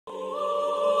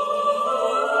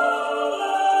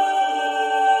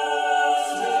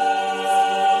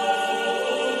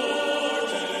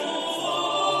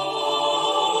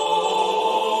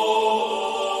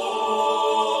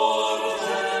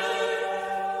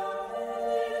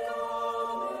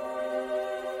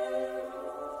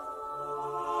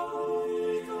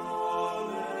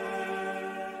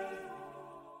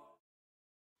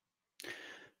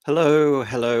Hello,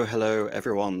 hello, hello,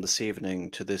 everyone, this evening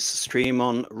to this stream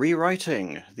on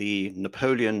rewriting the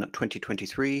Napoleon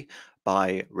 2023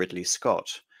 by Ridley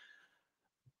Scott.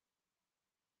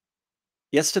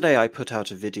 Yesterday, I put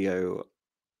out a video.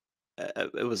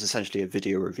 It was essentially a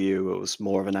video review. It was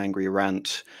more of an angry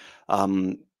rant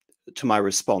um, to my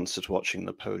response to watching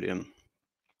Napoleon.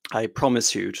 I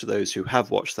promise you, to those who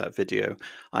have watched that video,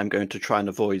 I'm going to try and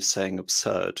avoid saying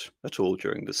absurd at all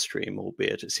during the stream,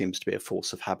 albeit it seems to be a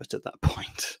force of habit at that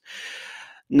point.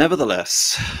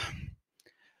 Nevertheless,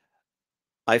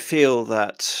 I feel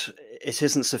that it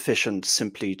isn't sufficient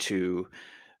simply to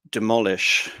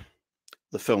demolish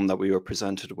the film that we were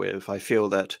presented with. I feel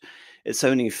that it's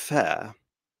only fair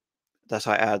that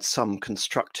I add some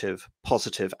constructive,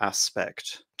 positive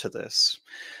aspect to this,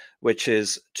 which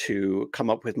is to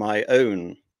come up with my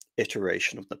own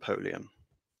iteration of Napoleon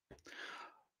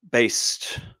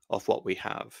based off what we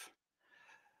have.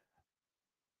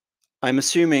 I'm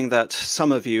assuming that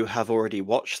some of you have already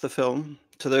watched the film.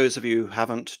 To those of you who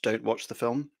haven't, don't watch the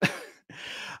film.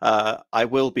 I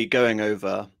will be going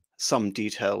over some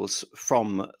details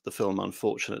from the film,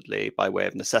 unfortunately, by way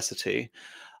of necessity.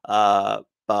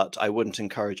 But I wouldn't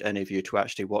encourage any of you to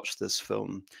actually watch this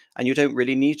film. And you don't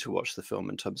really need to watch the film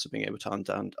in terms of being able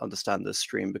to understand this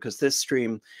stream, because this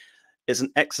stream is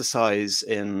an exercise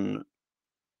in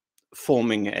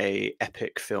forming a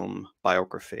epic film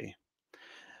biography.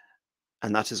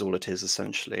 And that is all it is,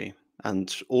 essentially.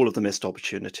 And all of the missed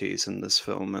opportunities in this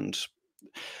film and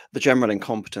the general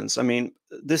incompetence. I mean,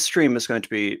 this stream is going to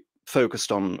be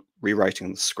focused on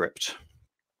rewriting the script.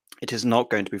 It is not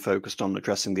going to be focused on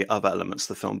addressing the other elements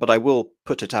of the film, but I will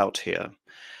put it out here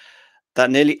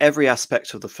that nearly every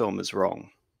aspect of the film is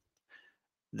wrong.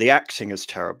 The acting is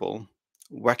terrible.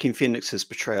 Joaquin Phoenix's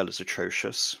portrayal is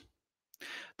atrocious.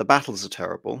 The battles are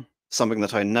terrible, something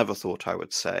that I never thought I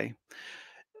would say.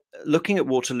 Looking at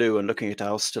Waterloo and looking at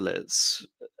Austerlitz,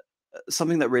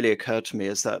 something that really occurred to me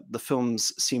is that the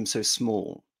films seem so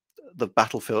small. The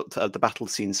battle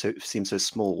scene seems so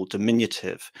small,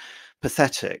 diminutive,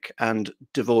 pathetic, and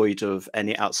devoid of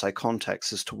any outside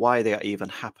context as to why they are even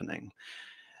happening.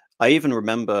 I even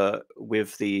remember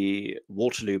with the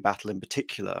Waterloo battle in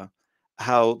particular,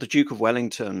 how the Duke of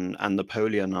Wellington and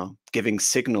Napoleon are giving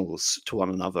signals to one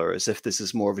another as if this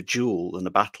is more of a duel than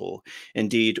a battle.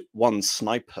 Indeed, one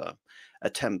sniper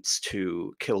attempts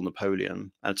to kill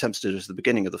Napoleon and attempts to do it at the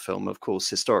beginning of the film. Of course,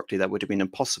 historically, that would have been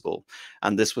impossible.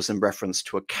 And this was in reference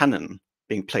to a cannon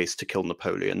being placed to kill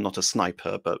Napoleon, not a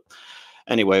sniper. But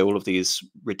anyway, all of these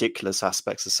ridiculous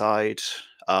aspects aside,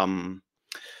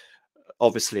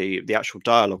 obviously, the actual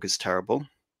dialogue is terrible.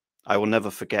 I will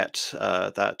never forget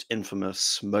that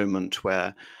infamous moment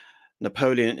where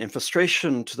Napoleon, in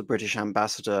frustration to the British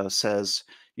ambassador, says,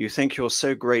 "You think you're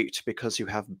so great because you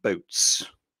have boats."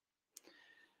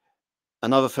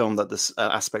 Another film that this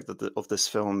aspect of this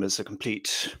film is a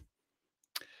complete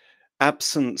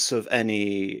absence of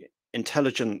any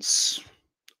intelligence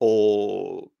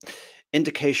or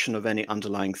indication of any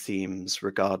underlying themes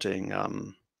regarding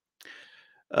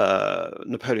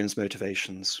Napoleon's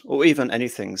motivations, or even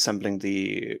anything resembling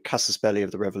the casus belli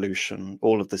of the revolution.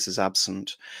 All of this is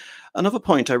absent. Another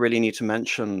point I really need to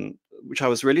mention, which I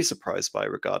was really surprised by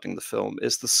regarding the film,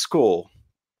 is the score.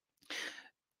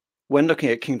 When looking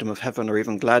at Kingdom of Heaven or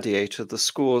even Gladiator, the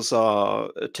scores are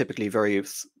typically very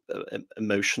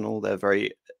emotional, they're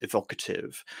very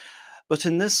evocative. But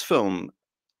in this film,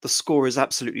 the score is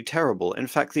absolutely terrible. In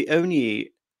fact, the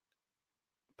only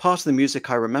part of the music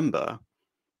I remember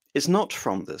is not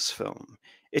from this film.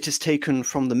 It is taken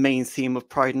from the main theme of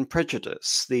Pride and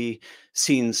Prejudice, the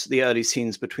early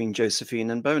scenes between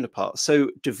Josephine and Bonaparte. So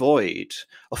devoid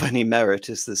of any merit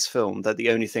is this film that the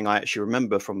only thing I actually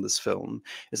remember from this film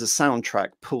is a soundtrack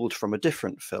pulled from a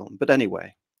different film. But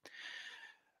anyway,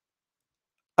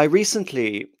 I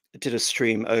recently did a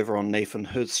stream over on Nathan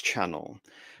Hood's channel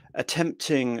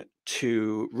attempting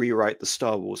to rewrite the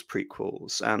Star Wars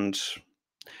prequels, and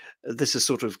this has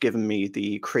sort of given me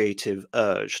the creative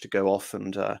urge to go off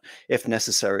and, if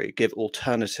necessary, give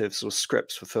alternatives or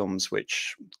scripts for films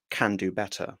which can do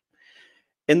better.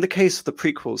 In the case of the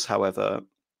prequels, however,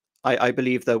 I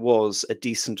believe there was a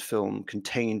decent film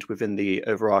contained within the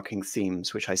overarching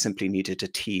themes, which I simply needed to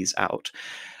tease out.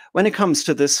 When it comes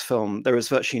to this film, there is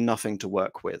virtually nothing to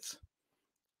work with.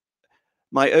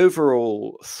 My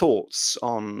overall thoughts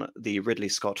on the Ridley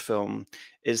Scott film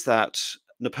is that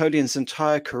Napoleon's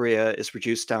entire career is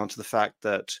reduced down to the fact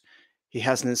that he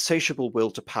has an insatiable will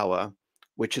to power,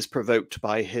 which is provoked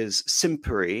by his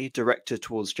simpery directed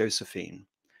towards Josephine.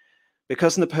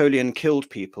 Because Napoleon killed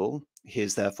people, he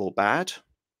is therefore bad.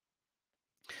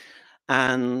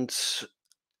 And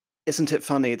Isn't it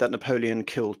funny that Napoleon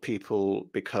killed people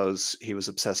because he was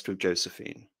obsessed with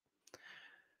Josephine?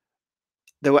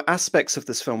 There were aspects of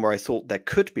this film where I thought there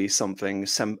could be something,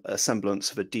 a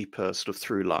semblance of a deeper sort of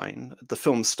through line. The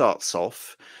film starts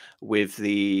off with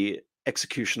the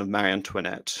execution of Marie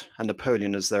Antoinette, and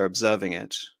Napoleon is there observing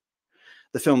it.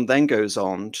 The film then goes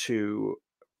on to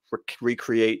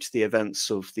recreate the events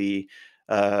of the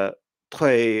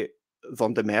Pré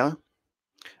Vendémiaire,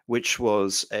 which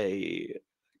was a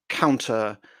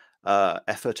counter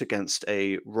effort against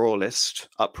a royalist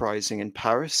uprising in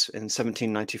Paris in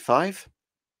 1795.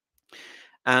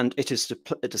 And it is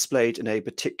displayed in a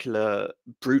particular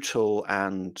brutal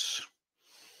and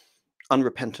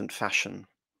unrepentant fashion.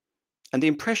 And the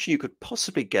impression you could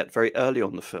possibly get very early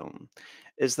on the film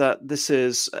is that this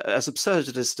is, as absurd as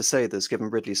it is to say this,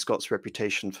 given Ridley Scott's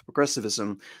reputation for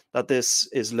progressivism, that this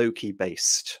is low-key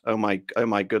based. Oh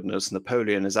my goodness,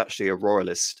 Napoleon is actually a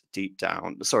royalist deep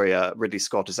down. Sorry, Ridley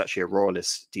Scott is actually a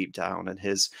royalist deep down, and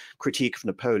his critique of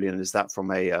Napoleon is that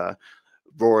from a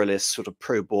royalist sort of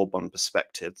pro-Bourbon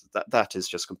perspective. That is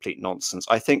just complete nonsense.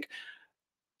 I think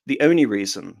the only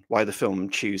reason why the film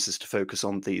chooses to focus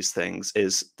on these things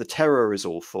is the terror is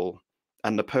awful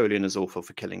and Napoleon is awful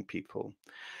for killing people.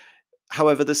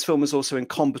 However, this film is also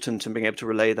incompetent in being able to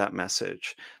relay that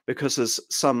message because, as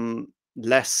some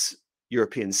less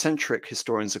European-centric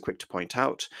historians are quick to point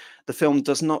out, the film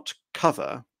does not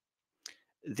cover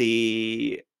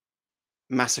the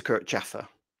massacre at Jaffa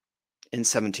in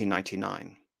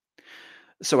 1799.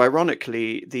 So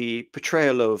ironically, the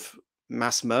portrayal of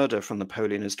mass murder from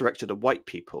Napoleon is directed at white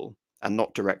people and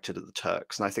not directed at the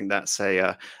Turks. And I think that's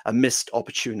a missed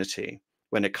opportunity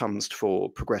when it comes for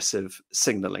progressive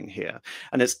signaling here.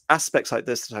 And it's aspects like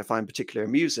this that I find particularly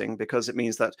amusing because it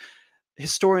means that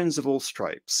historians of all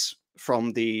stripes,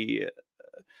 from the,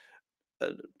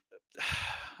 I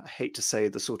hate to say,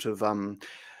 the sort of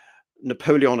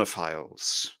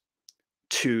Napoleonophiles,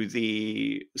 to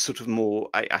the sort of more,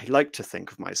 I like to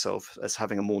think of myself as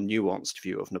having a more nuanced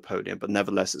view of Napoleon, but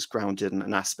nevertheless it's grounded in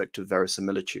an aspect of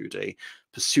verisimilitude, a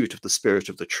pursuit of the spirit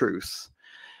of the truth.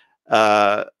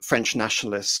 French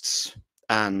nationalists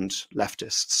and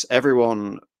leftists,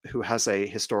 everyone who has a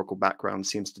historical background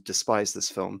seems to despise this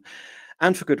film,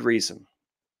 and for good reason.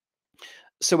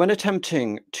 So when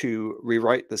attempting to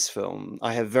rewrite this film,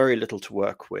 I have very little to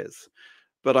work with,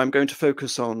 but I'm going to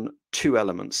focus on two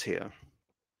elements here,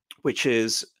 which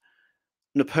is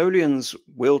Napoleon's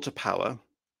will to power,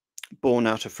 born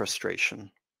out of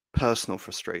frustration, personal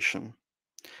frustration,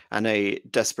 and a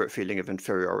desperate feeling of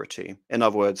inferiority. In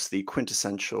other words, the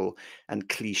quintessential and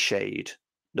cliched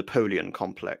Napoleon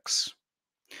complex.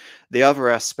 The other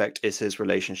aspect is his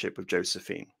relationship with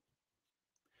Josephine.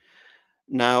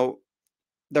 Now,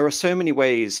 there are so many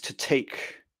ways to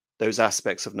take those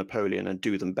aspects of Napoleon and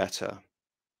do them better.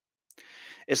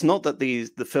 It's not that the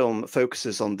film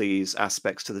focuses on these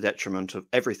aspects to the detriment of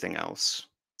everything else,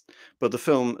 but the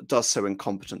film does so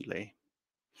incompetently.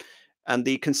 And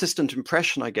the consistent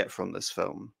impression I get from this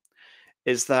film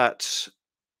is that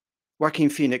Joaquin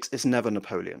Phoenix is never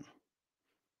Napoleon.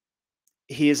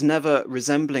 He is never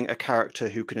resembling a character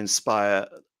who can inspire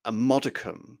a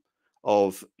modicum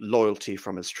of loyalty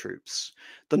from his troops.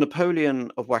 The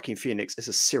Napoleon of Joaquin Phoenix is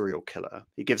a serial killer.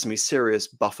 He gives me serious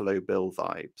Buffalo Bill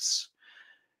vibes.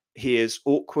 He is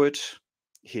awkward,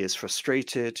 he is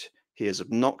frustrated, he is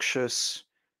obnoxious,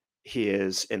 he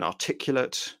is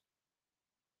inarticulate.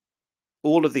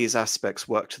 All of these aspects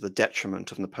work to the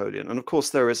detriment of Napoleon. And of course,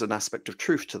 there is an aspect of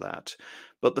truth to that,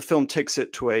 but the film takes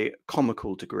it to a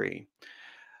comical degree.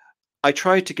 I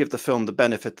tried to give the film the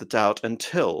benefit of the doubt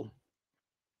until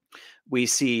we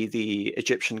see the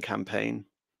Egyptian campaign.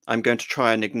 I'm going to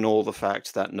try and ignore the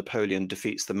fact that Napoleon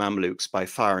defeats the Mamluks by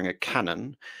firing a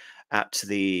cannon at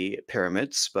the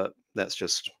pyramids, but let's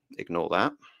just ignore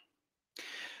that.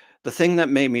 The thing that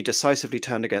made me decisively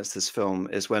turn against this film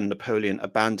is when Napoleon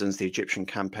abandons the Egyptian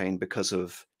campaign because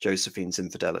of Josephine's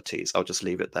infidelities. I'll just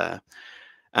leave it there.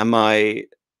 And my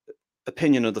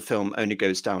opinion of the film only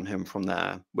goes downhill from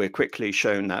there. We're quickly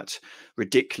shown that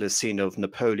ridiculous scene of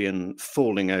Napoleon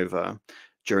falling over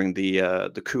during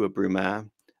the coup of Brumaire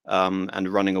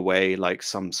and running away like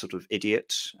some sort of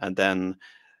idiot, and then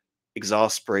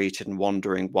exasperated and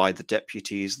wondering why the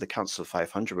deputies, the Council of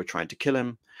 500, were trying to kill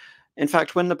him. In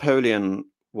fact, when Napoleon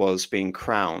was being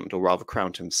crowned, or rather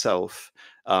crowned himself,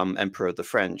 Emperor of the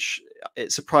French,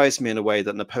 it surprised me in a way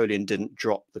that Napoleon didn't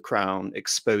drop the crown,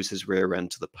 expose his rear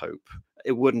end to the Pope.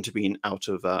 It wouldn't have been out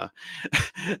of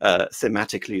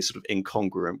thematically sort of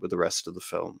incongruent with the rest of the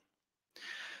film.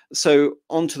 So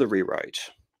on to the rewrite,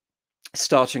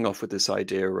 starting off with this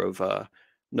idea of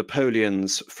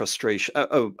Napoleon's frustration.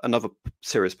 Oh, another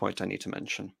serious point I need to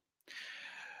mention.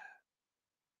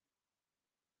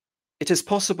 It is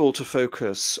possible to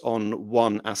focus on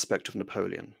one aspect of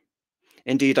Napoleon.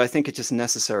 Indeed, I think it is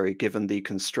necessary, given the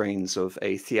constraints of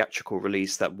a theatrical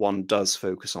release, that one does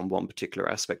focus on one particular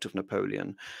aspect of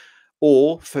Napoleon,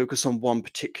 or focus on one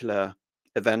particular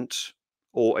event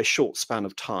or a short span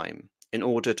of time in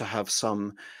order to have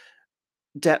some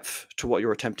depth to what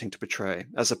you're attempting to portray,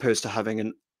 as opposed to having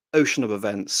an ocean of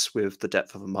events with the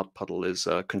depth of a mud puddle, as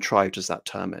contrived as that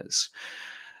term is.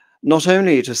 Not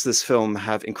only does this film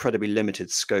have incredibly limited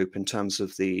scope in terms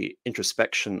of the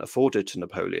introspection afforded to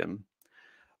Napoleon,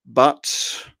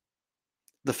 but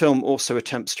the film also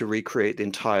attempts to recreate the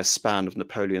entire span of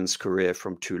Napoleon's career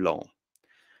from Toulon.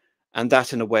 And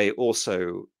that, in a way,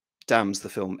 also damns the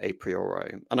film a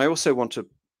priori. And I also want to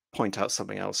point out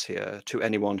something else here to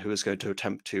anyone who is going to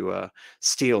attempt to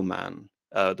steal Man,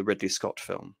 the Ridley Scott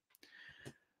film.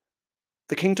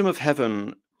 The Kingdom of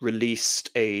Heaven released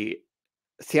a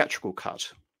theatrical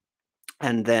cut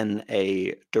and then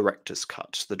a director's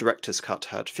cut. The director's cut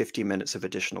had 50 minutes of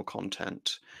additional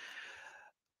content.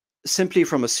 Simply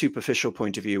from a superficial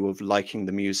point of view of liking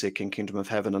the music in Kingdom of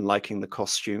Heaven and liking the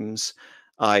costumes,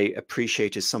 I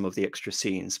appreciated some of the extra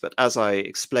scenes. But as I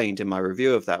explained in my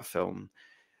review of that film,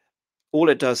 all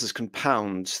it does is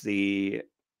compound the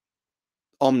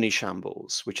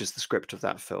omnishambles, which is the script of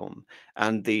that film,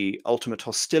 and the ultimate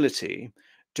hostility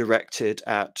directed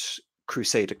at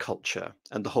Crusader culture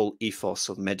and the whole ethos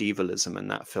of medievalism in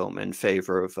that film in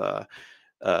favor of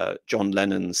John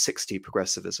Lennon's 60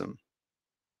 progressivism.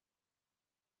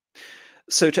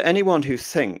 So to anyone who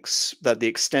thinks that the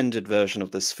extended version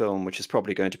of this film, which is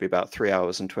probably going to be about 3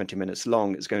 hours and 20 minutes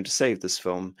long, is going to save this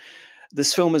film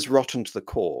is rotten to the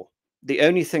core. The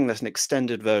only thing that an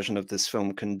extended version of this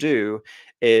film can do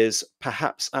is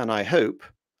perhaps, and I hope,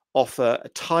 offer a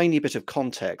tiny bit of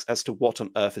context as to what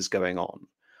on earth is going on,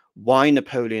 why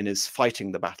Napoleon is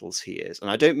fighting the battles he is.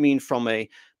 And I don't mean from a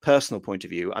personal point of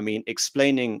view, I mean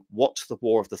explaining what the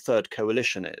War of the Third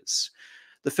Coalition is.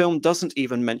 The film doesn't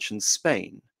even mention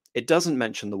Spain. It doesn't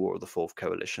mention the War of the Fourth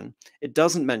Coalition. It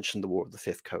doesn't mention the War of the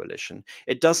Fifth Coalition.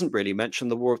 It doesn't really mention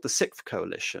the War of the Sixth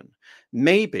Coalition.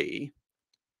 Maybe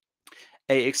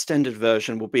an extended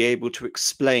version will be able to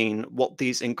explain what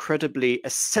these incredibly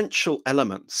essential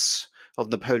elements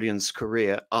of Napoleon's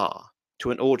career are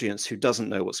to an audience who doesn't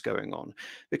know what's going on.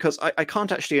 Because I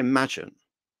can't actually imagine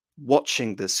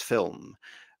watching this film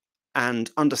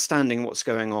and understanding what's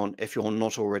going on if you're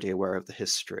not already aware of the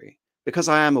history. Because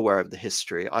I am aware of the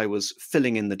history, I was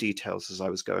filling in the details as I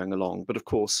was going along. But of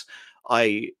course,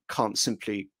 I can't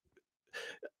simply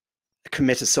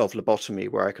commit a self-lobotomy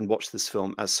where I can watch this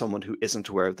film as someone who isn't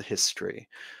aware of the history.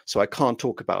 So I can't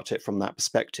talk about it from that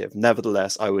perspective.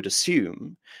 Nevertheless, I would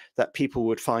assume that people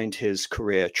would find his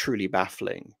career truly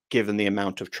baffling, given the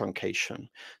amount of truncation.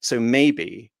 So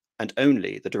maybe, and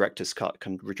only, the director's cut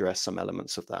can redress some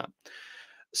elements of that.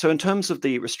 So in terms of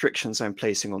the restrictions I'm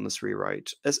placing on this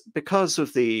rewrite, because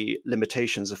of the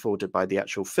limitations afforded by the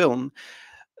actual film,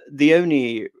 the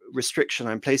only restriction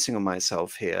I'm placing on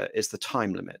myself here is the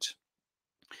time limit.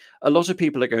 A lot of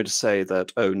people are going to say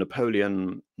that, oh,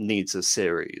 Napoleon needs a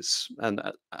series, and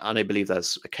I believe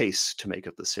there's a case to make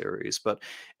of the series, but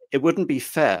it wouldn't be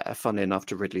fair, funnily enough,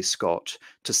 to Ridley Scott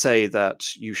to say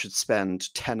that you should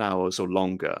spend 10 hours or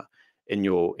longer in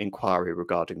your inquiry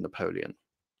regarding Napoleon.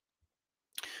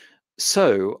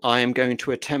 So I am going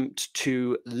to attempt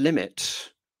to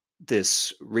limit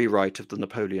this rewrite of the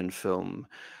Napoleon film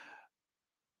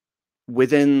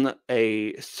within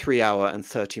a 3 hour and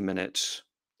 30-minute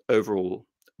overall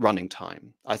running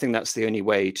time. I think that's the only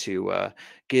way to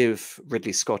give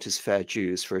Ridley Scott his fair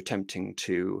dues for attempting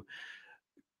to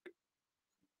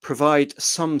provide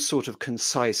some sort of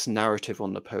concise narrative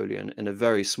on Napoleon in a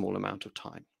very small amount of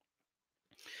time.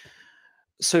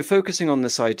 So focusing on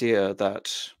this idea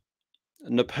that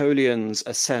Napoleon's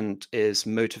ascent is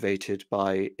motivated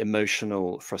by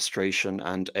emotional frustration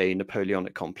and a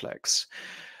Napoleonic complex.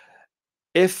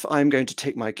 If I'm going to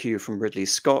take my cue from Ridley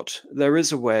Scott, there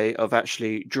is a way of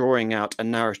actually drawing out a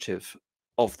narrative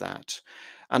of that.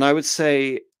 And I would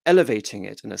say elevating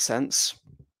it, in a sense,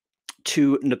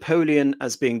 to Napoleon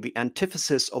as being the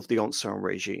antithesis of the Ancien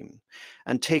regime,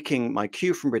 and taking my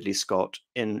cue from Ridley Scott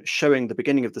in showing the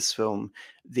beginning of this film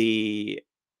the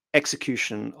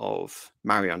execution of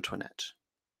Marie Antoinette.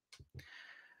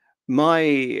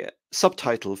 My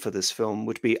subtitle for this film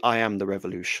would be I Am the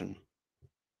Revolution.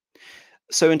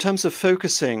 So in terms of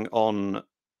focusing on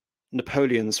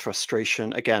Napoleon's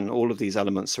frustration, again, all of these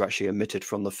elements are actually omitted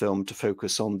from the film to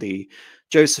focus on the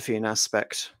Josephine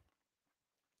aspect.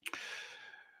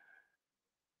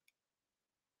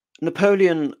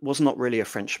 Napoleon was not really a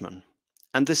Frenchman.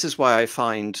 And this is why I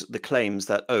find the claims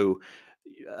that, oh,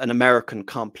 an American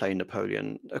can't play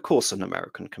Napoleon. Of course, an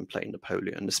American can play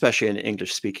Napoleon, especially in an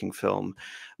English speaking film.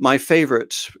 My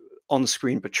favorite on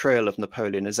screen portrayal of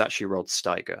Napoleon is actually Rod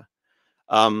Steiger.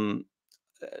 Um,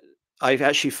 I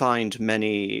actually find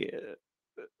many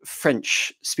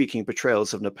French speaking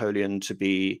portrayals of Napoleon to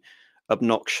be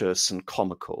obnoxious and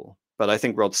comical. But I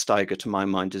think Rod Steiger, to my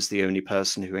mind, is the only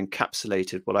person who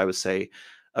encapsulated what I would say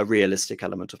a realistic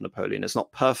element of Napoleon. It's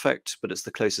not perfect, but it's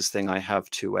the closest thing I have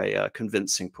to a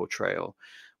convincing portrayal,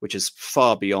 which is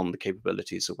far beyond the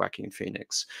capabilities of Joaquin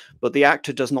Phoenix. But the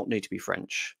actor does not need to be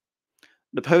French.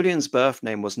 Napoleon's birth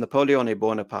name was Napoleone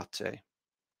Bonaparte.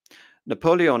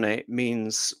 Napoleone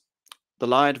means the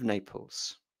Lion of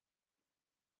Naples.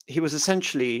 He was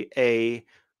essentially a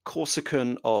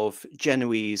Corsican of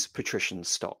Genoese patrician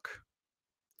stock.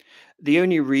 The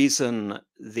only reason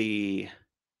the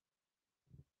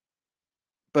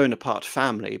Bonaparte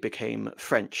family became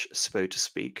French, so to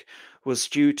speak, was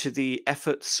due to the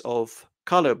efforts of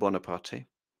Carlo Bonaparte,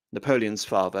 Napoleon's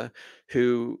father,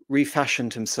 who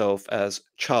refashioned himself as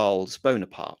Charles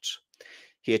Bonaparte.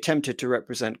 He attempted to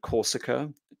represent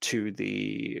Corsica to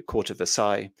the court of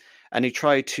Versailles, and he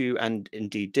tried to, and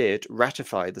indeed did,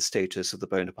 ratify the status of the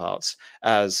Bonapartes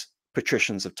as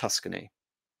patricians of Tuscany.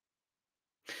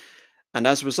 And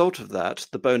as a result of that,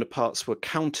 the Bonapartes were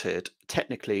counted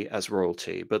technically as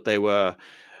royalty, but they were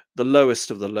the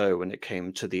lowest of the low when it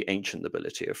came to the ancient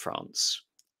nobility of France.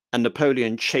 And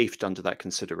Napoleon chafed under that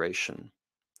consideration.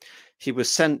 He was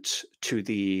sent to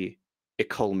the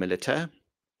École Militaire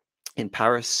in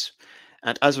Paris.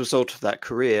 And as a result of that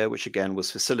career, which again was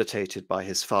facilitated by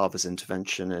his father's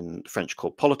intervention in French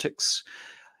court politics,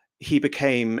 he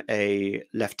became a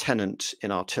lieutenant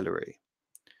in artillery.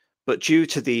 But due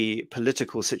to the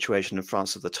political situation in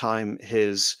France at the time,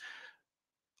 his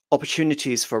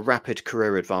opportunities for rapid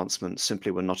career advancement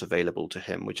simply were not available to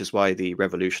him, which is why the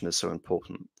revolution is so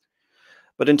important.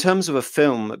 But in terms of a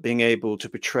film being able to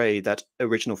portray that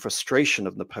original frustration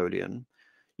of Napoleon,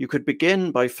 you could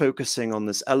begin by focusing on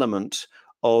this element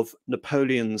of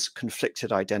Napoleon's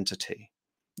conflicted identity.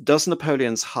 Does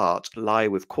Napoleon's heart lie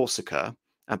with Corsica,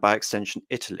 and by extension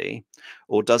Italy,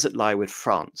 or does it lie with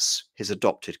France, his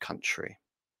adopted country?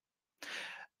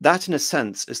 That, in a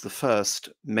sense, is the first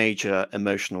major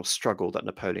emotional struggle that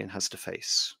Napoleon has to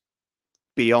face,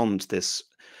 beyond this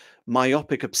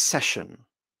myopic obsession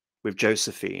with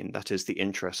Josephine that is the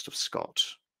interest of Scott.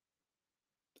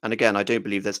 And again, I don't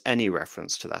believe there's any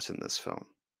reference to that in this film.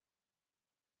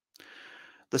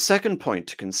 The second point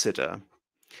to consider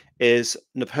is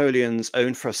Napoleon's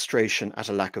own frustration at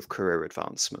a lack of career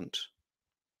advancement.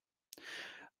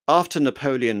 After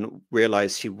Napoleon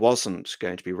realized he wasn't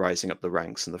going to be rising up the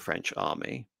ranks in the French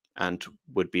army and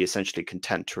would be essentially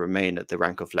content to remain at the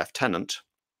rank of lieutenant,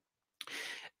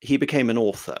 he became an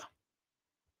author.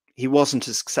 He wasn't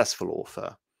a successful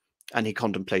author, and he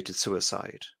contemplated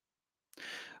suicide,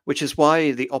 which is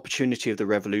why the opportunity of the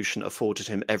revolution afforded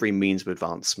him every means of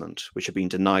advancement, which had been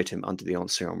denied him under the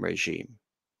Ancien regime.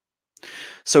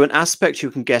 So an aspect you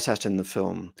can get at in the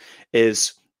film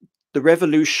is the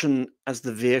revolution as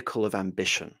the vehicle of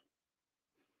ambition.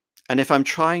 And if I'm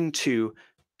trying to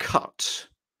cut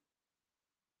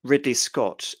Ridley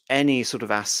Scott any sort of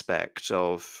aspect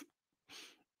of,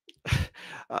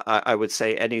 I would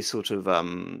say, any sort of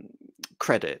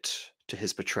credit to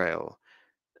his portrayal,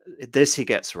 this he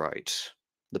gets right.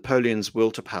 Napoleon's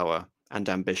will to power and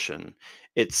ambition.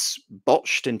 It's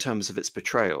botched in terms of its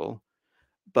portrayal,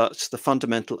 but the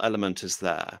fundamental element is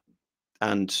there.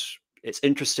 And it's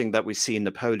interesting that we see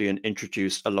Napoleon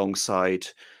introduced alongside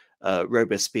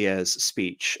Robespierre's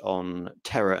speech on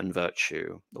terror and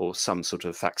virtue, or some sort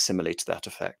of facsimile to that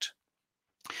effect.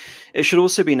 It should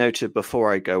also be noted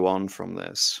before I go on from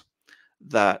this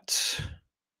that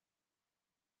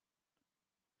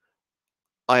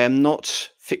I am not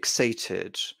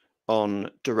fixated on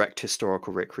direct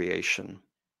historical recreation.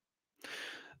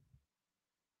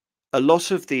 A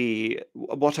lot of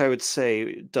what I would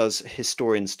say does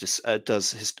general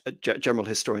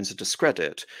historians a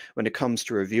discredit when it comes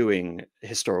to reviewing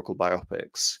historical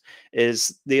biopics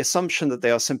is the assumption that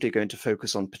they are simply going to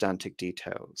focus on pedantic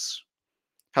details.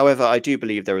 However, I do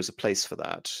believe there is a place for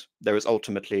that. There is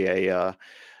ultimately a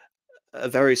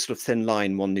very sort of thin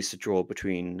line one needs to draw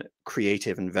between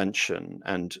creative invention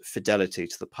and fidelity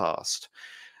to the past.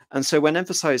 And so when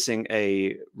emphasizing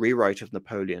a rewrite of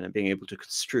Napoleon and being able to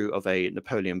construe of a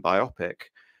Napoleon biopic,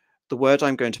 the word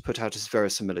I'm going to put out is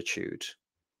verisimilitude,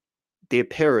 the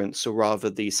appearance, or rather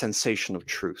the sensation of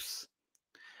truth.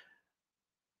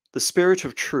 The spirit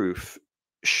of truth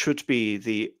should be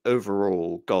the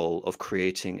overall goal of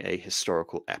creating a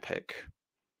historical epic.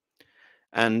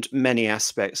 And many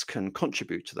aspects can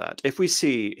contribute to that. If we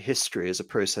see history as a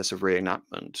process of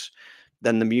reenactment,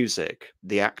 then the music,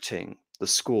 the acting, the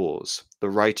scores, the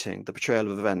writing, the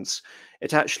portrayal of events,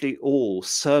 it actually all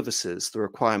services the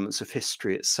requirements of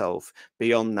history itself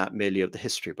beyond that merely of the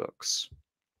history books.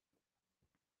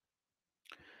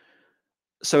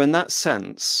 So, in that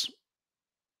sense,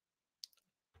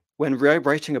 when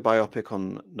writing a biopic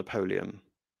on Napoleon,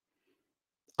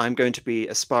 I'm going to be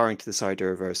aspiring to this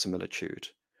idea of verisimilitude.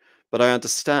 But I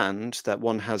understand that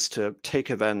one has to take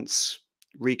events,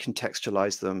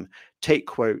 recontextualize them, take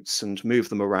quotes and move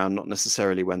them around, not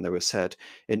necessarily when they were said,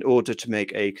 in order to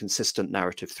make a consistent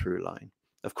narrative through line.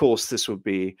 Of course, this would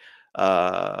be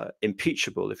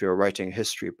impeachable if you're writing a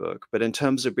history book, but in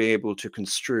terms of being able to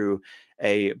construe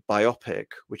a biopic,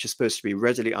 which is supposed to be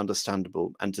readily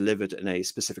understandable and delivered in a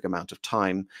specific amount of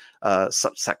time,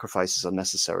 such sacrifices are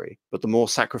necessary. But the more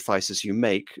sacrifices you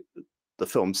make, the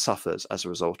film suffers as a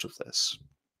result of this.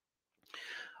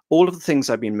 All of the things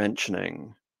I've been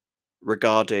mentioning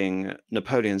regarding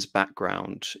Napoleon's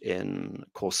background in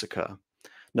Corsica,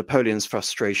 Napoleon's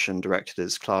frustration directed at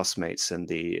his classmates in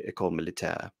the École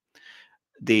Militaire,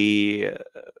 the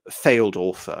failed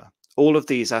author, all of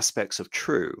these aspects are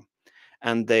true,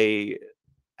 and they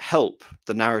help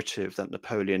the narrative that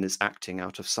Napoleon is acting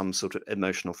out of some sort of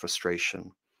emotional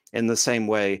frustration, in the same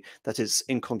way that it's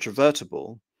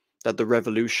incontrovertible that the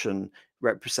revolution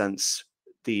represents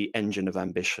the engine of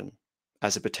ambition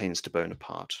as it pertains to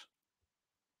Bonaparte.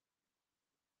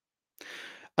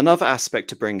 Another aspect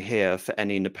to bring here for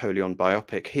any Napoleon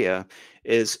biopic here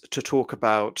is to talk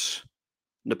about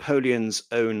Napoleon's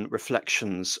own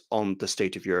reflections on the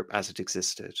state of Europe as it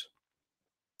existed.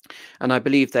 And I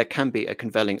believe there can be a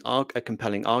compelling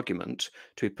argument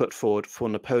to be put forward for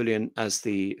Napoleon as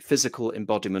the physical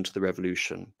embodiment of the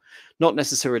revolution, not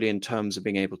necessarily in terms of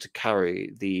being able to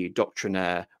carry the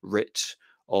doctrinaire writ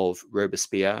of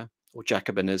Robespierre or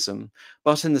Jacobinism,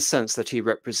 but in the sense that he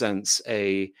represents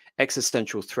a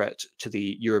existential threat to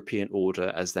the European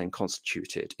order as then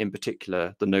constituted, in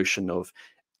particular the notion of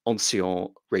ancien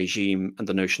regime and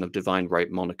the notion of divine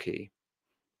right monarchy.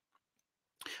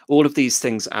 All of these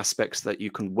things, aspects that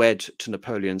you can wed to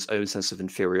Napoleon's own sense of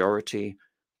inferiority,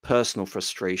 personal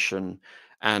frustration,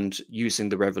 and using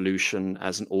the revolution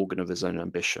as an organ of his own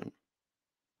ambition.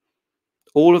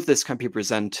 All of this can be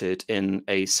presented in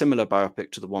a similar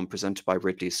biopic to the one presented by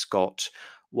Ridley Scott,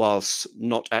 whilst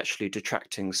not actually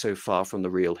detracting so far from the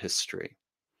real history.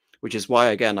 Which is why,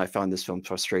 again, I found this film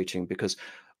frustrating, because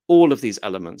all of these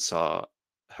elements are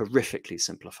horrifically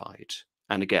simplified.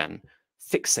 And again,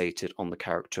 fixated on the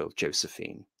character of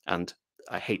Josephine. And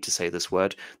I hate to say this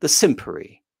word, the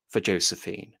simpery for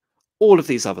Josephine. All of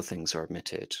these other things are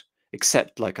omitted,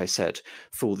 except, like I said,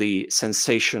 for the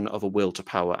sensation of a will to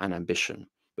power and ambition.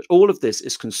 But all of this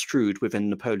is construed within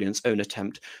Napoleon's own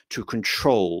attempt to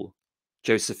control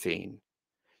Josephine.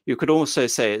 You could also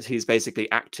say he's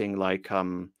basically acting like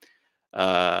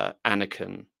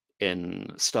Anakin in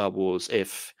Star Wars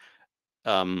if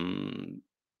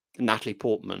Natalie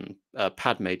Portman,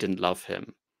 Padme, didn't love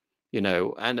him,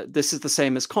 and this is the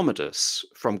same as Commodus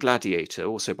from Gladiator,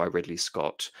 also by Ridley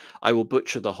Scott. I will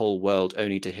butcher the whole world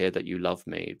only to hear that you love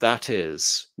me. That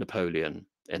is Napoleon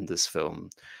in this film.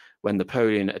 When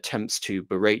Napoleon attempts to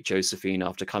berate Josephine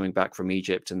after coming back from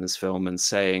Egypt in this film and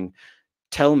saying,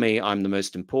 "Tell me I'm the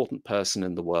most important person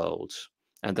in the world."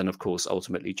 And then, of course,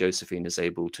 ultimately, Josephine is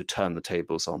able to turn the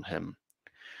tables on him.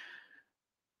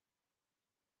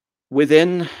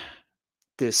 Within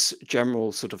this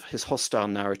general sort of his hostile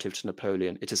narrative to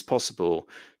Napoleon, it is possible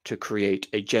to create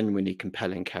a genuinely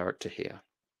compelling character here.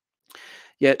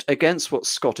 Yet, against what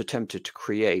Scott attempted to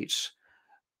create,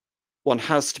 one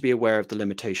has to be aware of the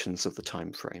limitations of the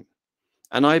time frame.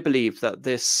 And I believe that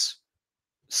this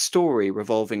story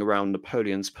revolving around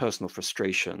Napoleon's personal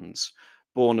frustrations,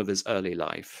 born of his early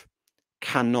life,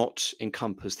 cannot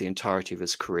encompass the entirety of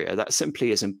his career. That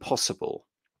simply is impossible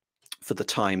for the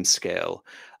time scale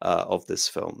of this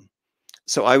film.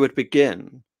 So I would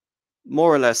begin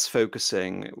more or less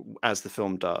focusing, as the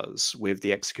film does, with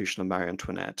the execution of Marie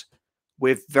Antoinette,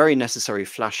 with very necessary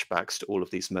flashbacks to all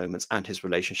of these moments and his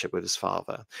relationship with his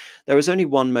father. There is only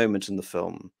one moment in the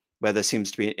film where there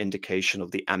seems to be an indication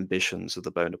of the ambitions of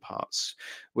the Bonapartes,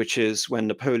 which is when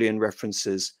Napoleon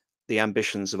references the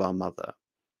ambitions of our mother.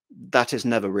 That is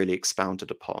never really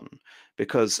expounded upon,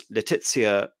 because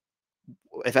Letizia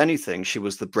If anything, she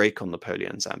was the brake on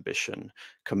Napoleon's ambition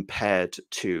compared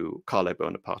to Carlo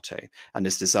Bonaparte and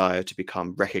his desire to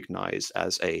become recognized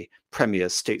as a premier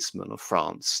statesman of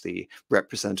France, the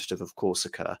representative of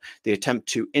Corsica, the attempt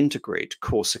to integrate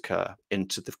Corsica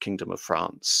into the Kingdom of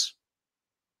France.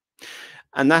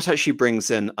 And that actually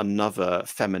brings in another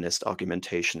feminist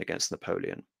argumentation against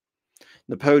Napoleon.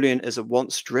 Napoleon is at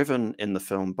once driven in the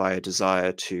film by a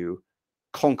desire to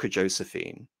conquer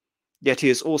Josephine, yet he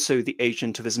is also the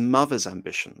agent of his mother's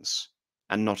ambitions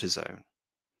and not his own.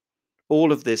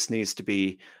 All of this needs to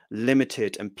be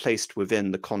limited and placed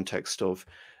within the context of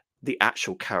the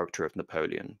actual character of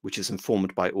Napoleon, which is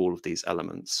informed by all of these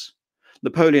elements.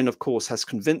 Napoleon, of course, has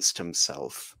convinced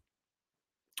himself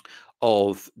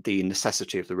of the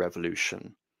necessity of the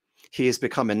revolution. He has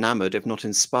become enamored, if not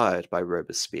inspired, by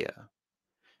Robespierre.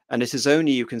 And it is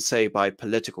only, you can say, by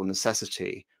political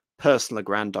necessity, personal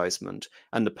aggrandizement,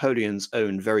 and Napoleon's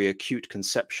own very acute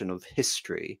conception of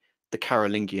history, the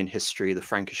Carolingian history, the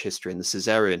Frankish history, and the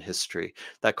Caesarian history,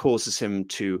 that causes him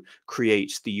to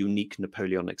create the unique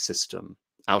Napoleonic system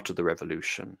out of the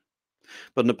revolution.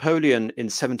 But Napoleon in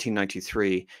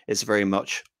 1793 is very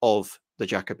much of the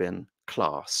Jacobin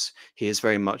class. He is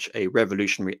very much a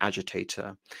revolutionary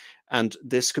agitator. And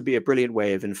this could be a brilliant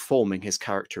way of informing his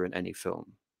character in any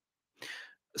film.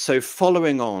 So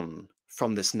following on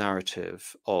from this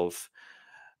narrative of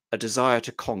a desire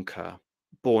to conquer,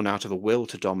 born out of a will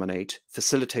to dominate,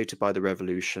 facilitated by the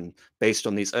revolution, based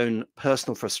on these own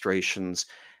personal frustrations,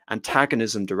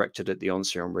 antagonism directed at the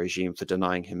Ancien regime for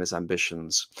denying him his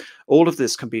ambitions, all of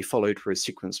this can be followed through a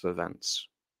sequence of events.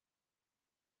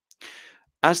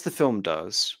 As the film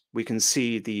does, we can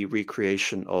see the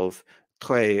recreation of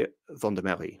Trois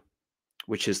Vendémiaire,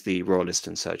 which is the royalist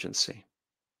insurgency.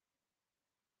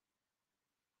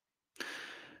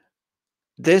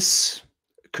 This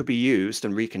could be used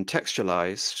and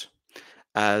recontextualized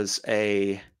as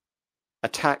an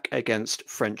attack against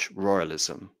French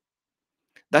royalism.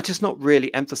 That is not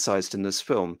really emphasized in this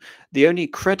film. The only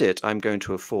credit I'm going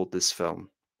to afford this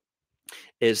film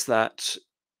is that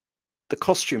the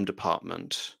costume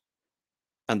department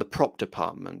and the prop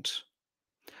department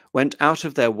went out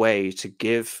of their way to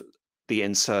give the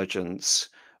insurgents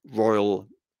royal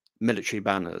military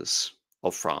banners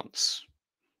of France,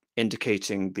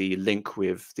 indicating the link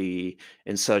with the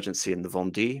insurgency in the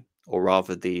Vendée, or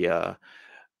rather the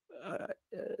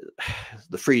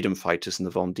freedom fighters in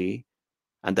the Vendée,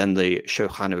 and then the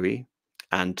Chauhannerie,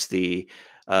 and the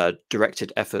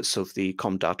directed efforts of the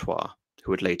Comte d'Artois,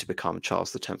 who would later become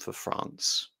Charles X of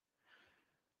France.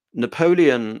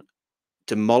 Napoleon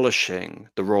demolishing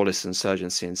the royalist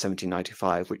insurgency in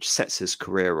 1795, which sets his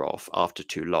career off after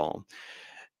Toulon,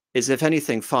 is, if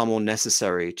anything, far more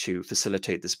necessary to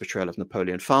facilitate this portrayal of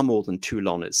Napoleon, far more than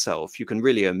Toulon itself. You can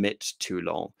really omit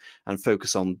Toulon and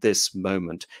focus on this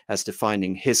moment as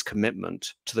defining his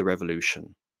commitment to the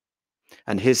revolution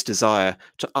and his desire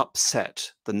to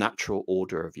upset the natural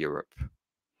order of Europe.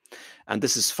 And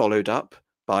this is followed up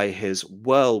by his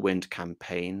whirlwind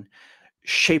campaign,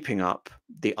 shaping up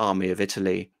the army of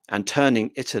Italy and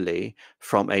turning Italy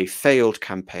from a failed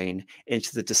campaign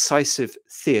into the decisive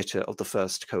theatre of the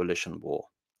First Coalition War.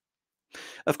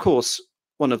 Of course,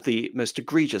 one of the most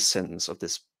egregious sins of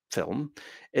this film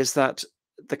is that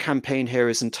the campaign here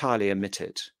is entirely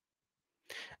omitted.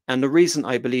 And the reason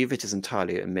I believe it is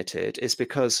entirely omitted is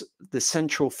because the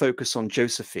central focus on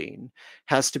Josephine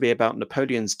has to be about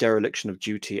Napoleon's dereliction of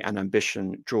duty and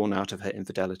ambition drawn out of her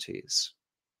infidelities,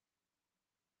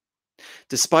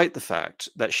 despite the fact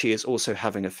that she is also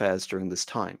having affairs during this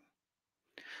time.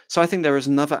 So I think there is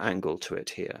another angle to it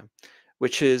here,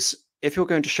 which is, if you're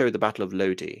going to show the Battle of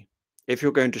Lodi, if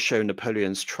you're going to show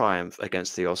Napoleon's triumph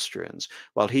against the Austrians,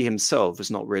 while he himself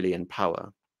is not really in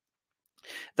power,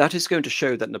 that is going to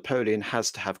show that Napoleon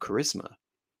has to have charisma.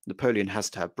 Napoleon has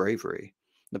to have bravery.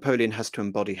 Napoleon has to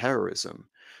embody heroism.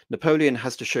 Napoleon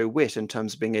has to show wit in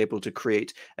terms of being able to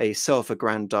create a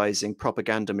self-aggrandizing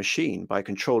propaganda machine by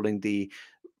controlling the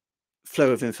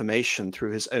flow of information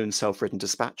through his own self-written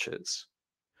dispatches.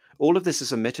 All of this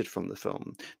is omitted from the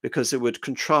film because it would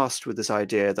contrast with this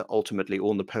idea that ultimately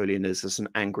all Napoleon is an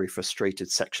angry,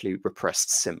 frustrated, sexually repressed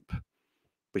simp,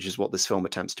 which is what this film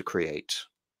attempts to create.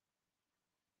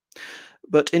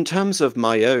 But in terms of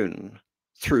my own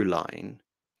through line,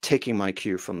 taking my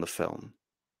cue from the film,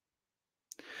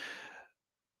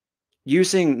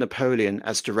 using Napoleon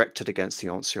as directed against the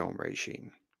Ancien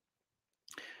regime,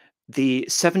 the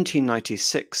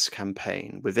 1796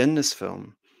 campaign within this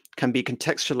film can be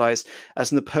contextualized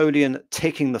as Napoleon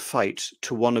taking the fight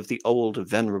to one of the old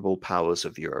venerable powers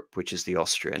of Europe, which is the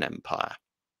Austrian Empire.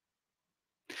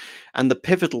 And the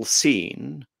pivotal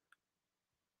scene,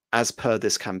 as per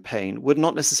this campaign, would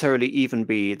not necessarily even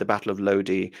be the Battle of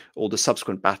Lodi or the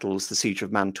subsequent battles, the Siege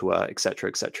of Mantua,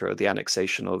 etc., the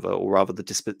annexation of, or rather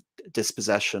the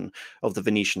dispossession of the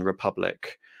Venetian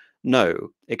Republic.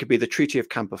 No, it could be the Treaty of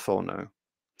Campoforno,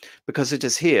 because it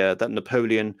is here that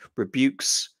Napoleon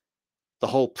rebukes the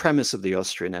whole premise of the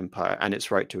Austrian Empire and its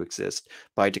right to exist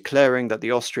by declaring that the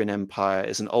Austrian Empire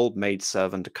is an old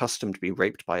maidservant accustomed to be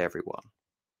raped by everyone.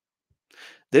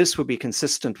 This would be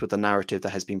consistent with the narrative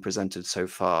that has been presented so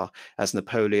far as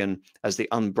Napoleon as the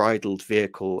unbridled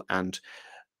vehicle and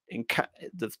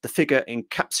the figure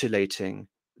encapsulating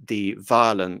the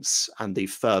violence and the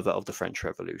fervor of the French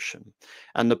Revolution,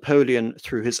 and Napoleon,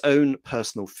 through his own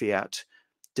personal fiat,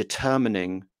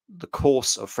 determining the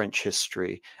course of French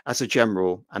history as a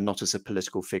general and not as a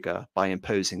political figure by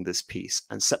imposing this peace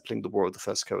and settling the War of the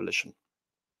First Coalition.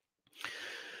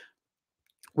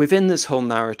 Within this whole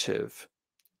narrative,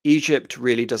 Egypt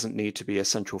really doesn't need to be a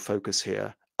central focus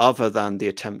here, other than the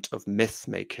attempt of myth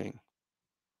making.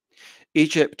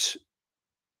 Egypt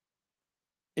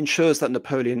ensures that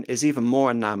Napoleon is even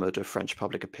more enamored of French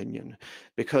public opinion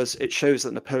because it shows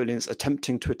that Napoleon is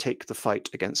attempting to take the fight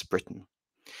against Britain.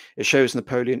 It shows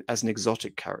Napoleon as an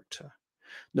exotic character.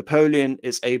 Napoleon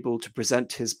is able to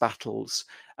present his battles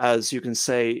as, you can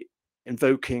say,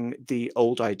 invoking the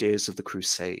old ideas of the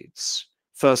Crusades.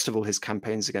 First of all, his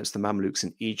campaigns against the Mamluks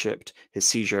in Egypt, his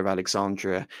seizure of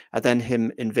Alexandria, and then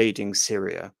him invading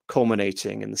Syria,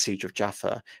 culminating in the siege of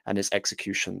Jaffa and his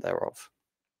execution thereof.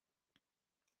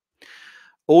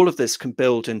 All of this can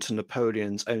build into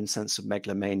Napoleon's own sense of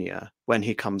megalomania when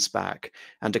he comes back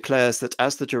and declares that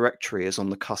as the Directory is on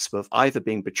the cusp of either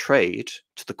being betrayed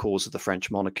to the cause of the French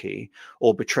monarchy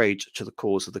or betrayed to the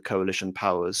cause of the coalition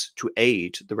powers to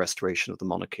aid the restoration of the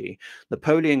monarchy,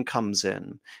 Napoleon comes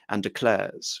in and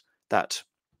declares that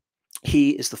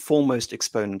he is the foremost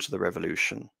exponent of the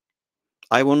revolution.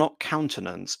 I will not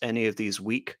countenance any of these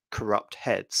weak, corrupt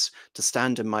heads to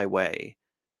stand in my way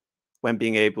when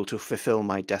being able to fulfill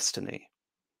my destiny,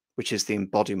 which is the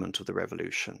embodiment of the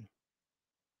revolution.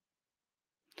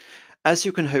 As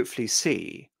you can hopefully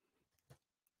see,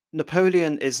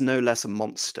 Napoleon is no less a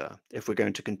monster if we're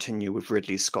going to continue with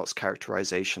Ridley Scott's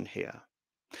characterization here.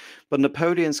 But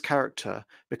Napoleon's character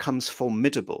becomes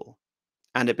formidable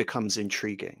and it becomes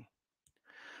intriguing.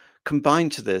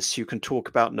 Combined to this, you can talk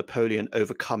about Napoleon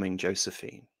overcoming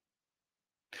Josephine.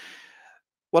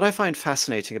 What I find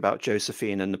fascinating about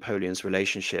Josephine and Napoleon's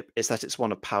relationship is that it's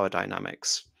one of power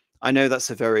dynamics. I know that's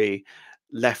a very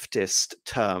leftist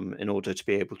term in order to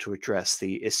be able to address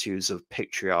the issues of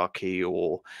patriarchy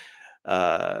or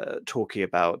talking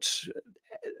about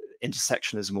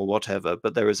intersectionism or whatever,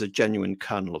 but there is a genuine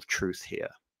kernel of truth here.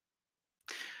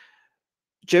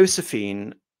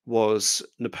 Josephine was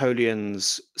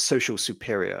Napoleon's social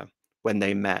superior when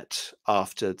they met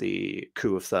after the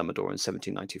coup of Thermidor in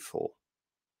 1794.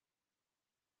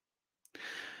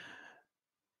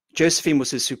 Josephine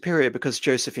was his superior because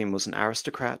Josephine was an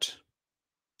aristocrat.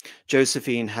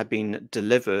 Josephine had been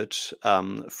delivered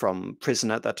from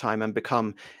prison at that time and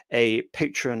become a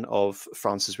patron of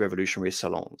France's revolutionary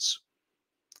salons.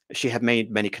 She had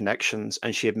made many connections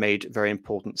and she had made very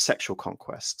important sexual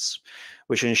conquests,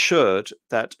 which ensured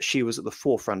that she was at the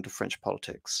forefront of French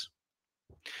politics.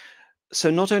 So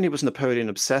not only was Napoleon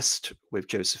obsessed with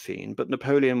Josephine, but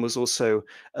Napoleon was also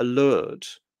allured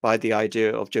by the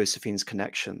idea of Josephine's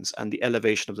connections and the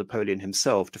elevation of Napoleon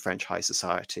himself to French high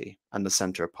society and the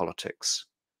center of politics.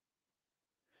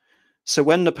 So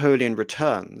when Napoleon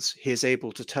returns, he is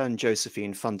able to turn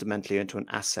Josephine fundamentally into an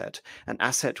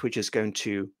asset which is going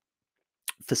to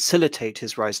facilitate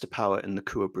his rise to power in the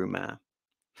coup of Brumaire.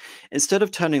 Instead of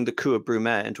turning the coup of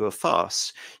Brumaire into a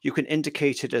farce, you can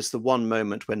indicate it as the one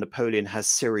moment when Napoleon has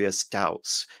serious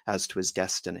doubts as to his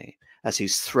destiny, as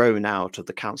he's thrown out of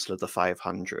the Council of the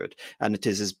 500, and it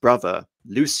is his brother,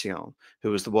 Lucien,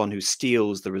 who is the one who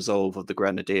steals the resolve of the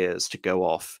grenadiers to go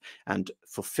off and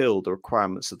fulfill the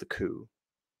requirements of the coup.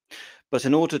 But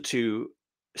in order to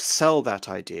sell that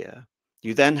idea,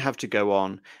 you then have to go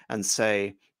on and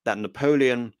say that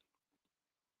Napoleon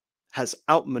has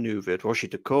outmaneuvered Roger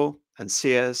de Caus and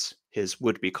Sieyès, his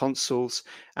would-be consuls,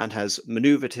 and has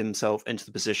maneuvered himself into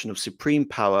the position of supreme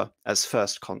power as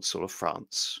first consul of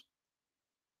France.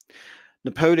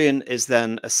 Napoleon is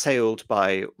then assailed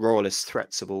by royalist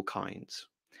threats of all kinds.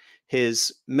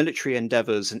 His military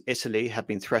endeavors in Italy had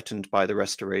been threatened by the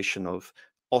restoration of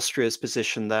Austria's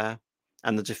position there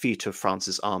and the defeat of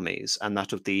France's armies and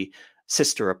that of the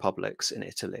sister republics in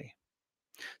Italy.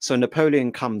 So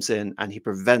Napoleon comes in and he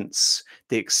prevents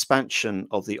the expansion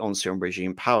of the Ancien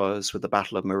Regime powers with the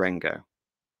Battle of Marengo.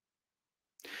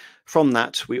 From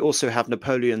that, we also have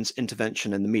Napoleon's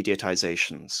intervention in the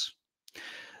mediatizations.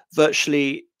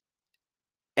 Virtually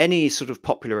any sort of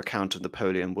popular account of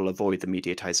Napoleon will avoid the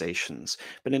mediatizations.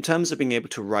 But in terms of being able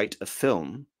to write a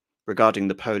film regarding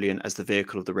Napoleon as the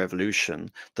vehicle of the revolution,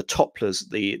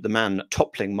 the man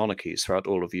toppling monarchies throughout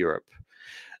all of Europe,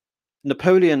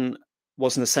 Napoleon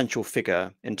was an essential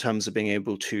figure in terms of being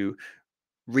able to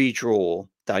redraw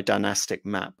the dynastic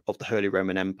map of the Holy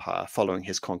Roman Empire following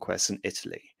his conquests in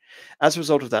Italy. As a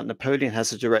result of that, Napoleon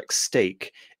has a direct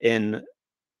stake in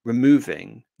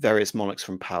removing various monarchs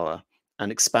from power and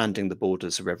expanding the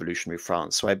borders of revolutionary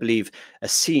France. So I believe a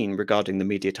scene regarding the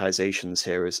mediatizations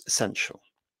here is essential.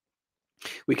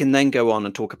 We can then go on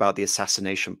and talk about the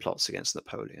assassination plots against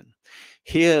Napoleon.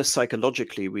 Here,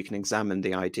 psychologically, we can examine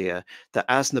the idea that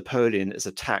as Napoleon is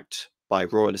attacked by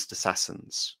royalist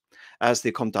assassins, as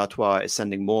the Comte d'Artois is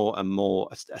sending more and more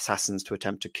assassins to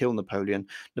attempt to kill Napoleon,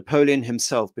 Napoleon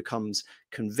himself becomes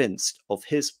convinced of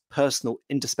his personal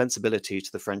indispensability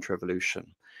to the French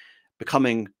Revolution,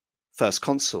 becoming first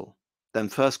consul, then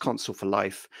first consul for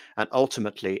life, and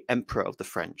ultimately emperor of the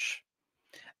French.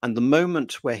 And the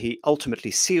moment where he ultimately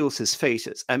seals his fate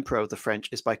as Emperor of the French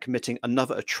is by committing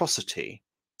another atrocity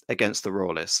against the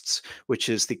royalists, which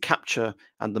is the capture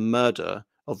and the murder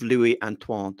of Louis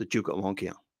Antoine, the Duke of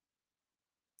Enghien.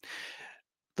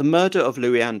 The murder of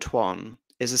Louis Antoine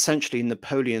is essentially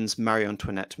Napoleon's Marie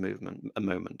Antoinette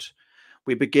moment.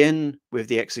 We begin with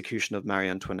the execution of Marie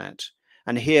Antoinette,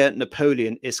 and here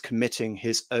Napoleon is committing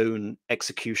his own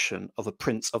execution of a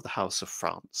prince of the House of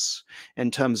France in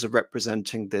terms of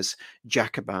representing this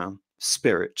Jacobin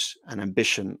spirit and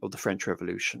ambition of the French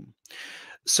Revolution.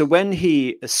 So when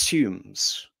he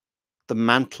assumes the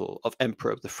mantle of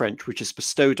Emperor of the French, which is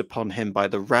bestowed upon him by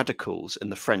the radicals in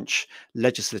the French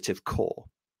legislative corps,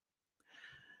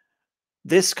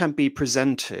 this can be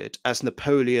presented as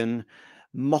Napoleon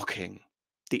mocking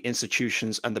the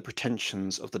institutions and the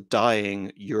pretensions of the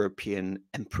dying European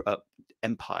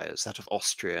empires, that of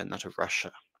Austria and that of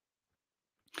Russia.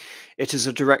 It is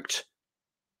a direct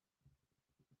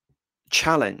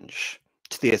challenge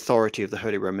to the authority of the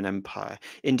Holy Roman Empire.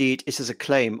 Indeed, it is a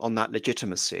claim on that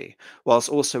legitimacy, whilst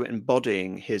also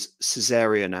embodying his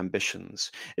Caesarian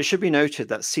ambitions. It should be noted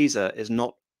that Caesar is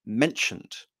not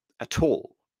mentioned at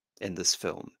all in this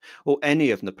film, or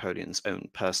any of Napoleon's own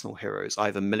personal heroes,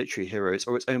 either military heroes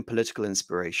or its own political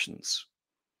inspirations.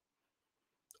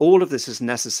 All of this is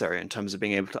necessary in terms of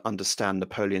being able to understand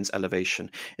Napoleon's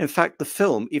elevation. In fact, the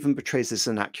film even portrays this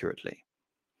inaccurately.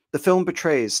 The film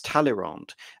portrays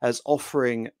Talleyrand as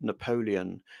offering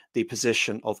Napoleon the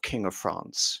position of King of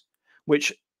France,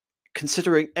 which,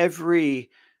 considering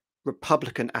every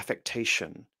Republican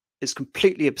affectation, is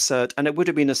completely absurd, and it would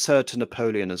have been absurd to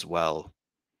Napoleon as well.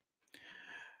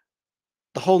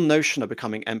 The whole notion of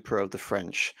becoming Emperor of the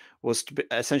French was to be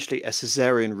essentially a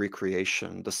Caesarian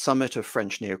recreation, the summit of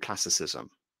French neoclassicism.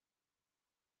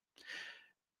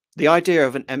 The idea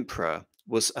of an emperor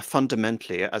was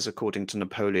fundamentally, as according to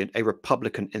Napoleon, a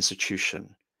republican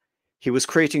institution. He was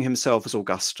creating himself as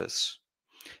Augustus.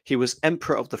 He was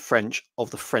Emperor of the French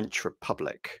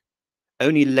Republic.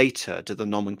 Only later did the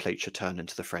nomenclature turn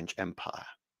into the French Empire.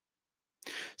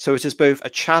 So it is both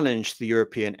a challenge to the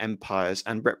European empires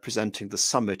and representing the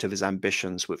summit of his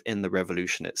ambitions within the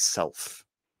revolution itself.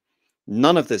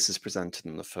 None of this is presented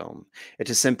in the film. It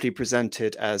is simply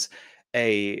presented as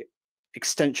an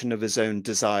extension of his own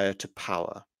desire to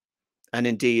power. And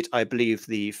indeed, I believe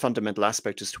the fundamental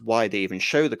aspect as to why they even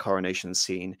show the coronation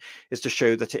scene is to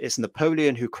show that it is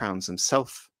Napoleon who crowns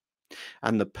himself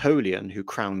and Napoleon who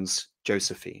crowns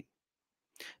Josephine.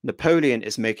 Napoleon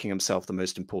is making himself the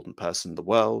most important person in the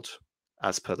world,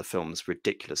 as per the film's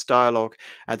ridiculous dialogue,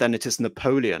 and then it is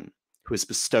Napoleon who is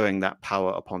bestowing that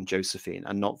power upon Josephine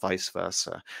and not vice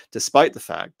versa, despite the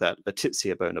fact that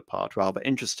Letizia Bonaparte, rather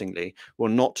interestingly, will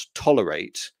not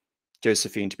tolerate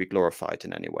Josephine to be glorified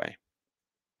in any way.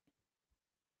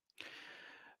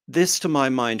 This, to my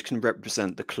mind, can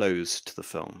represent the close to the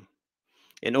film.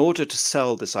 In order to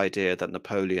sell this idea that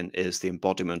Napoleon is the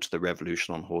embodiment of the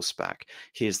revolution on horseback,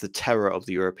 he is the terror of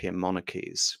the European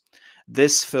monarchies.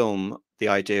 This film, the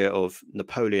idea of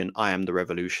Napoleon, I Am the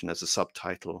Revolution as a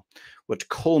subtitle, would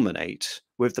culminate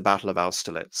with the Battle of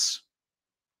Austerlitz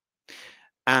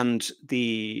and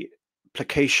the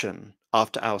placation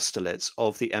after Austerlitz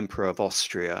of the Emperor of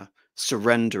Austria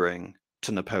surrendering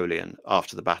to Napoleon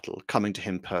after the battle, coming to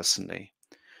him personally.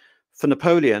 For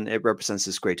Napoleon, it represents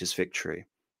his greatest victory,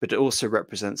 but it also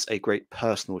represents a great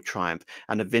personal triumph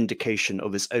and a vindication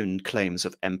of his own claims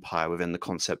of empire within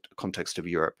the context of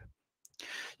Europe.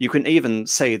 You can even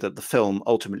say that the film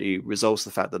ultimately resolves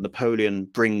the fact that Napoleon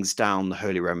brings down the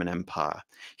Holy Roman Empire.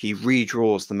 He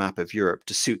redraws the map of Europe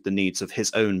to suit the needs of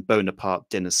his own Bonaparte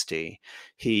dynasty.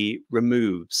 He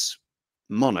removes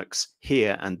monarchs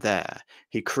here and there.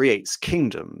 He creates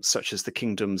kingdoms, such as the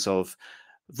kingdoms of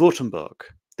Württemberg,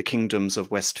 the kingdoms of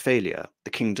Westphalia,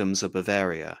 the kingdoms of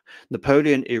Bavaria.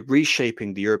 Napoleon is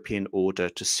reshaping the European order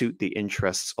to suit the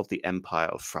interests of the Empire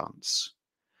of France.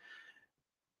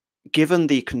 Given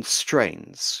the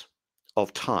constraints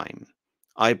of time,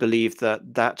 I believe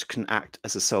that that can act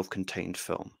as a self-contained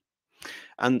film.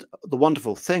 And the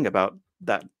wonderful thing about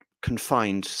that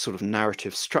confined sort of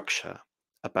narrative structure,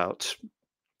 about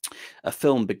a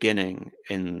film beginning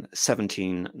in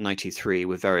 1793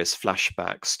 with various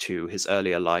flashbacks to his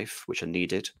earlier life, which are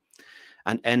needed,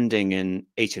 and ending in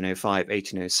 1805,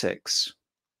 1806,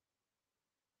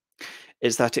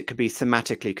 is that it could be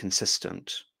thematically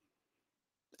consistent.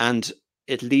 And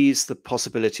it leaves the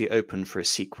possibility open for a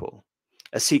sequel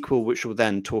which will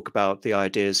then talk about the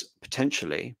ideas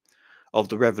potentially of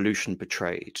the revolution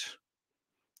portrayed,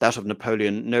 that of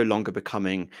Napoleon no longer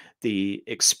becoming the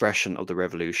expression of the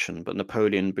revolution, but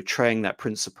Napoleon betraying that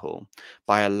principle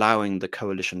by allowing the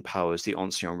coalition powers, the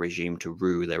Ancien regime, to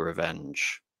rue their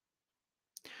revenge.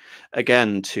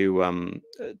 Again, to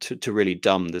really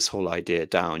dumb this whole idea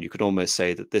down, you could almost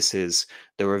say that this is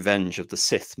the revenge of the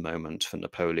Sith moment for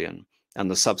Napoleon,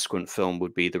 and the subsequent film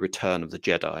would be the return of the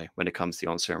Jedi when it comes to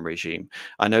the Ancien regime.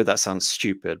 I know that sounds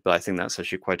stupid, but I think that's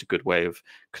actually quite a good way of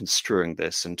construing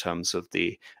this in terms of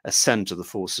the ascent of the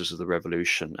forces of the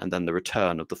revolution and then the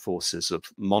return of the forces of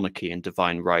monarchy and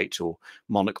divine right, or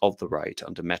monarch of the right,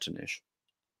 under Metternich.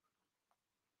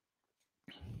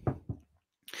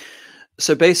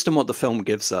 So based on what the film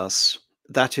gives us,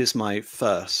 that is my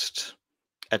first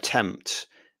attempt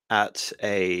at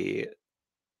a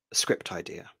script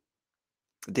idea.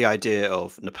 The idea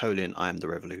of Napoleon, I am the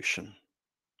revolution.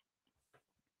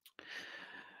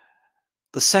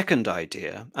 The second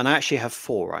idea, and I actually have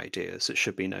four ideas, it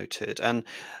should be noted, and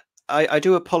I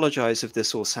do apologize if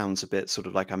this all sounds a bit sort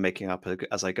of like I'm making up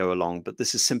as I go along, but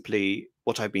this is simply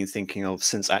what I've been thinking of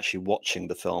since actually watching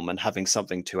the film and having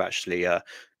something to actually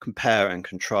compare and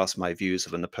contrast my views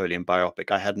of a Napoleon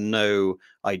biopic. I had no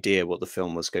idea what the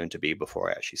film was going to be before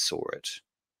I actually saw it.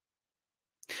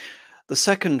 The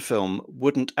second film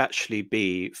wouldn't actually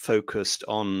be focused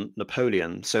on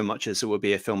Napoleon so much as it would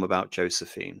be a film about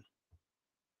Josephine.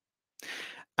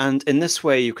 And in this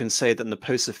way, you can say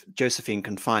that Josephine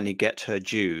can finally get her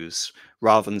dues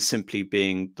rather than simply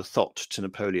being the thought to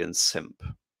Napoleon's simp.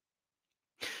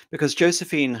 Because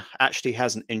Josephine actually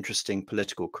has an interesting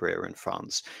political career in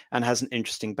France and has an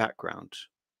interesting background.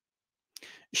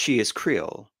 She is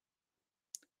Creole.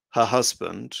 Her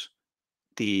husband,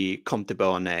 the Comte de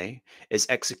Beauharnais, is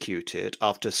executed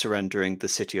after surrendering the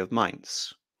city of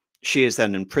Mainz. She is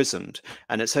then imprisoned,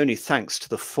 and it's only thanks to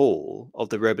the fall of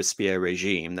the Robespierre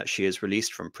regime that she is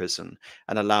released from prison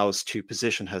and allows to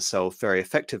position herself very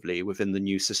effectively within the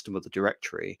new system of the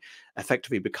Directory,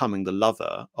 effectively becoming the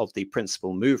lover of the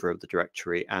principal mover of the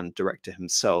Directory and director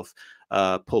himself,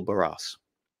 Paul Barras,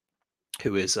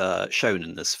 who is shown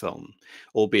in this film,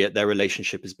 albeit their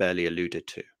relationship is barely alluded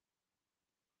to.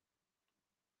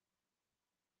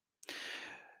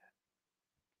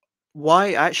 Why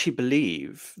I actually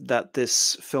believe that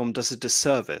this film does a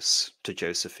disservice to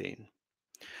Josephine.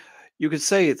 You could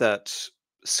say that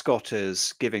Scott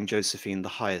is giving Josephine the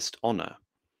highest honor,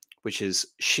 which is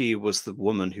she was the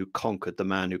woman who conquered the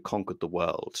man who conquered the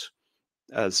world.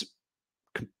 As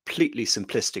completely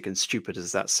simplistic and stupid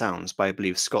as that sounds, but I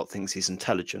believe Scott thinks he's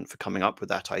intelligent for coming up with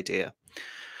that idea.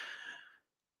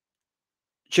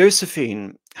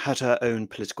 Josephine had her own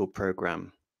political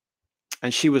program,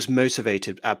 and she was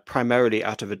motivated primarily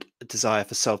out of a desire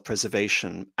for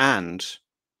self-preservation and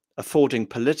affording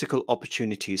political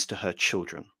opportunities to her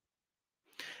children.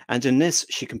 And in this,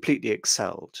 she completely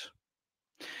excelled.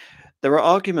 There are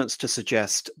arguments to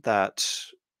suggest that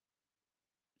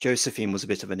Josephine was a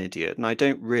bit of an idiot, and I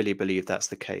don't really believe that's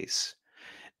the case.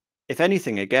 If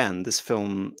anything, again, this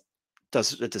film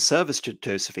does a disservice to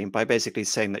Josephine by basically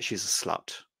saying that she's a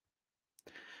slut.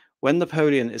 When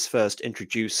Napoleon is first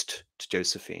introduced to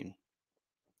Josephine,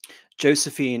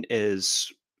 Josephine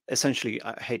is essentially,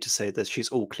 I hate to say this, she's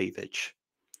all cleavage.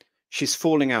 She's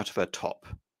falling out of her top,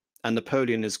 and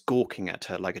Napoleon is gawking at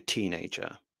her like a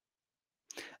teenager.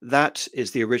 That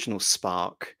is the original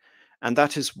spark, and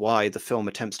that is why the film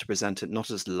attempts to present it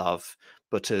not as love,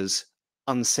 but as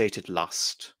unsated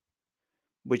lust,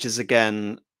 which is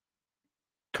again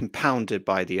compounded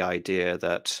by the idea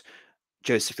that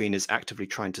Josephine is actively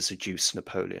trying to seduce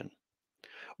Napoleon.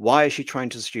 Why is she trying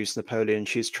to seduce Napoleon?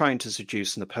 She's trying to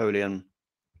seduce Napoleon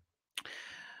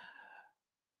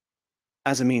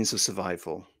as a means of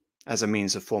survival, as a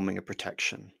means of forming a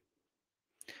protection,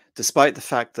 despite the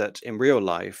fact that in real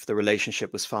life the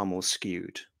relationship was far more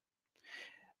skewed.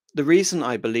 The reason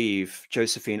I believe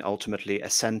Josephine ultimately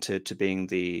assented to being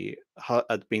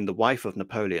being the wife of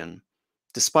Napoleon,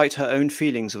 despite her own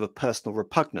feelings of a personal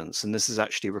repugnance, and this is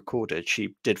actually recorded,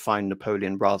 she did find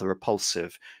Napoleon rather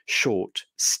repulsive, short,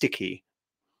 sticky,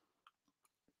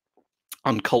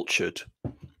 uncultured.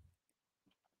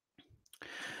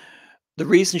 The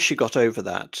reason she got over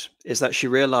that is that she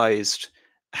realized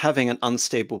having an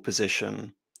unstable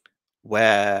position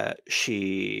where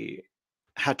she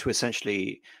had to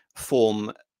essentially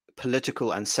form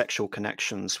political and sexual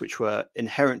connections, which were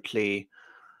inherently,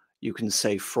 you can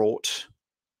say, fraught,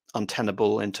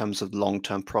 untenable in terms of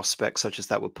long-term prospects, such as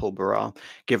that with Paul Barras,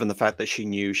 given the fact that she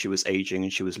knew she was aging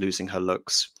and she was losing her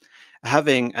looks.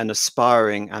 Having an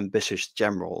aspiring, ambitious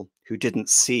general who didn't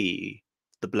see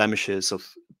the blemishes of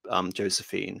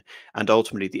Josephine and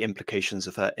ultimately the implications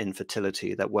of her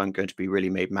infertility that weren't going to be really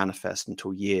made manifest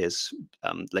until years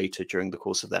later during the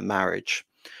course of their marriage.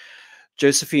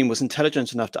 Josephine was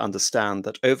intelligent enough to understand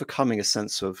that overcoming a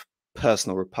sense of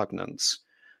personal repugnance,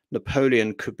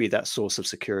 Napoleon could be that source of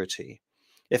security.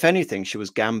 If anything, she was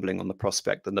gambling on the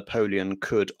prospect that Napoleon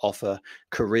could offer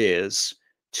careers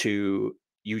to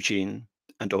Eugene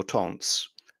and Hortense,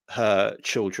 her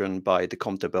children by the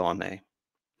Comte de Beauharnais.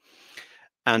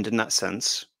 And in that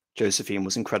sense, Josephine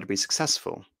was incredibly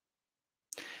successful.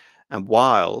 And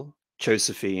while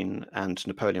Josephine and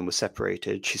Napoleon were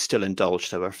separated, she still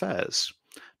indulged her affairs.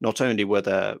 Not only were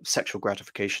there sexual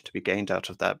gratification to be gained out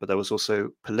of that, but there was also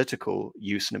political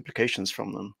use and implications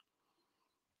from them.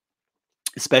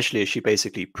 Especially as she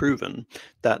basically proven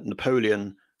that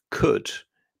Napoleon could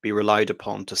be relied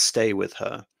upon to stay with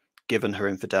her, given her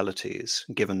infidelities,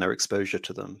 given their exposure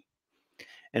to them.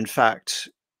 In fact,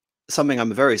 something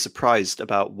I'm very surprised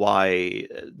about why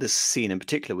this scene in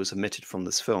particular was omitted from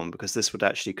this film, because this would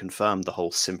actually confirm the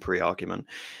whole simpery argument,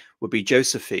 would be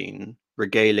Josephine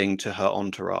regaling to her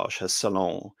entourage, her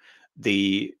salon,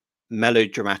 the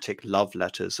melodramatic love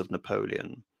letters of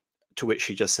Napoleon, to which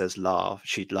she just says laugh.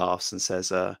 She laughs and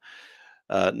says,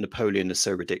 Napoleon is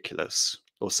so ridiculous,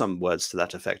 or some words to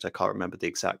that effect. I can't remember the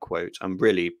exact quote. I'm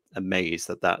really amazed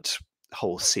that that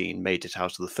whole scene made it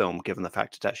out of the film, given the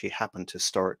fact it actually happened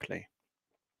historically.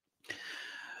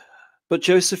 But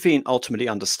Josephine ultimately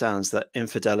understands that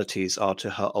infidelities are to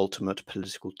her ultimate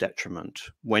political detriment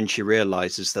when she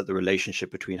realizes that the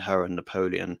relationship between her and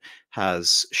Napoleon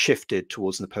has shifted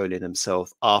towards Napoleon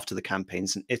himself after the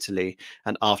campaigns in Italy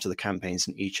and after the campaigns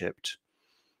in Egypt.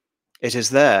 It is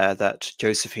there that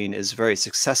Josephine is very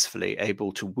successfully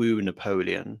able to woo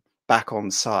Napoleon back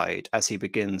on side as he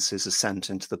begins his ascent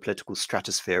into the political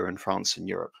stratosphere in France and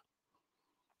Europe.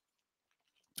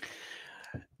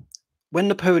 When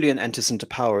Napoleon enters into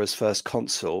power as first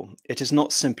consul, it is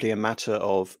not simply a matter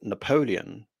of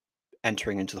Napoleon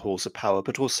entering into the halls of power,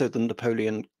 but also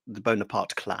the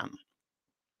Bonaparte clan.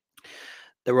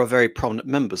 There are very prominent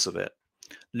members of it.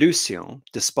 Lucien,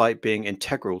 despite being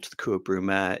integral to the coup of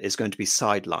Brumaire, is going to be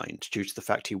sidelined due to the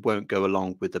fact he won't go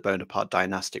along with the Bonaparte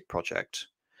dynastic project.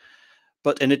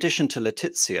 But in addition to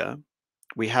Laetitia,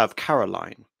 we have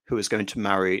Caroline, who is going to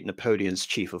marry Napoleon's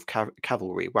chief of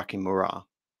cavalry, Joachim Murat.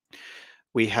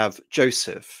 We have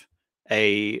Joseph,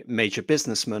 a major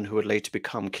businessman who would later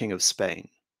become King of Spain.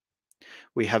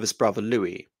 We have his brother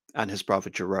Louis and his brother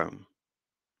Jerome.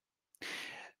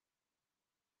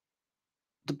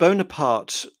 The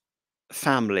Bonaparte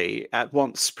family at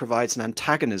once provides an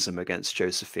antagonism against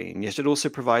Josephine, yet it also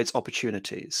provides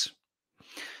opportunities.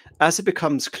 As it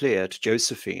becomes clear to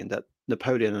Josephine that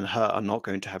Napoleon and her are not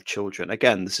going to have children,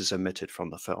 again, this is omitted from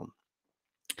the film.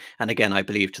 And again, I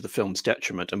believe to the film's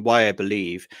detriment, and why I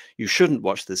believe you shouldn't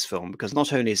watch this film, because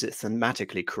not only is it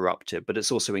thematically corrupted, but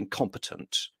it's also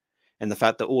incompetent in the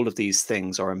fact that all of these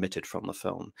things are omitted from the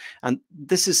film. And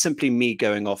this is simply me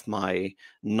going off my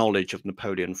knowledge of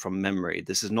Napoleon from memory.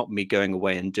 This is not me going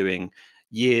away and doing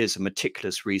years of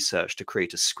meticulous research to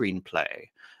create a screenplay.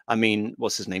 I mean,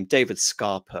 what's his name? David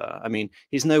Scarpa. I mean,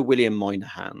 he's no William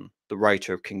Moynihan, the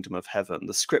writer of Kingdom of Heaven.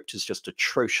 The script is just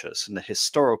atrocious and the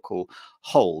historical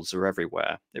holes are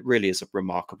everywhere. It really is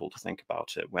remarkable to think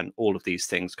about it when all of these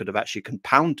things could have actually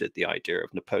compounded the idea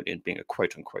of Napoleon being a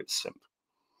quote-unquote simp.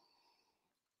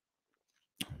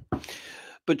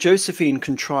 But Josephine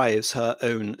contrives her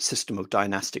own system of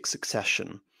dynastic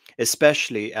succession,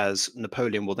 especially as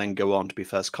Napoleon will then go on to be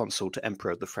first consul to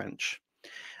Emperor of the French.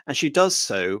 And she does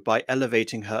so by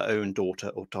elevating her own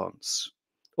daughter Hortense.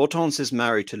 Hortense is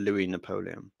married to Louis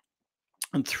Napoleon,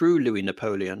 and through Louis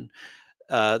Napoleon,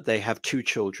 they have two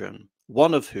children,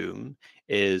 one of whom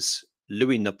is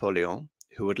Louis Napoleon,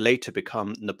 who would later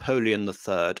become Napoleon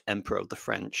III, Emperor of the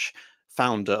French,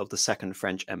 founder of the Second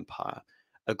French Empire,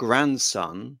 a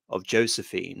grandson of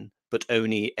Josephine, but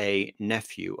only a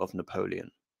nephew of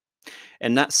Napoleon.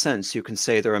 In that sense, you can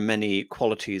say there are many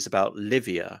qualities about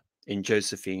Livia in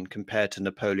Josephine compared to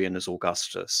Napoleon as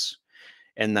Augustus,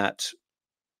 in that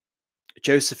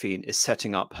Josephine is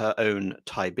setting up her own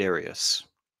Tiberius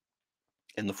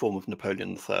in the form of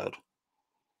Napoleon III.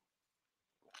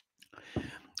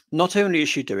 Not only is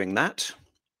she doing that,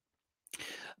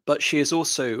 but she is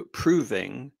also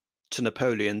proving to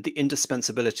Napoleon the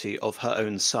indispensability of her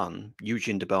own son,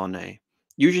 Eugene de Beauharnais.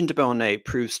 Eugene de Beauharnais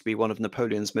proves to be one of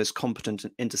Napoleon's most competent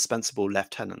and indispensable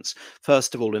lieutenants,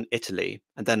 first of all in Italy,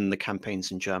 and then in the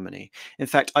campaigns in Germany. In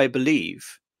fact, I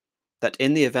believe that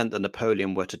in the event that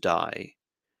Napoleon were to die,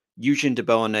 Eugene de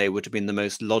Beauharnais would have been the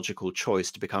most logical choice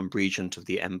to become regent of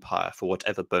the empire for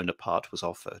whatever Bonaparte was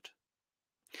offered.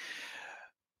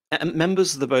 And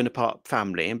members of the Bonaparte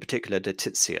family, in particular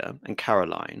Letizia and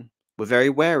Caroline, were very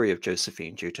wary of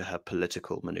Josephine due to her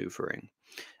political maneuvering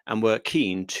and were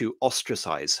keen to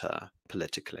ostracize her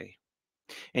politically.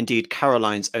 Indeed,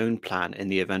 Caroline's own plan in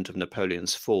the event of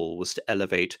Napoleon's fall was to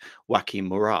elevate Joachim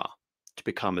Murat to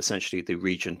become essentially the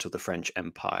regent of the French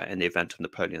Empire in the event of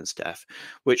Napoleon's death,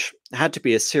 which had to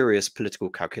be a serious political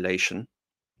calculation,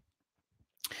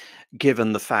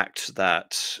 given the fact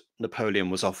that Napoleon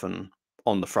was often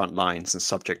on the front lines and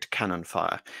subject to cannon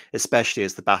fire, especially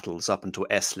as the battles up until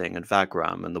Essling and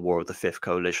Wagram and the War of the Fifth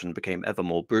Coalition became ever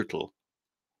more brutal.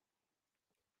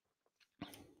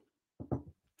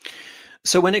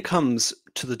 So when it comes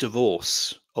to the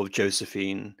divorce of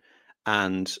Josephine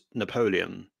and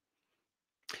Napoleon,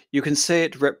 you can say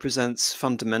it represents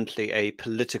fundamentally a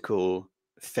political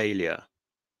failure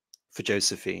for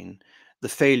Josephine, the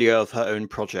failure of her own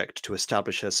project to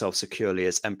establish herself securely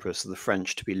as Empress of the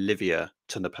French to be Livia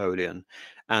to Napoleon,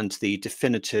 and the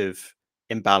definitive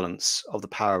imbalance of the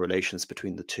power relations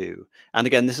between the two. And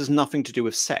again, this has nothing to do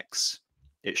with sex,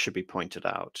 it should be pointed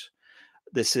out.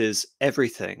 This is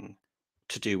everything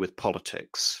to do with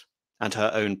politics and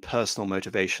her own personal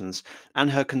motivations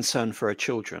and her concern for her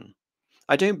children.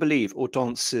 I don't believe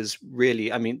Hortense is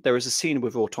really, I mean, there is a scene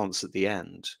with Hortense at the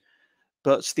end,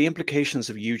 but the implications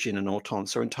of Eugene and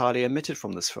Hortense are entirely omitted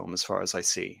from this film, as far as I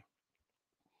see.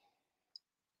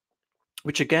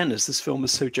 Which again, as this film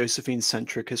is so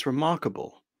Josephine-centric, is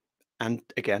remarkable, and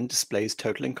again displays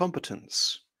total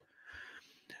incompetence.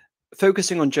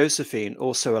 Focusing on Josephine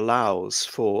also allows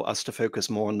for us to focus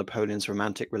more on Napoleon's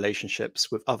romantic relationships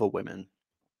with other women.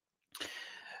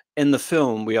 In the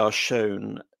film, we are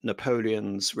shown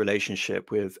Napoleon's relationship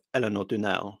with Eleanor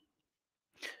Dunel.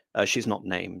 She's not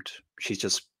named. She's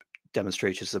just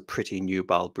demonstrated as a pretty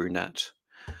nubile brunette.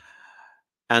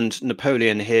 And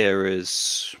Napoleon here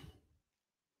is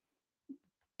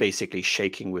basically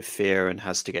shaking with fear and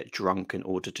has to get drunk in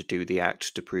order to do the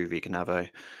act to prove he can have a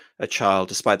child,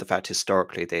 despite the fact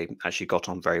historically they actually got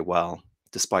on very well,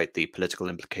 despite the political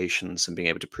implications and being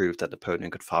able to prove that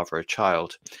Napoleon could father a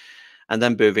child. And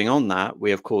then moving on that,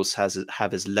 we of course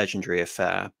have his legendary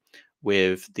affair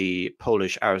with the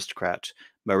Polish aristocrat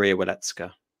Maria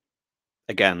Walecka.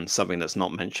 Again, something that's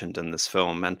not mentioned in this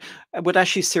film, and it would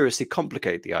actually seriously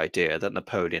complicate the idea that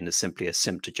Napoleon is simply a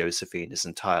simp to Josephine his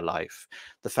entire life.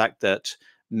 The fact that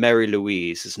Mary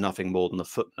Louise is nothing more than a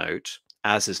footnote,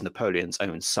 as is Napoleon's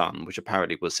own son, which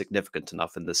apparently was significant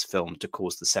enough in this film to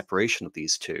cause the separation of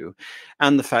these two,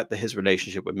 and the fact that his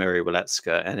relationship with Mary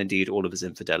Walecka, and indeed all of his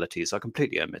infidelities, are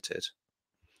completely omitted.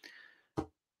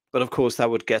 But of course, that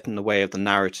would get in the way of the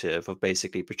narrative of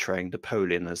basically portraying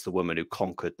Napoleon as the woman who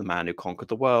conquered the man who conquered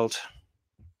the world.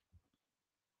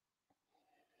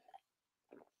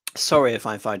 Sorry if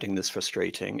I'm finding this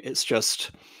frustrating. It's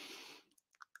just,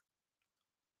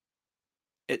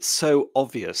 it's so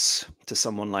obvious to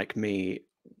someone like me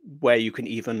where you can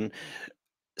even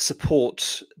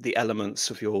support the elements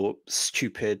of your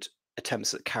stupid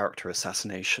attempts at character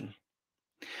assassination.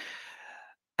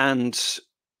 And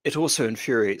it also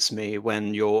infuriates me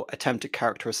when your attempt at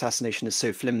character assassination is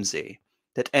so flimsy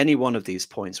that any one of these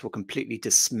points will completely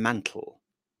dismantle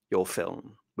your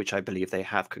film, which I believe they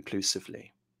have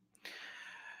conclusively.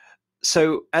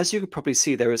 So, as you could probably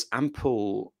see, there is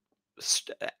ample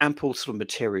sort of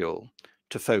material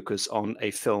to focus on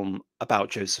a film about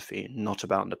Josephine, not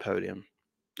about Napoleon,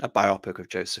 a biopic of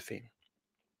Josephine.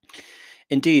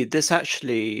 Indeed, this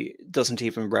actually doesn't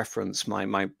even reference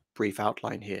my brief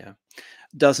outline here,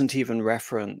 doesn't even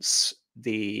reference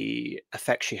the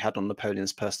effect she had on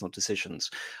Napoleon's personal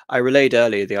decisions. I relayed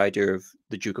earlier the idea of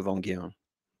the Duke of Enghien.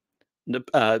 Nap-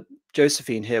 Uh,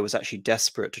 Josephine here was actually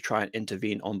desperate to try and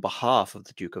intervene on behalf of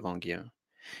the Duke of Enghien.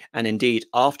 And indeed,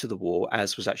 after the war,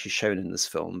 as was actually shown in this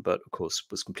film, but of course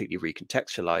was completely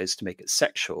recontextualized to make it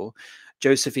sexual,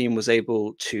 Josephine was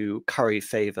able to curry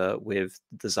favor with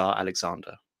the Tsar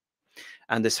Alexander.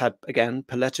 And this had, again,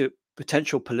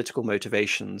 potential political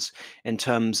motivations in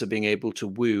terms of being able to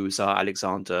woo Tsar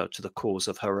Alexander to the cause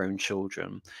of her own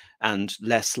children, and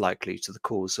less likely to the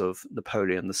cause of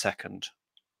Napoleon II,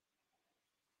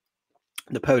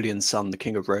 Napoleon's son, the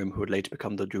King of Rome, who would later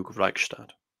become the Duke of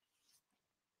Reichstadt.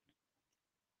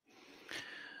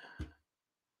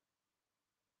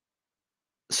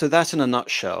 So that, in a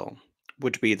nutshell,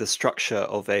 would be the structure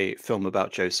of a film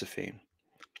about Josephine.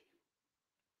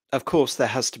 Of course, there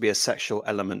has to be a sexual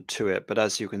element to it, but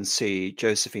as you can see,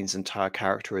 Josephine's entire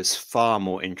character is far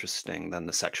more interesting than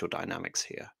the sexual dynamics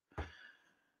here.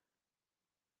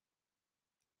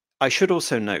 I should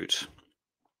also note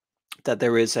that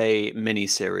there is a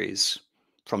mini-series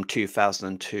from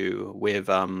 2002 with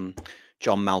John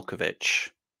Malkovich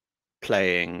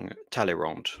playing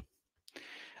Talleyrand.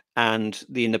 And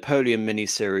the Napoleon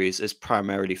miniseries is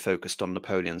primarily focused on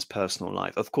Napoleon's personal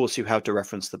life. Of course, you have to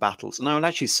reference the battles. And I will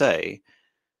actually say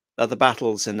that the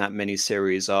battles in that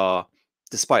miniseries are,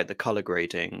 despite the color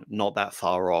grading, not that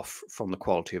far off from the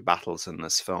quality of battles in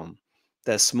this film.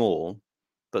 They're small,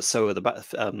 but so are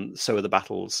the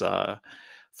battles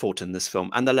fought in this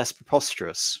film, and they're less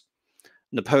preposterous.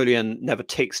 Napoleon never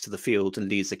takes to the field and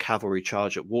leads a cavalry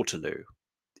charge at Waterloo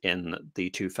in the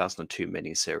 2002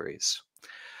 miniseries.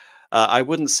 I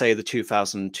wouldn't say the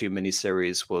 2002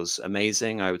 miniseries was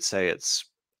amazing. I would say it's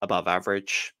above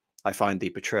average. I find the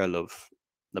portrayal of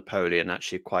Napoleon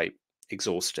actually quite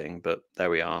exhausting, but there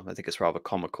we are. I think it's rather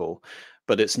comical,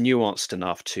 but it's nuanced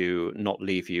enough to not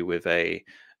leave you with a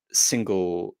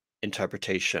single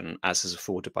interpretation as is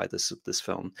afforded by this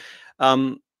film.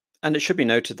 Um, and it should be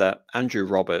noted that Andrew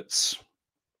Roberts,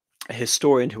 a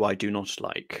historian who I do not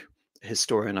like, a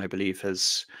historian I believe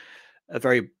has a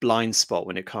very blind spot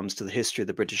when it comes to the history of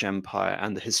the British Empire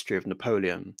and the history of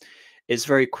Napoleon, is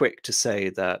very quick to say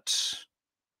that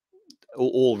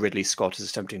all Ridley Scott is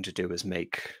attempting to do is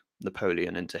make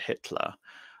Napoleon into Hitler,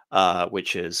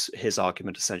 which is his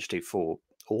argument essentially for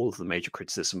all of the major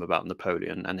criticism about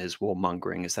Napoleon and his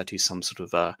warmongering is that he's some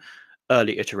sort of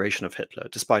early iteration of Hitler,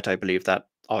 despite I believe that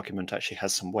argument actually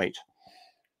has some weight.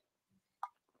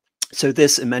 So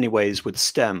this, in many ways, would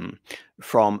stem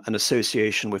from an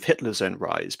association with Hitler's own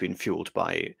rise being fueled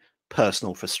by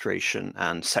personal frustration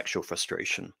and sexual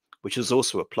frustration, which is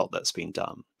also a plot that's been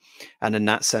done. And in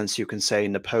that sense, you can say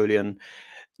Napoleon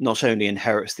not only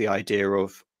inherits the idea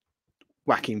of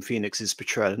Joaquin Phoenix's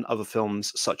portrayal in other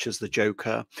films such as The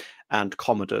Joker and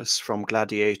Commodus from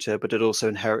Gladiator, but it also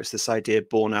inherits this idea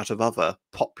born out of other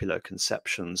popular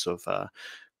conceptions of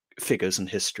figures in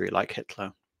history like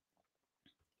Hitler.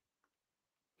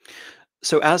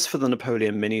 So as for the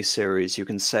Napoleon miniseries, you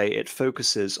can say it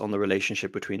focuses on the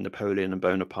relationship between Napoleon and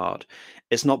Bonaparte.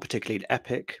 It's not particularly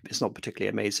epic, it's not particularly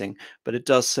amazing, but it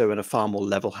does so in a far more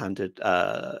level-handed,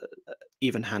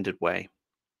 even-handed way.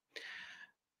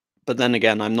 But then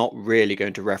again, I'm not really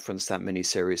going to reference that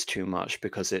miniseries too much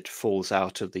because it falls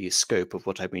out of the scope of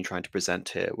what I've been trying to present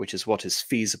here, which is what is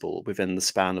feasible within the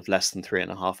span of less than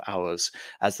 3.5 hours,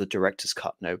 as the director's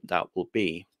cut no doubt will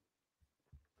be.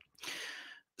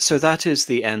 So that is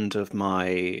the end of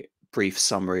my brief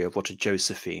summary of what a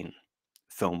Josephine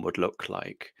film would look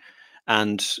like.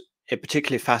 And it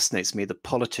particularly fascinates me the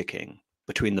politicking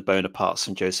between the Bonapartes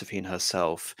and Josephine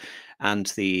herself, and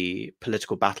the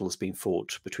political battles being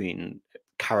fought between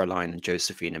Caroline and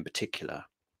Josephine in particular.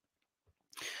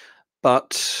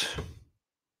 But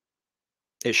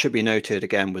it should be noted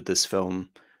again with this film,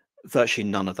 virtually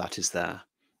none of that is there.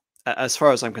 As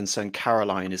far as I'm concerned,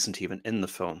 Caroline isn't even in the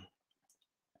film.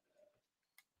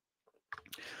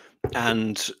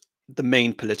 And the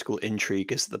main political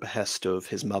intrigue is the behest of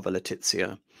his mother,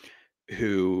 Letizia,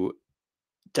 who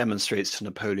demonstrates to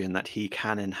Napoleon that he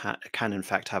can in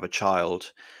fact have a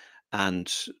child,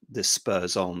 and this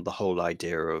spurs on the whole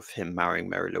idea of him marrying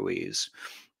Mary Louise.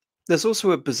 There's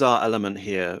also a bizarre element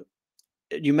here.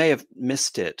 You may have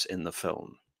missed it in the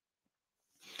film,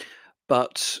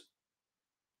 but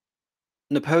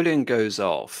Napoleon goes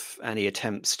off and he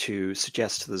attempts to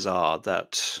suggest to the Tsar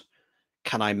that,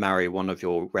 can I marry one of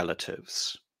your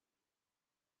relatives?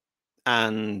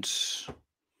 And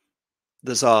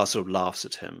the Tsar sort of laughs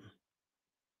at him,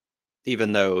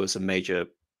 even though it was a major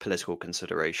political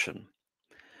consideration.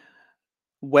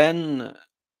 When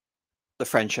the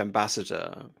French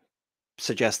ambassador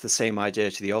suggests the same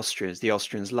idea to the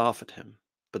Austrians laugh at him,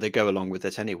 but they go along with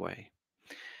it anyway.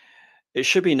 It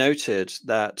should be noted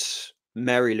that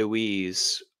Mary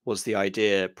Louise was the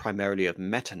idea primarily of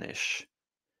Metternich.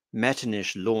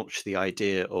 Metternich launched the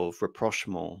idea of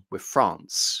rapprochement with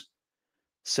France.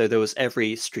 So there was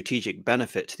every strategic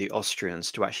benefit to the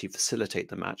Austrians to actually facilitate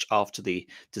the match after the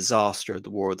disaster of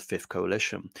the War of the Fifth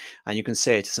Coalition. And you can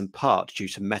say it is in part due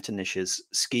to Metternich's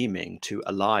scheming to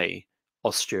ally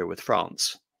Austria with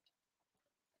France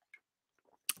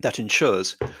that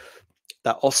ensures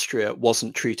that Austria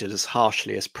wasn't treated as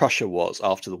harshly as Prussia was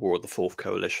after the War of the Fourth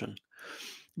Coalition.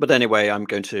 But anyway, I'm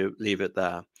going to leave it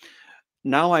there.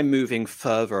 Now I'm moving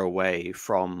further away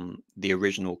from the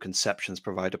original conceptions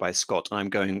provided by Scott, and I'm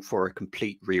going for a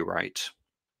complete rewrite.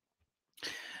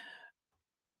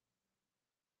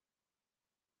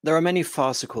 There are many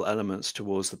farcical elements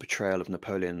towards the portrayal of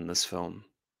Napoleon in this film.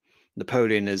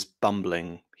 Napoleon is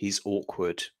bumbling, he's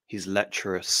awkward, he's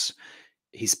lecherous,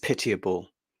 he's pitiable.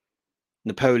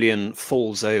 Napoleon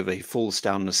falls over, he falls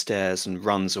down the stairs and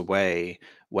runs away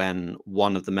when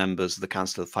one of the members of the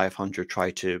Council of 500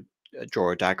 try to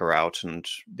draw a dagger out, and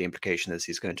the implication is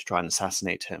he's going to try and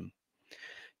assassinate him.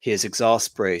 He is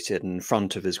exasperated, and in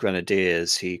front of his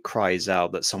grenadiers, he cries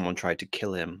out that someone tried to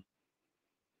kill him.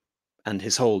 And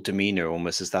his whole demeanor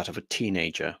almost is that of a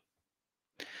teenager.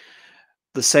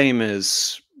 The same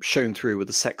is shown through with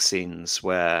the sex scenes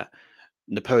where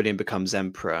Napoleon becomes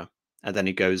emperor, and then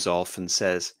he goes off and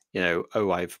says,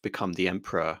 oh, I've become the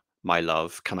emperor, my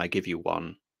love. Can I give you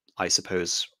one? I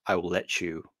suppose I will let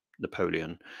you,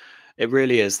 Napoleon. It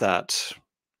really is that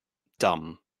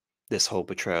dumb, this whole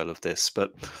portrayal of this.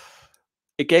 But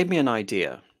it gave me an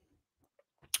idea,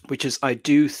 which is I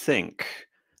do think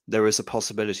there is a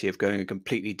possibility of going a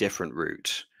completely different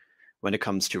route when it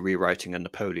comes to rewriting a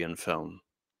Napoleon film,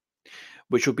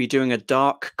 which will be doing a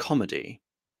dark comedy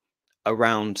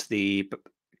around the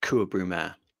Cour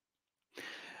Brumaire.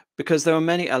 Because there are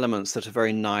many elements that are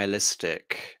very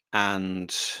nihilistic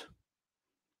and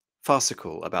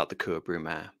farcical about the Cour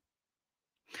Brumaire.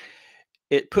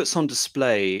 It puts on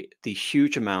display the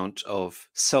huge amount of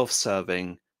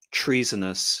self-serving,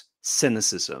 treasonous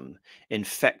cynicism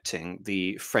infecting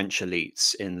the French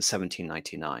elites in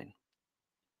 1799.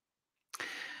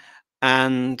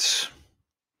 And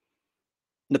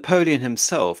Napoleon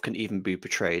himself can even be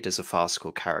portrayed as a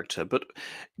farcical character, but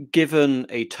given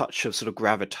a touch of sort of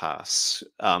gravitas,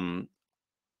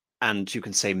 and you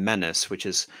can say menace, which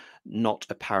is not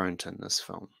apparent in this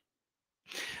film.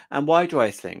 And why do I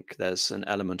think there's an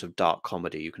element of dark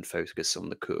comedy you can focus on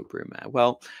the Cour Brumaire?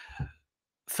 Well,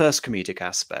 first comedic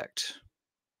aspect.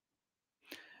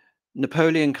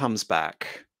 Napoleon comes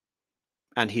back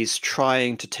and he's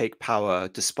trying to take power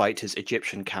despite his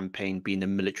Egyptian campaign being a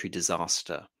military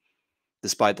disaster,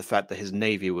 despite the fact that his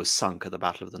navy was sunk at the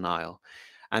Battle of the Nile,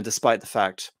 and despite the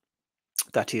fact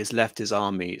that he has left his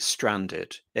army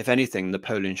stranded. If anything,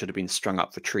 Napoleon should have been strung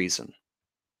up for treason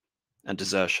and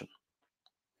desertion.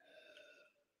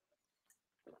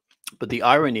 But the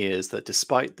irony is that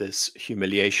despite this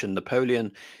humiliation,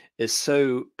 Napoleon is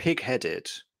so pig-headed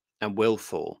and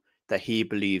willful that he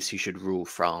believes he should rule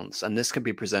France. And this can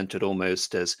be presented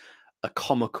almost as a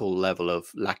comical level of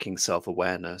lacking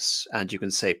self-awareness, and you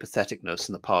can say patheticness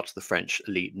on the part of the French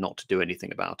elite not to do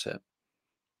anything about it.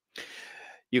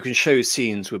 You can show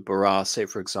scenes with Barras, say,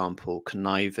 for example,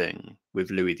 conniving with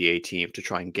Louis XVIII to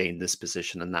try and gain this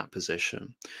position and that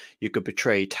position. You could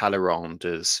portray Talleyrand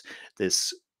as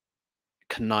this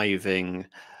conniving,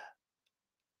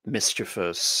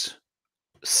 mischievous,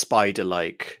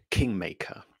 spider-like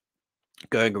kingmaker,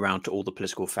 going around to all the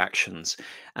political factions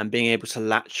and being able to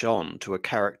latch on to a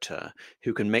character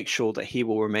who can make sure that he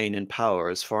will remain in power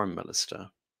as foreign minister.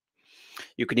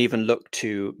 You can even look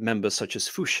to members such as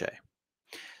Fouché,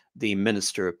 the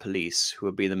Minister of Police, who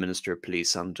would be the Minister of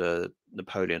Police under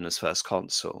Napoleon as first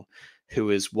consul, who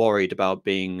is worried about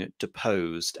being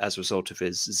deposed as a result of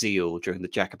his zeal during the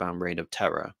Jacobin Reign of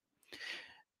Terror.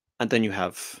 And then you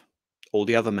have all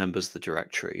the other members of the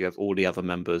Directory, you have all the other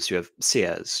members, you have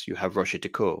Sieyès, you have Roger de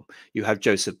Court, you have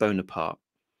Joseph Bonaparte.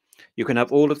 You can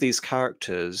have all of these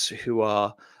characters who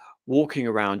are walking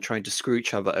around trying to screw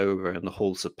each other over in the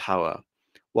halls of power,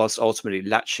 whilst ultimately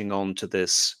latching on to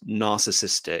this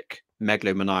narcissistic,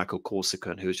 megalomaniacal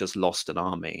Corsican who's just lost an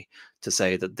army to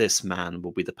say that this man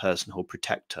will be the person who'll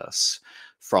protect us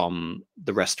from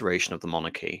the restoration of the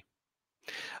monarchy.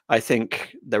 I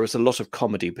think there is a lot of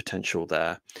comedy potential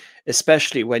there,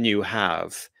 especially when you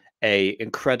have a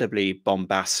incredibly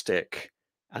bombastic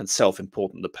and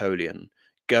self-important Napoleon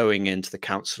going into the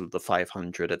Council of the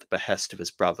 500 at the behest of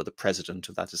his brother, the president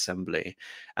of that assembly,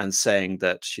 and saying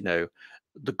that,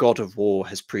 the god of war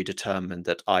has predetermined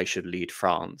that I should lead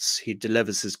France. He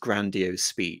delivers his grandiose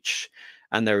speech,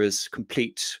 and there is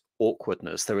complete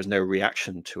awkwardness. There is no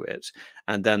reaction to it.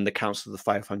 And then the Council of the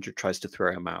 500 tries to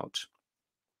throw him out.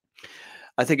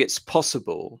 I think it's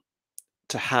possible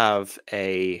to have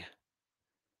a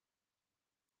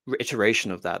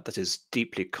iteration of that is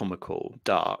deeply comical,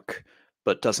 dark,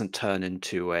 but doesn't turn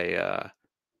into a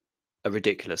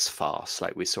ridiculous farce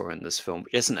like we saw in this film,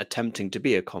 which isn't attempting to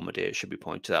be a comedy. It should be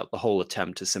pointed out. The whole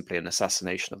attempt is simply an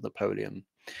assassination of Napoleon.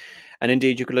 And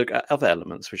indeed, you could look at other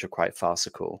elements which are quite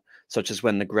farcical, such as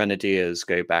when the Grenadiers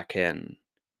go back in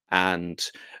and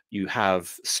you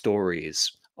have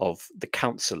stories of the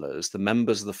councillors, the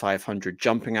members of the 500,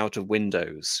 jumping out of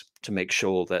windows to make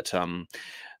sure that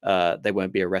they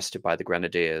won't be arrested by the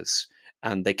Grenadiers.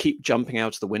 And they keep jumping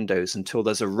out of the windows until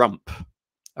there's a rump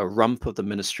of the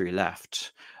ministry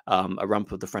left, a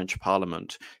rump of the French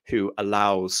Parliament, who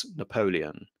allows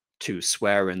Napoleon to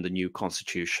swear in the new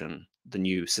constitution, the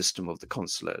new system of the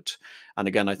consulate. And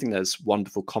again, I think there's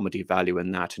wonderful comedy value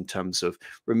in that, in terms of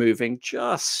removing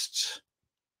just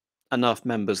enough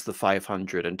members of the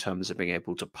 500 in terms of being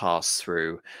able to pass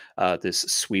through this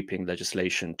sweeping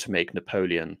legislation to make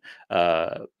Napoleon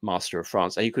master of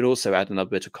France. And you could also add another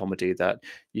bit of comedy, that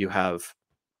you have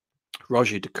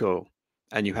Roger de Coeur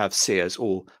and you have Sears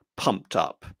all pumped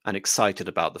up and excited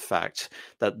about the fact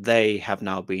that they have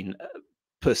now been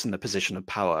put in the position of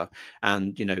power,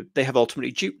 and they have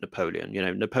ultimately duped Napoleon.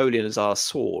 Napoleon is our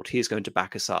sword, he's going to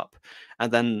back us up.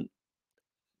 And then,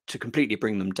 to completely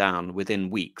bring them down, within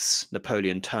weeks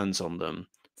Napoleon turns on them,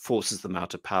 forces them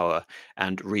out of power,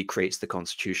 and recreates the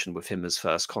constitution with him as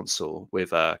first consul,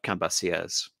 with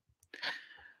Cambaceres.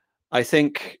 I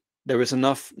think there is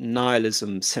enough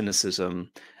nihilism,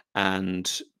 cynicism,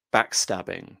 and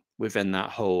backstabbing within that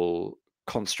whole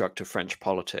construct of French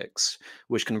politics,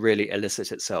 which can really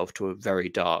elicit itself to a very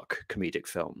dark comedic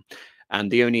film.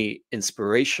 And the only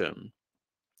inspiration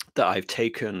that I've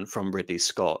taken from Ridley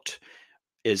Scott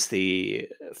is the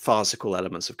farcical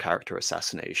elements of character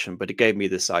assassination, but it gave me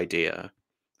this idea.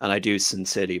 And I do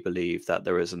sincerely believe that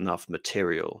there is enough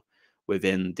material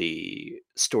within the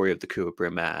story of the Cour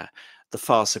Brumaire, the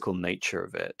farcical nature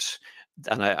of it.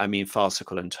 And I mean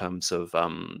farcical in terms of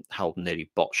how nearly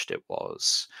botched it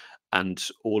was, and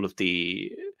all of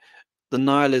the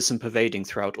nihilism pervading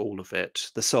throughout all of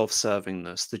it, the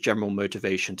self-servingness, the general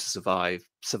motivation to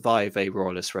survive a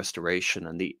royalist restoration,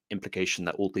 and the implication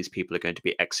that all these people are going to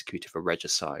be executed for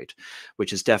regicide,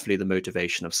 which is definitely the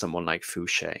motivation of someone like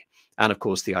Fouché. And of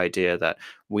course, the idea that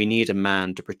we need a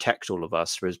man to protect all of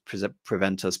us,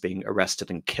 prevent us being arrested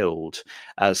and killed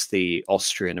as the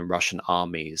Austrian and Russian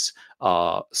armies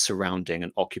are surrounding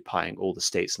and occupying all the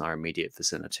states in our immediate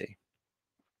vicinity.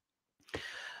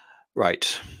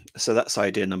 Right, so that's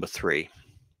idea number 3.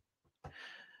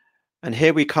 And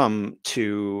here we come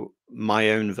to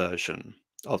my own version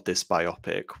of this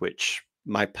biopic, which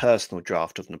my personal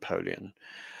draft of Napoleon.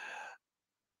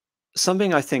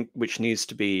 Something I think which needs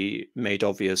to be made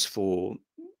obvious for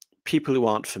people who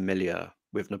aren't familiar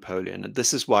with Napoleon, and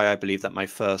this is why I believe that my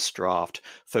first draft,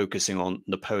 focusing on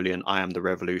Napoleon, I Am the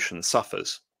Revolution,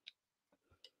 suffers.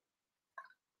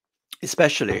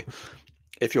 Especially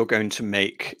if you're going to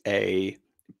make a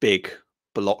big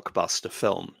blockbuster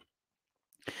film.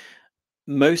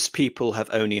 Most people have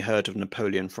only heard of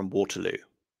Napoleon from Waterloo.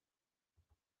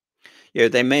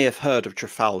 They may have heard of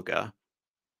Trafalgar,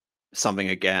 something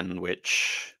again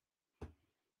which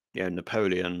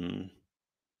Napoleon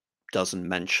doesn't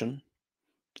mention.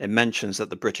 It mentions that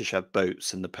the British have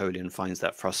boats, and Napoleon finds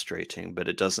that frustrating, but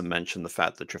it doesn't mention the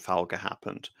fact that Trafalgar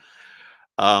happened.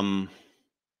 But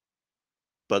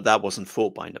that wasn't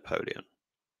fought by Napoleon.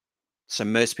 So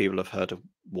most people have heard of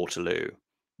Waterloo.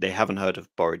 They haven't heard of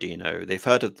Borodino. They've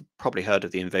probably heard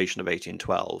of the invasion of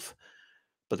 1812,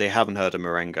 but they haven't heard of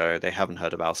Marengo. They haven't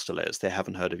heard of Austerlitz. They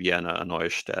haven't heard of Jena and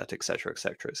Neustadt, etc.,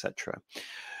 etc., etc.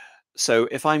 So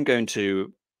if I'm going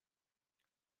to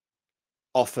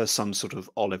offer some sort of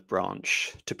olive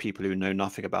branch to people who know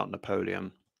nothing about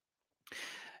Napoleon,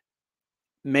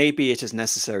 maybe it is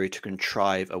necessary to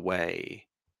contrive a way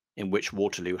in which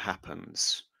Waterloo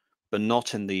happens, but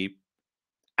not in the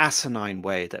asinine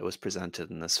way that was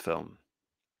presented in this film.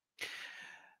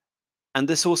 And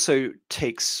this also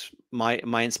takes my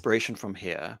inspiration from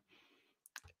here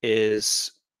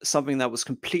is something that was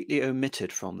completely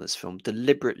omitted from this film,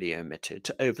 deliberately omitted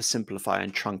to oversimplify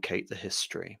and truncate the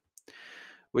history,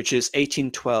 which is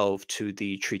 1812 to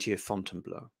the Treaty of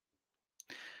Fontainebleau.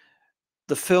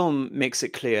 The film makes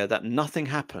it clear that nothing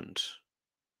happened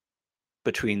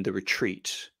between the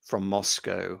retreat from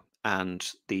Moscow and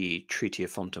the Treaty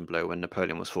of Fontainebleau when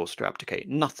Napoleon was forced to abdicate?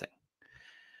 Nothing.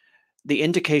 The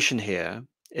indication here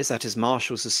is that his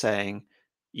marshals are saying,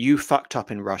 you fucked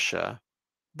up in Russia,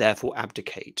 therefore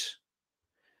abdicate.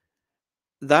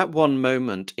 That one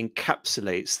moment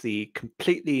encapsulates the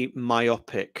completely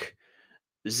myopic,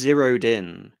 zeroed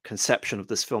in conception of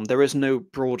this film. There is no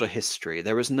broader history.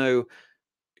 There is no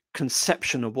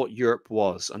conception of what Europe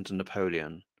was under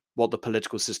Napoleon, what the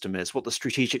political system is, what the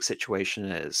strategic situation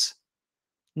is.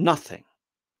 Nothing.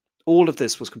 All of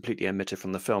this was completely omitted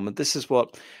from the film. And this is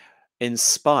what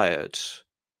inspired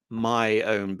my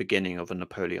own beginning of a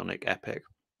Napoleonic epic,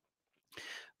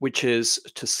 which is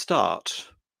to start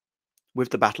with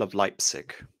the Battle of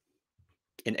Leipzig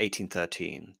in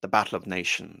 1813, the Battle of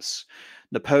Nations,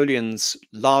 Napoleon's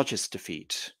largest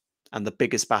defeat and the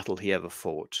biggest battle he ever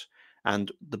fought,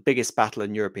 and the biggest battle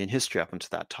in European history up until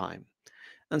that time.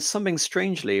 And something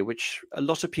strangely, which a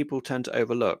lot of people tend to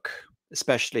overlook,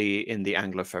 especially in the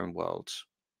Anglophone world.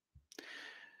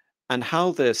 And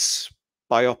how this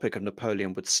biopic of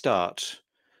Napoleon would start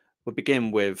would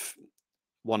begin with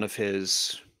one of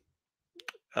his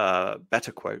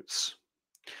better quotes.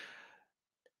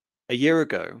 A year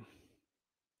ago,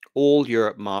 all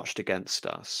Europe marched against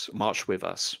us, marched with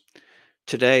us.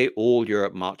 Today, all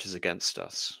Europe marches against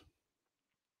us.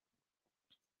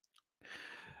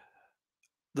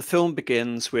 The film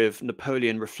begins with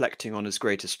Napoleon reflecting on his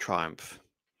greatest triumph,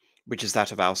 which is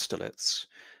that of Austerlitz,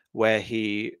 where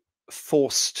he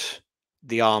forced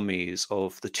the armies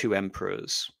of the two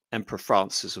emperors, Emperor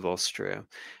Francis of Austria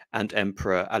and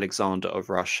Emperor Alexander of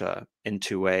Russia,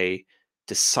 into a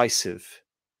decisive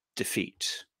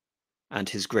defeat and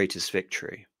his greatest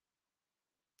victory.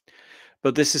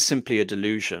 But this is simply a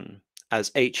delusion,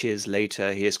 as 8 years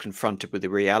later he is confronted with the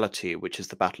reality, which is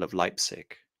the Battle of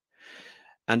Leipzig.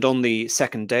 And on the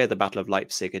second day of the Battle of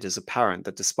Leipzig, it is apparent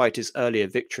that despite his earlier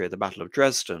victory at the Battle of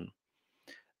Dresden,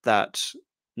 that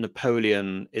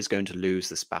Napoleon is going to lose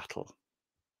this battle.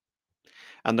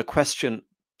 And the question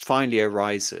finally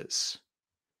arises,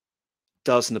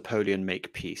 does Napoleon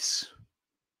make peace?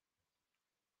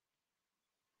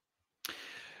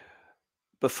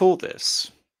 Before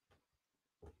this,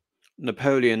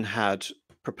 Napoleon had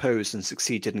proposed and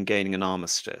succeeded in gaining an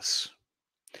armistice.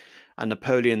 And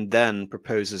Napoleon then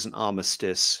proposes an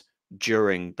armistice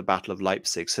during the Battle of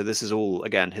Leipzig. So this is all,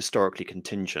 again, historically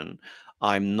contingent.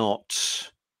 I'm not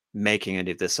making any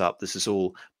of this up. This is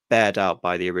all bared out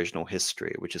by the original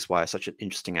history, which is why it's such an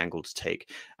interesting angle to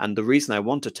take. And the reason I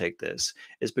want to take this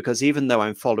is because even though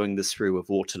I'm following this through with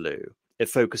Waterloo, it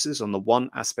focuses on the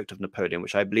one aspect of Napoleon,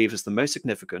 which I believe is the most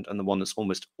significant and the one that's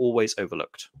almost always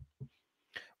overlooked,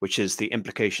 which is the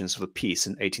implications of a peace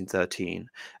in 1813,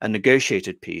 a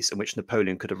negotiated peace in which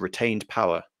Napoleon could have retained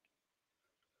power.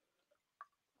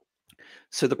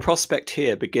 So the prospect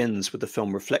here begins with the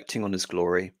film reflecting on his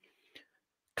glory,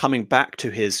 coming back to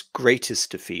his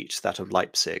greatest defeat, that of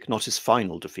Leipzig, not his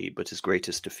final defeat, but his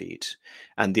greatest defeat,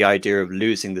 and the idea of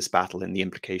losing this battle and the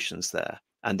implications there,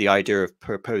 and the idea of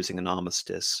proposing an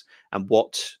armistice, and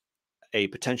what a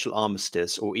potential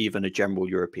armistice or even a general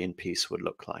European peace would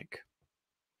look like.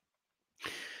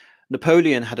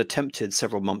 Napoleon had attempted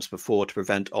several months before to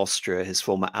prevent Austria, his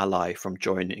former ally, from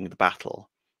joining the battle.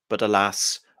 But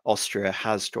alas, Austria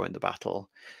has joined the battle,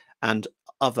 and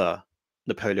other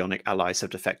Napoleonic allies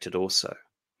have defected also.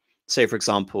 Say, for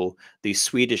example, the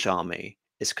Swedish army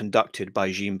is conducted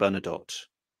by Jean Bernadotte.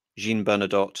 Jean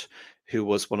Bernadotte, who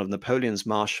was one of Napoleon's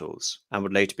marshals and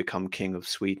would later become King of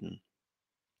Sweden.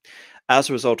 As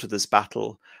a result of this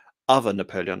battle, other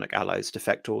Napoleonic allies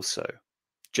defect also.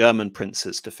 German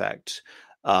princes defect.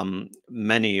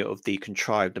 Many of the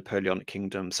contrived Napoleonic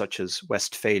kingdoms, such as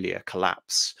Westphalia,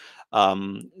 collapse.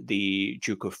 The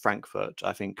Duke of Frankfurt,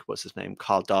 I think, what's his name,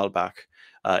 Karl Dahlbach,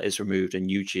 is removed, and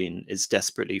Eugene is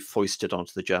desperately foisted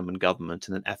onto the German government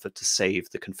in an effort to save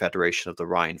the Confederation of the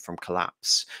Rhine from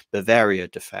collapse. Bavaria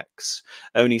defects.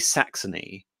 Only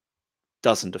Saxony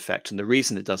doesn't defect, and the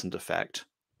reason it doesn't defect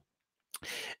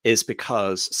is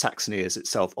because Saxony is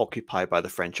itself occupied by the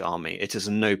French army. It is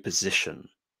in no position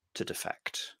to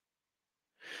defect.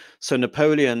 So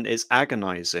Napoleon is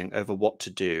agonizing over what to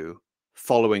do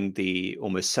following the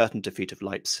almost certain defeat of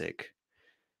Leipzig.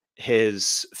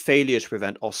 His failure to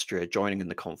prevent Austria joining in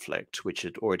the conflict, which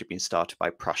had already been started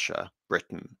by Prussia,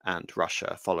 Britain, and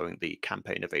Russia following the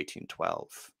campaign of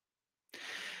 1812.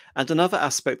 And another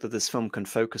aspect that this film can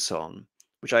focus on,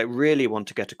 which I really want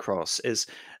to get across, is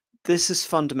this is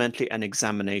fundamentally an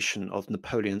examination of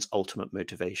Napoleon's ultimate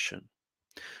motivation.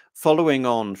 Following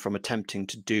on from attempting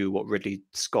to do what Ridley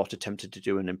Scott attempted to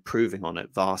do and improving on it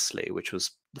vastly, which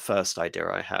was the first idea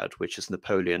I had, which is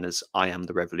Napoleon as I am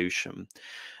the revolution.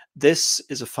 This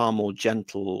is a far more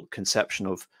gentle conception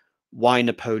of why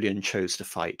Napoleon chose to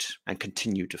fight and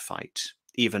continue to fight,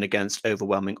 even against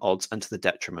overwhelming odds and to the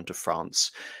detriment of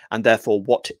France, and therefore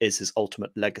what is his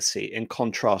ultimate legacy in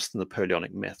contrast to the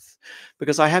Napoleonic myth.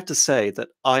 Because I have to say that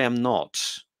I am not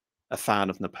a fan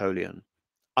of Napoleon.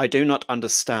 I do not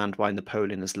understand why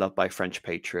Napoleon is loved by French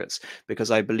patriots,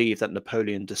 because I believe that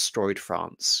Napoleon destroyed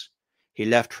France. He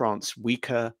left France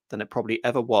weaker than it probably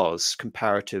ever was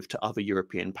comparative to other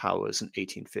European powers in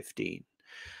 1815.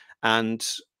 And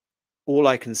all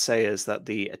I can say is that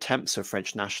the attempts of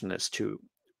French nationalists to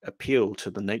appeal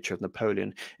to the nature of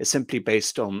Napoleon is simply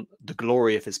based on the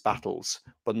glory of his battles,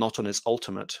 but not on his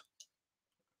ultimate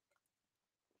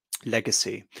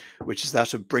legacy, which is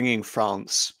that of bringing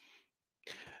France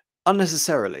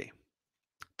unnecessarily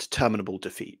to terminable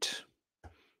defeat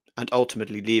and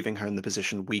ultimately leaving her in the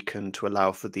position weakened to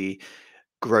allow for the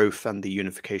growth and the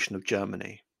unification of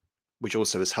Germany, which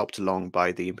also is helped along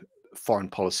by the foreign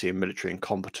policy and military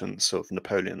incompetence of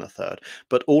Napoleon III.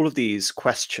 But all of these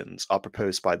questions are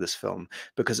proposed by this film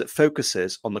because it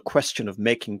focuses on the question of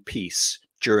making peace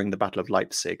during the Battle of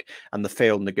Leipzig and the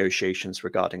failed negotiations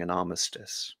regarding an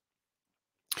armistice.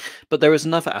 But there is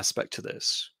another aspect to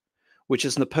this, which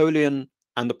is Napoleon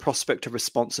and the prospect of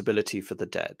responsibility for the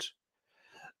dead.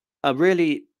 A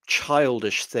really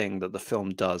childish thing that the film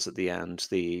does at the end,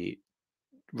 the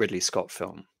Ridley Scott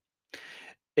film,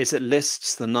 is it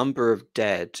lists the number of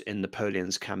dead in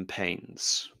Napoleon's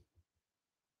campaigns.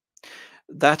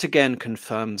 That again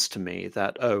confirms to me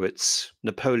that, oh, it's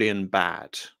Napoleon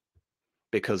bad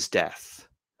because death,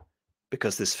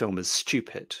 because this film is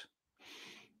stupid.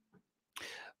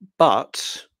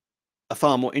 But a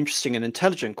far more interesting and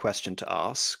intelligent question to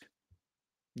ask,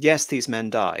 yes, these men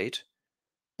died,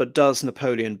 but does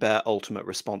Napoleon bear ultimate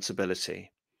responsibility?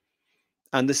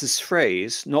 And this is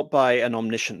phrased not by an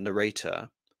omniscient narrator,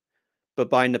 but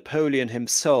by Napoleon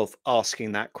himself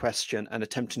asking that question and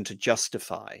attempting to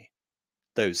justify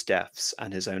those deaths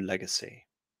and his own legacy.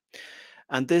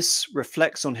 And this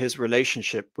reflects on his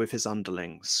relationship with his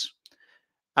underlings.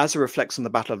 As it reflects on the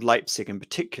Battle of Leipzig in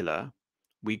particular,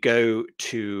 we go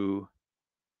to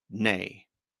Ney,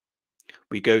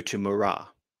 we go to Murat,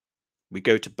 we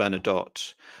go to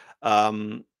Bernadotte.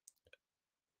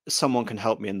 Someone can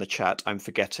help me in the chat, I'm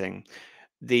forgetting.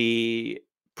 The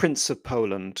Prince of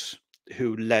Poland,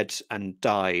 who led and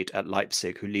died at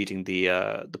Leipzig, who leading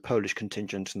the Polish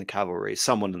contingent in the cavalry.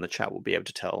 Someone in the chat will be able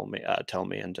to tell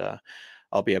me, and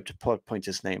I'll be able to point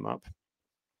his name up.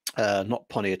 Not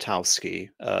Poniatowski,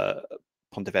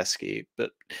 Pontivesky,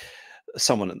 but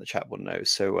someone in the chat will know.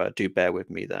 So do bear with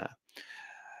me there.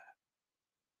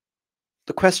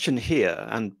 The question here,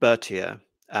 and Berthier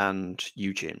and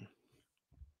Eugene.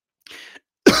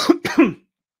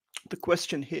 The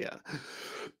question here.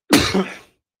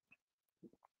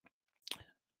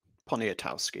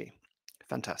 Poniatowski.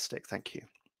 Fantastic, thank you.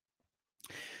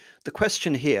 The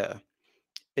question here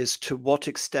is, to what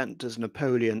extent does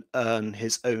Napoleon earn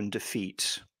his own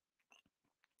defeat?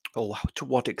 Or to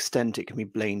what extent it can be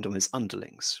blamed on his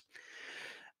underlings?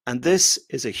 And this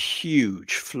is a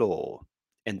huge flaw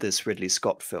in this Ridley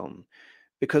Scott film,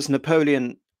 because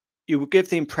Napoleon, you will give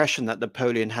the impression that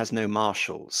Napoleon has no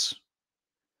marshals.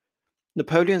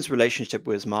 Napoleon's relationship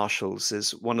with his marshals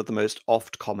is one of the most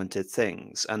oft commented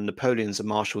things, and Napoleon's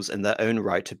marshals in their own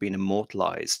right have been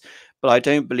immortalized. But I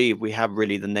don't believe we have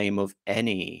really the name of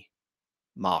any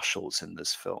marshals in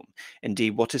this film.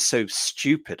 Indeed, what is so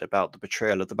stupid about the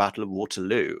portrayal of the Battle of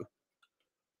Waterloo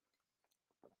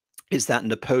is that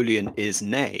Napoleon is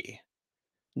Ney.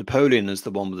 Napoleon is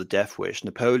the one with the death wish.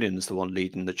 Napoleon is the one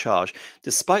leading the charge,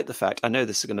 despite the fact, I know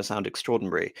this is going to sound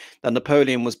extraordinary, that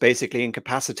Napoleon was basically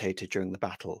incapacitated during the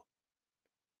battle.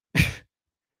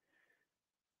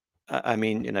 I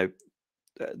mean, you know,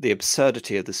 the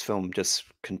absurdity of this film just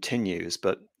continues,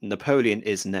 but Napoleon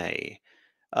is Ney.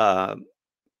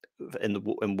 In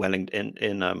Wellington,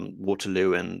 in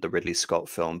Waterloo, in the Ridley Scott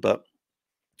film. But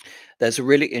there's a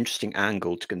really interesting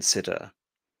angle to consider,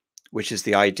 which is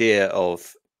the idea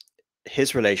of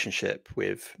his relationship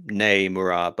with Ney,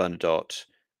 Murat, Bernadotte,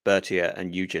 Berthier,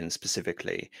 and Eugene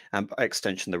specifically, and by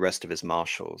extension, the rest of his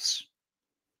marshals.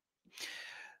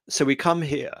 So we come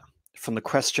here from the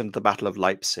question of the Battle of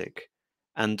Leipzig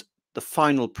and the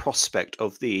final prospect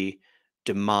of the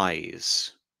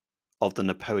demise of the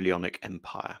Napoleonic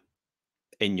Empire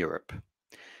in Europe.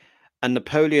 And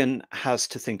Napoleon has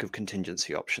to think of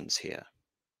contingency options here.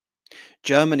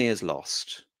 Germany is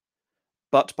lost,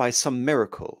 but by some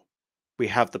miracle, we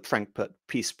have the Frankfurt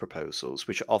peace proposals,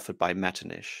 which are offered by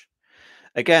Metternich.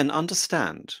 Again,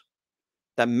 understand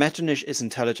that Metternich is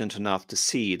intelligent enough to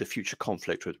see the future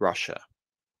conflict with Russia,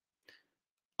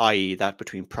 i.e., that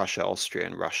between Prussia, Austria,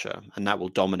 and Russia, and that will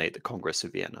dominate the Congress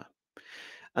of Vienna.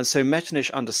 And so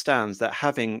Metternich understands that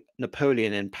having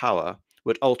Napoleon in power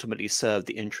would ultimately serve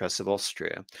the interests of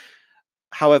Austria.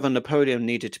 However, Napoleon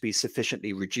needed to be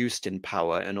sufficiently reduced in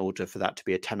power in order for that to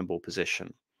be a tenable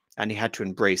position, and he had to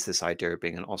embrace this idea of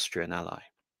being an Austrian ally.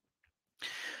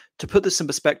 To put this in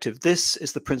perspective, this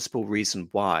is the principal reason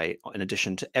why, in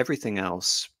addition to everything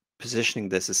else, positioning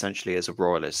this essentially as a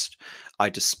royalist, I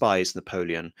despise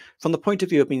Napoleon from the point of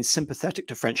view of being sympathetic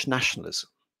to French nationalism.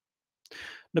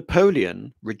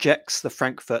 Napoleon rejects the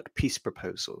Frankfurt peace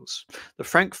proposals. The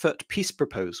Frankfurt peace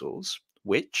proposals,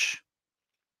 which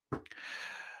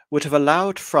would have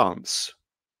allowed France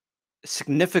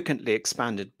significantly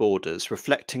expanded borders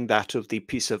reflecting that of the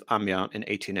Peace of Amiens in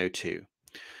 1802,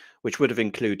 which would have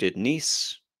included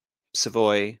Nice,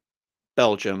 Savoy,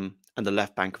 Belgium, and the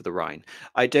left bank of the Rhine.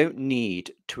 I don't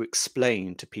need to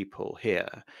explain to people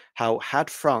here how, had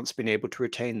France been able to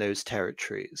retain those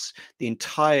territories, the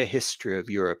entire history of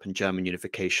Europe and German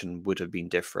unification would have been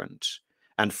different,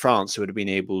 and France would have been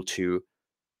able to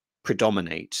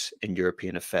predominate in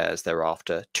European affairs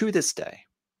thereafter to this day.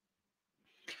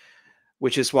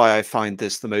 Which is why I find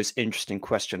this the most interesting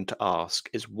question to ask,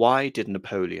 is why did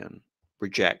Napoleon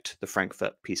reject the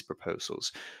Frankfurt peace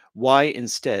proposals? Why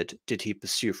instead did he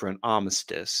pursue for an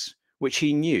armistice, which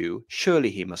he knew, surely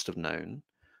he must have known,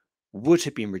 would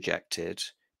have been rejected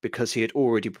because he had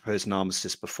already proposed an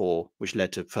armistice before, which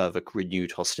led to further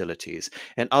renewed hostilities?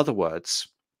 In other words,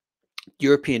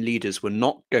 European leaders were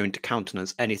not going to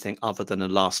countenance anything other than a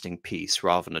lasting peace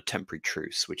rather than a temporary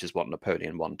truce, which is what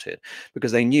Napoleon wanted,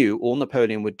 because they knew all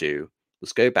Napoleon would do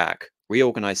was go back,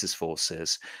 reorganize his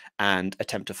forces, and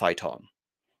attempt to fight on.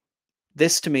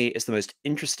 This, to me, is the most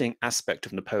interesting aspect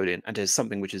of Napoleon, and is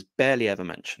something which is barely ever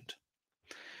mentioned.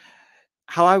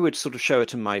 How I would sort of show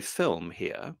it in my film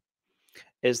here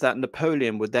is that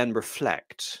Napoleon would then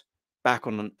reflect back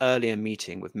on an earlier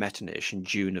meeting with Metternich in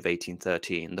June of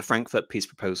 1813. The Frankfurt peace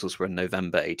proposals were in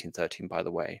November 1813, by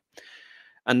the way.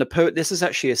 And this is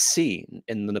actually a scene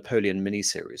in the Napoleon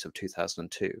miniseries of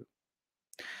 2002,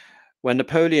 where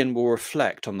Napoleon will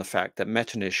reflect on the fact that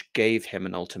Metternich gave him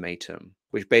an ultimatum,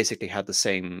 which basically had the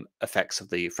same effects of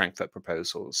the Frankfurt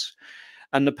proposals.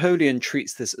 And Napoleon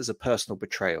treats this as a personal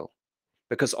betrayal,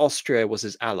 because Austria was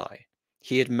his ally.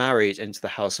 He had married into the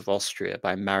House of Austria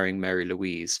by marrying Mary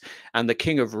Louise, and the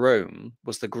King of Rome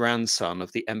was the grandson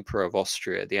of the Emperor of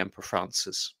Austria, the Emperor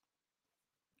Francis.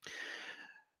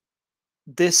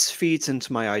 This feeds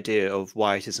into my idea of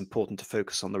why it is important to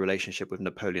focus on the relationship with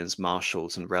Napoleon's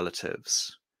marshals and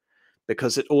relatives,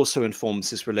 because it also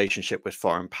informs his relationship with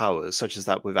foreign powers, such as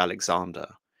that with Alexander.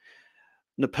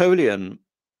 Napoleon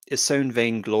is so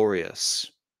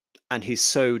vainglorious and he's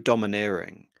so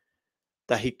domineering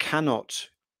that he cannot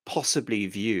possibly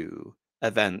view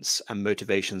events and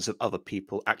motivations of other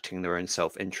people acting in their own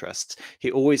self-interests.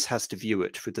 He always has to view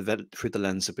it through the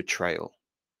lens of betrayal.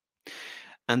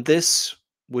 And this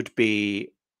would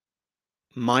be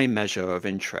my measure of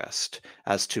interest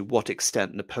as to what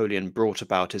extent Napoleon brought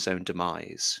about his own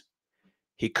demise.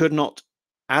 He could not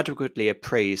adequately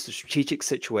appraise the strategic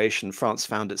situation France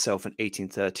found itself in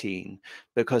 1813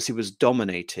 because he was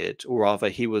dominated, or rather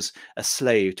he was a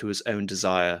slave to his own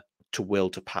desire to will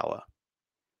to power.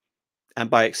 And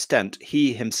by extent,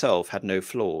 he himself had no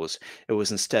flaws. It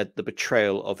was instead the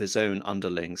betrayal of his own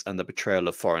underlings and the betrayal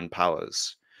of foreign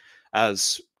powers.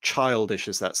 As childish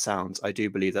as that sounds, I do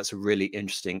believe that's a really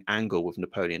interesting angle with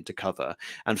Napoleon to cover,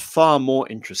 and far more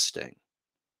interesting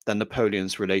than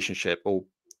Napoleon's relationship, or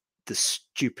the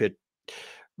stupid,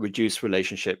 reduced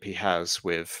relationship he has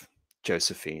with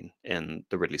Josephine in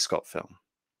the Ridley Scott film.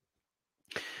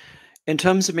 In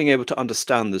terms of being able to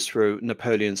understand this through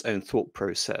Napoleon's own thought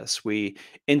process, we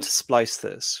intersplice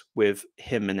this with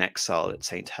him in exile at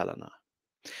St. Helena,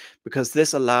 because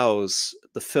this allows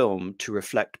the film to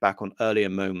reflect back on earlier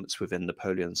moments within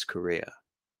Napoleon's career.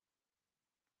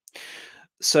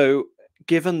 So,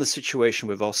 given the situation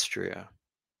with Austria,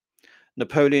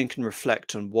 Napoleon can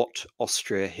reflect on what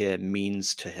Austria here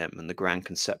means to him and the grand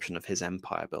conception of his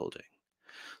empire building.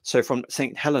 So from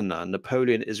St. Helena,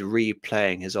 Napoleon is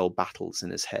replaying his old battles in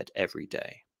his head every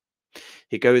day.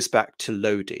 He goes back to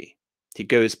Lodi. He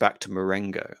goes back to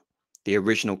Marengo, the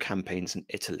original campaigns in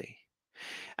Italy.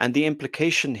 And the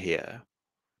implication here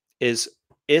is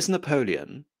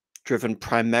Napoleon driven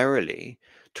primarily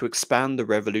to expand the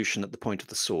revolution at the point of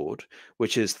the sword,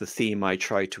 which is the theme I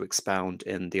try to expound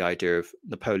in the idea of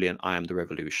Napoleon, I am the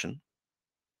revolution?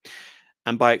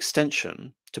 and by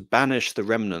extension, to banish the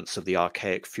remnants of the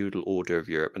archaic feudal order of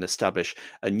Europe and establish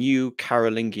a new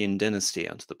Carolingian dynasty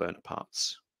under the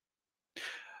Bonapartes.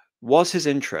 Was his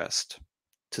interest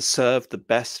to serve the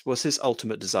best, was his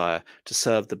ultimate desire to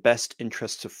serve the best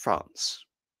interests of France?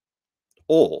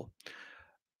 Or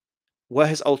were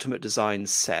his ultimate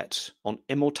designs set on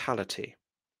immortality,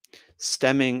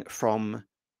 stemming from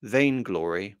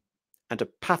vainglory and a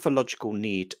pathological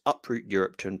need to uproot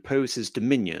Europe to impose his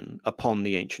dominion upon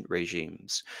the ancient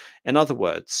regimes? In other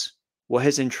words, were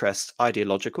his interests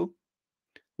ideological?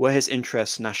 Were his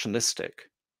interests nationalistic?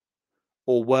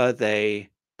 Or were they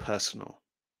personal?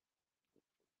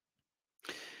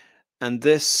 And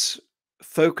this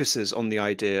focuses on the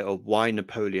idea of why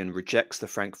Napoleon rejects the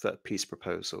Frankfurt peace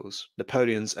proposals,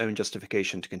 Napoleon's own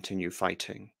justification to continue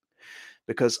fighting.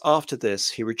 Because after this,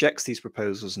 he rejects these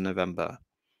proposals in November.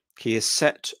 He is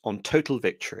set on total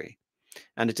victory,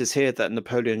 and it is here that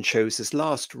Napoleon shows his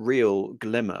last real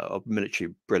glimmer of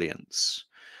military brilliance,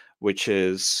 which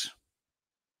is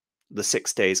the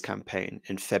 6 Days Campaign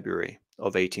in February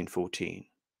of 1814.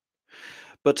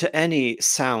 But to any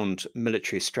sound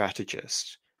military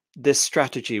strategist, this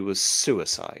strategy was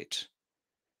suicide.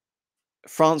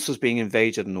 France was being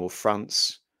invaded on all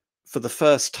fronts for the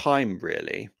first time,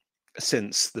 really,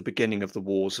 since the beginning of the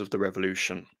wars of the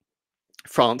Revolution.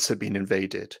 France had been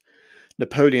invaded.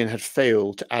 Napoleon had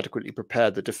failed to adequately prepare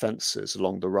the defences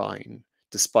along the Rhine,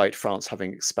 despite France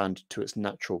having expanded to its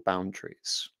natural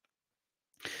boundaries.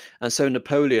 And so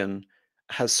Napoleon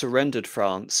has surrendered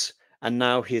France, and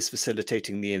now he is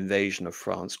facilitating the invasion of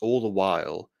France, all the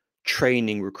while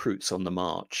training recruits on the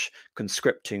march,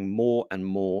 conscripting more and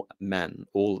more men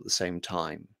all at the same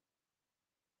time.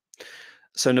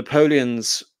 So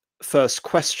Napoleon's first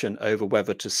question over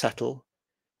whether to settle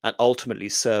and ultimately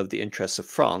serve the interests of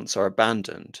France are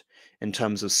abandoned in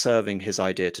terms of serving his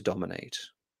idea to dominate.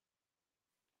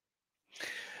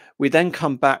 We then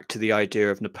come back to the idea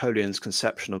of Napoleon's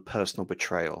conception of personal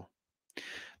betrayal,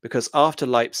 because after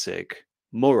Leipzig,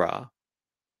 Murat,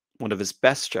 one of his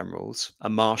best generals, a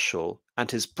marshal, and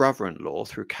his brother-in-law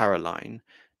through Caroline,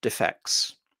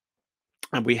 defects,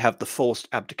 and we have the forced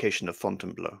abdication of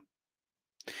Fontainebleau.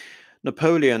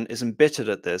 Napoleon is embittered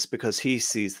at this because he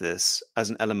sees this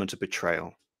as an element of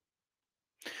betrayal.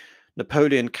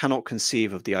 Napoleon cannot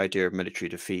conceive of the idea of military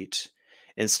defeat.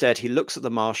 Instead, he looks at the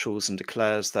marshals and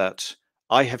declares that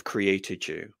I have created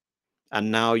you,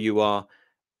 and now you are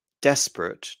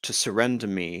desperate to surrender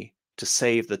me to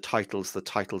save the titles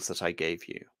that I gave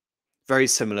you. Very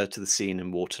similar to the scene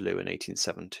in Waterloo in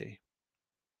 1870.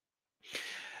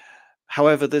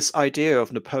 However, this idea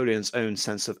of Napoleon's own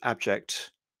sense of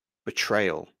abject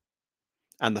betrayal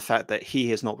and the fact that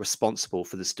he is not responsible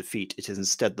for this defeat, it is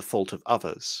instead the fault of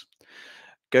others,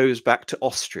 goes back to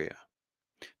Austria,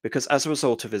 because as a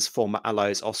result of his former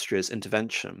allies Austria's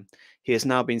intervention, he has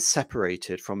now been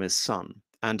separated from his son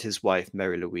and his wife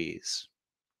Mary Louise.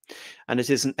 And it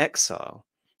is in exile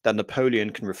that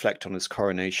Napoleon can reflect on his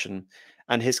coronation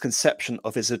and his conception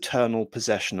of his eternal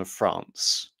possession of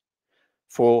France.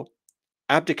 For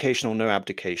abdication or no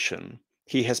abdication,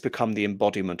 he has become the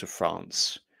embodiment of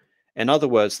France. In other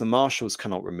words, the marshals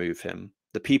cannot remove him,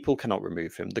 the people cannot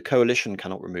remove him, the coalition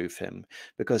cannot remove him,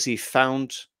 because he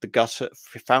found the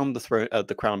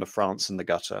crown of France in the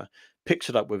gutter, picked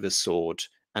it up with his sword,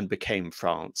 and became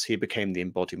France. He became the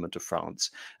embodiment of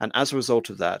France. And as a result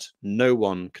of that, no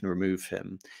one can remove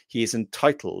him. He is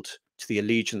entitled to the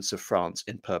allegiance of France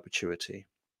in perpetuity.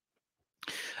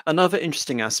 Another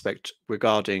interesting aspect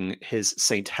regarding his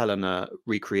St. Helena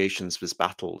recreations of his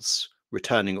battles,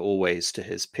 returning always to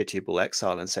his pitiable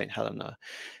exile in St. Helena,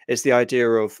 is the idea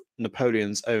of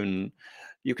Napoleon's own,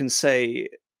 you can say,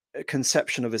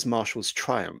 conception of his marshals'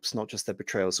 triumphs, not just their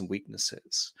betrayals and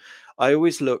weaknesses. I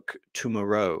always look to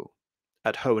Moreau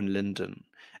at Hohenlinden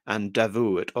and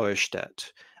Davout at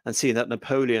Auerstedt, and see that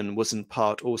Napoleon was in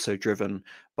part also driven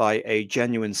by a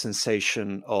genuine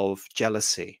sensation of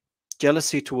jealousy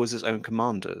towards his own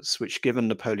commanders, which, given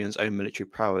Napoleon's own military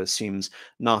prowess, seems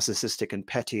narcissistic and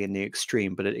petty in the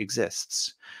extreme, but it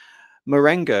exists.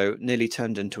 Marengo nearly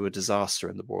turned into a disaster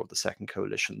in the War of the Second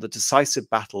Coalition. The decisive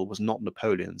battle was not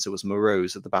Napoleon's, it was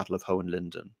Moreau's at the Battle of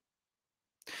Hohenlinden.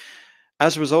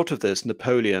 As a result of this,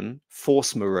 Napoleon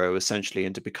forced Moreau essentially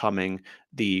into becoming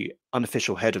the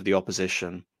unofficial head of the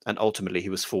opposition, and ultimately he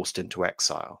was forced into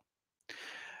exile.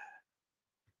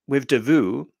 With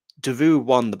Davout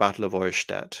won the Battle of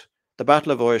Auerstedt. The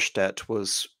Battle of Auerstedt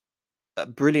was a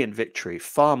brilliant victory,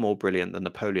 far more brilliant than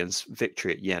Napoleon's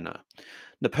victory at Jena.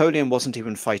 Napoleon wasn't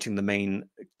even fighting the main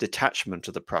detachment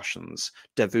of the Prussians.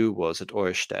 Davout was at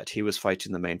Auerstedt. He was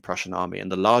fighting the main Prussian army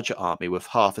and the larger army with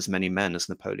half as many men as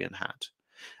Napoleon had,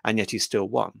 and yet he still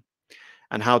won.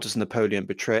 And how does Napoleon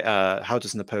treat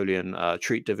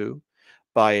Davout?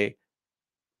 By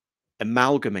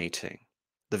amalgamating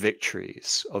the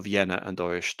victories of Jena and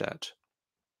Auerstedt.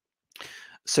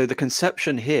 So the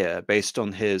conception here, based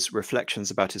on his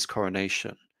reflections about his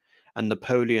coronation and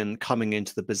Napoleon coming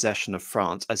into the possession of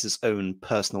France as his own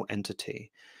personal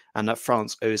entity, and that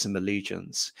France owes him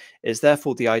allegiance, is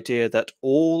therefore the idea that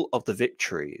all of the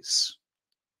victories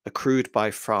accrued by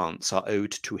France are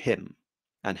owed to him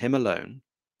and him alone,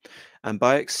 and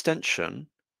by extension,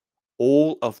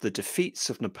 all of the defeats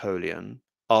of Napoleon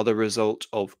are the result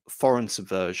of foreign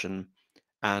subversion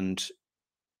and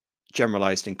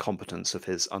generalized incompetence of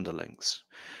his underlings.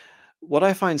 What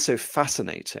I find so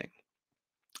fascinating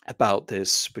about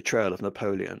this portrayal of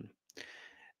Napoleon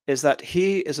is that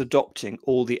he is adopting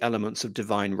all the elements of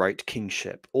divine right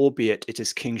kingship, albeit it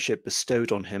is kingship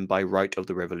bestowed on him by right of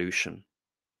the revolution.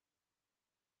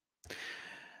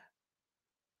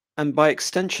 And by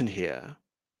extension here,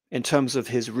 in terms of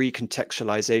his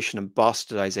recontextualization and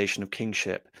bastardization of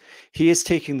kingship, he is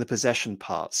taking the possession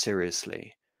part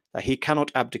seriously. That he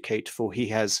cannot abdicate, for he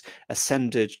has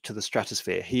ascended to the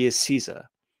stratosphere. He is Caesar.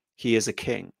 He is a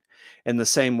king. In the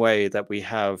same way that we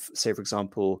have, say, for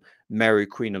example, Mary,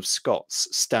 Queen of Scots,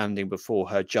 standing before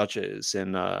her judges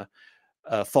in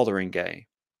Fotheringay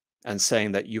and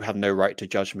saying that you have no right to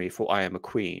judge me, for I am a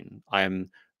queen. I am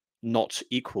not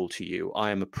equal to you.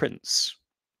 I am a prince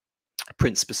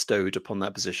bestowed upon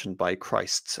that position by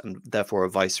Christ, and therefore a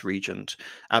vice regent,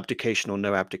 abdication or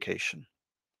no abdication.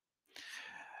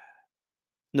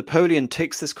 Napoleon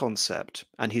takes this concept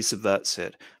and he subverts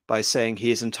it by saying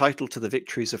he is entitled to the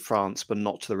victories of France, but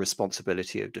not to the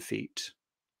responsibility of defeat.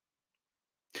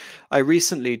 I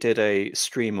recently did a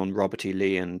stream on Robert E.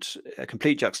 Lee, and a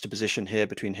complete juxtaposition here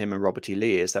between him and Robert E.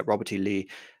 Lee is that Robert E. Lee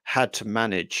had to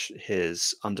manage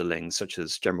his underlings, such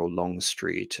as General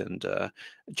Longstreet and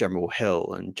General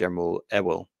Hill and General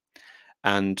Ewell.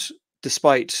 And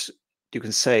despite, you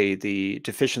can say, the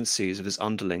deficiencies of his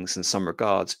underlings in some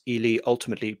regards, Ely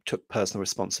ultimately took personal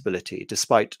responsibility,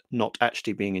 despite not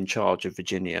actually being in charge of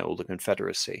Virginia or the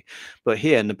Confederacy. But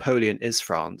here, Napoleon is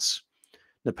France.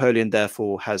 Napoleon,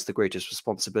 therefore, has the greatest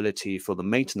responsibility for the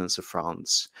maintenance of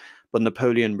France, but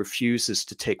Napoleon refuses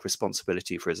to take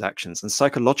responsibility for his actions. And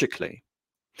psychologically,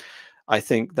 I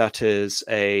think that is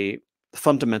a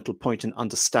fundamental point in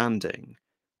understanding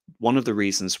one of the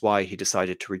reasons why he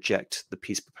decided to reject the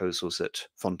peace proposals at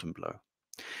Fontainebleau.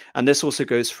 And this also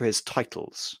goes for his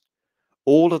titles.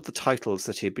 All of the titles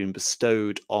that he had been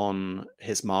bestowed on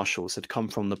his marshals had come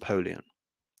from Napoleon.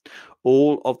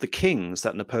 All of the kings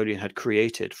that Napoleon had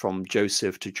created, from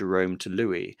Joseph to Jerome to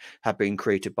Louis, had been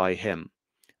created by him.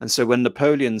 And so when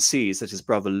Napoleon sees that his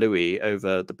brother Louis,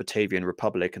 over the Batavian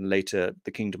Republic and later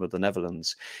the Kingdom of the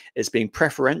Netherlands, is being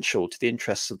preferential to the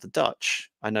interests of the Dutch,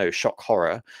 I know, shock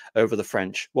horror, over the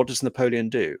French, what does Napoleon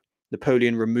do?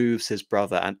 Napoleon removes his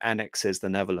brother and annexes the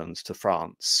Netherlands to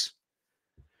France.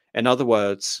 In other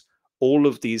words, all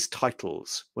of these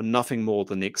titles were nothing more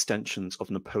than the extensions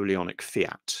of Napoleonic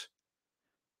fiat.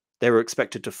 They were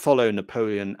expected to follow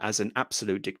Napoleon as an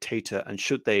absolute dictator, and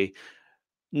should they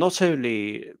not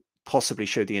only possibly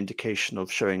show the indication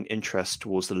of showing interest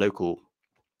towards the local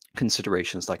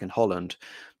considerations like in Holland,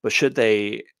 but should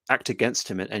they act against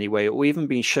him in any way, or even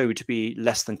be shown to be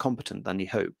less than competent than he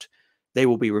hoped, they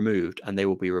will be removed and they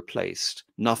will be replaced.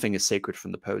 Nothing is sacred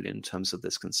from Napoleon in terms of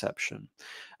this conception.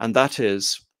 And that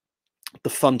is the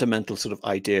fundamental sort of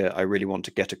idea I really want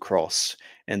to get across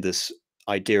in this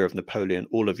idea of Napoleon,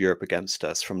 all of Europe against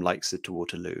us, from Leipzig to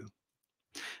Waterloo.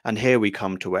 And here we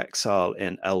come to exile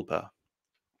in Elba.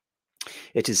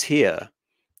 It is here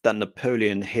that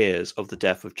Napoleon hears of the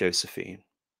death of Josephine.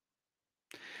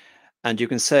 And you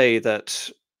can say that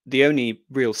the only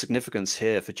real significance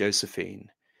here for Josephine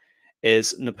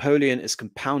is Napoleon is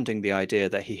compounding the idea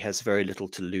that he has very little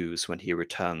to lose when he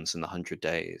returns in the 100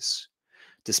 Days.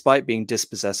 Despite being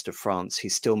dispossessed of France, he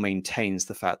still maintains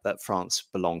the fact that France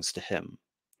belongs to him.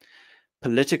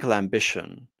 Political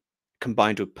ambition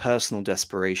combined with personal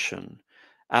desperation,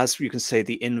 as you can say,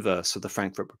 the inverse of the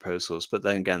Frankfurt proposals, but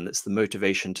then again, it's the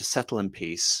motivation to settle in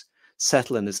peace,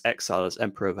 settle in his exile as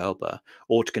Emperor of Elba,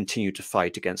 or to continue to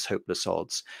fight against hopeless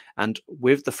odds. And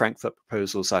with the Frankfurt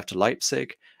proposals after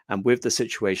Leipzig, and with the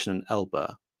situation in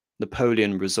Elba,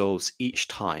 Napoleon resolves each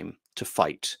time to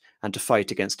fight, and to fight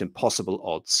against impossible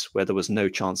odds where there was no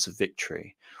chance of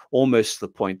victory, almost to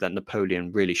the point that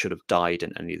Napoleon really should have died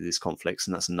in any of these conflicts,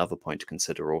 and that's another point to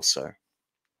consider also.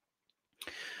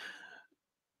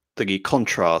 the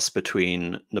contrast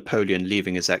between Napoleon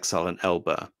leaving his exile in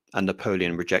Elba and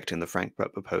Napoleon rejecting the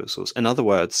Frankfurt proposals. In other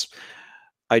words,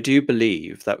 I do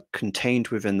believe that contained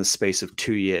within the space of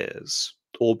 2 years,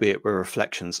 albeit with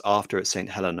reflections after at St.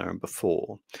 Helena and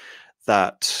before,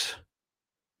 that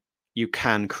you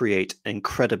can create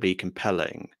incredibly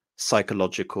compelling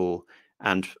psychological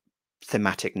and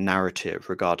thematic narrative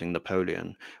regarding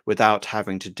Napoleon without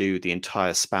having to do the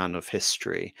entire span of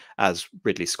history as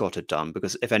Ridley Scott had done,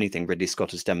 because if anything, Ridley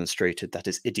Scott has demonstrated that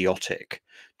it's idiotic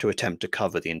to attempt to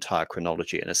cover the entire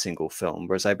chronology in a single film,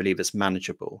 whereas I believe it's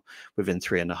manageable within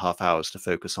 3.5 hours to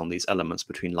focus on these elements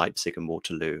between Leipzig and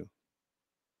Waterloo.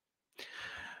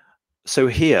 So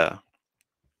here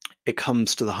it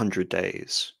comes to the 100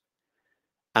 Days.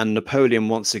 And Napoleon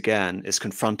once again is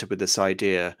confronted with this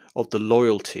idea of the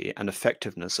loyalty and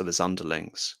effectiveness of his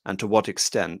underlings, and to what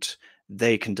extent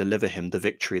they can deliver him the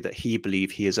victory that he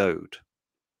believed he is owed.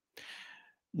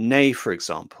 Ney, for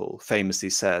example, famously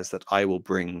says that I will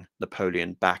bring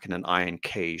Napoleon back in an iron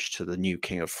cage to the new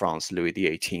King of France, Louis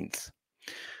XVIII.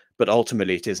 But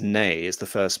ultimately it is Ney is the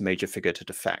first major figure to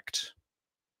defect.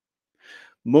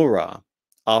 Murat,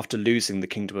 after losing the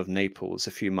Kingdom of Naples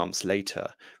a few months later,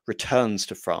 returns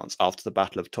to France after the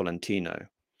Battle of Tolentino.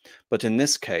 But in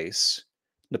this case,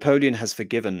 Napoleon has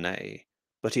forgiven Ney,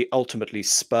 but he ultimately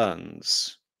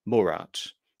spurns Murat.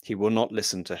 He will not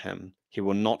listen to him. He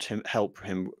will not help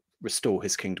him restore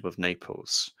his Kingdom of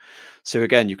Naples. So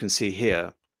again, you can see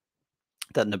here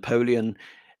that Napoleon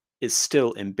is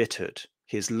still embittered.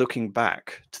 He is looking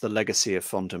back to the legacy of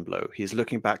Fontainebleau. He is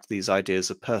looking back to these ideas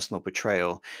of personal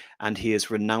betrayal, and he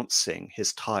is renouncing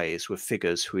his ties with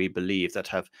figures who he believed that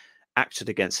have acted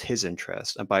against his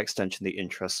interest and by extension the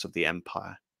interests of the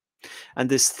empire. And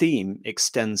this theme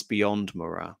extends beyond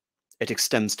Murat. It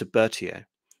extends to Berthier,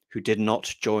 who did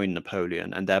not join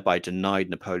Napoleon and thereby denied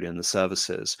Napoleon the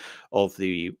services of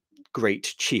the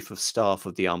great chief of staff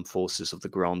of the armed forces of the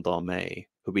Grande Armée,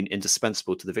 who'd been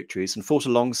indispensable to the victories and fought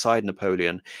alongside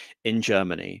Napoleon in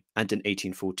Germany and in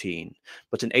 1814.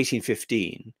 But in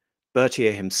 1815,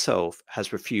 Berthier himself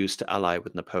has refused to ally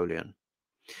with Napoleon.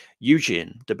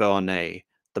 Eugene de Beauharnais,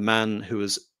 the man who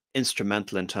was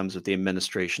instrumental in terms of the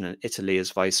administration in Italy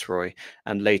as viceroy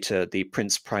and later the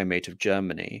Prince Primate of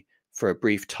Germany for a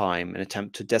brief time in an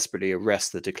attempt to desperately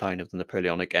arrest the decline of the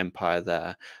Napoleonic Empire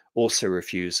there, also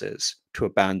refuses to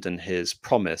abandon his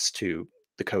promise to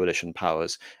the coalition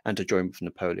powers and to join with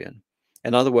Napoleon.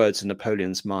 In other words, in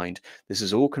Napoleon's mind, this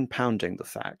is all compounding the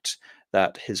fact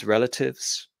that his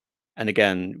relatives, and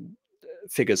again,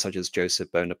 figures such as Joseph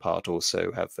Bonaparte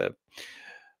also have an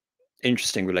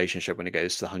interesting relationship when it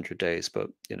goes to the 100 Days, but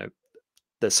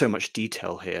there's so much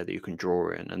detail here that you can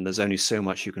draw in, and there's only so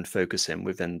much you can focus in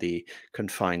within the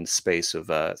confined space of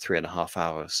 3.5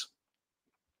 hours.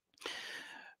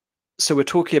 So we're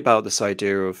talking about this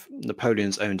idea of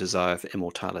Napoleon's own desire for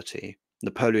immortality,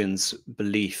 Napoleon's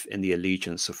belief in the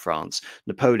allegiance of France.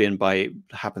 Napoleon, by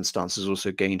happenstance, has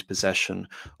also gained possession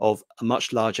of a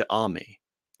much larger army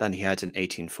than he had in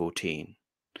 1814.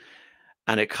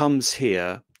 And it comes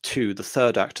here to the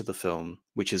third act of the film,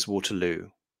 which is Waterloo.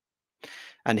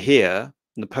 And here,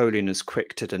 Napoleon is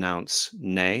quick to denounce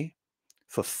Ney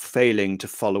for failing to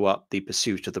follow up the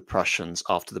pursuit of the Prussians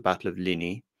after the Battle of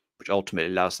Ligny, which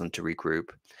ultimately allows them to regroup.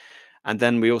 And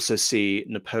then we also see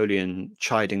Napoleon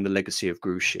chiding the legacy of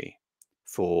Grouchy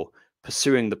for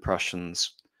pursuing the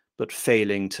Prussians, but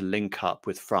failing to link up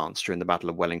with France during the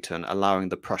Battle of Wellington, allowing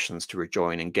the Prussians to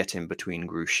rejoin and get in between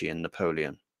Grouchy and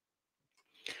Napoleon.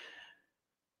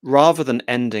 Rather than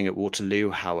ending at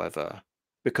Waterloo, however,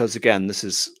 because again, this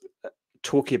is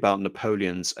talking about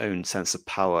Napoleon's own sense of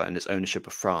power and his ownership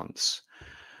of France,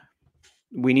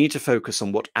 we need to focus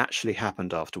on what actually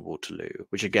happened after Waterloo,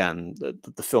 which again,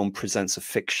 the film presents a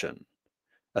fiction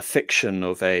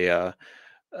of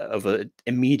an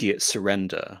immediate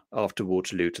surrender after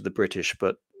Waterloo to the British,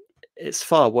 but it's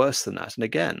far worse than that. And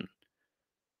again,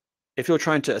 if you're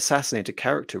trying to assassinate a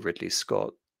character, Ridley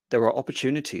Scott, there are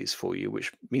opportunities for you,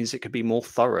 which means it could be more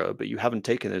thorough, but you haven't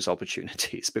taken those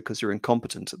opportunities because you're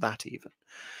incompetent at that even.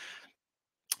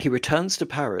 He returns to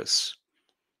Paris.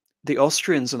 The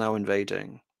Austrians are now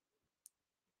invading.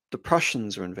 The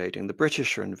Prussians are invading. The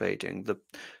British are invading. The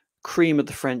cream of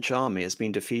the French army has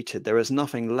been defeated. There is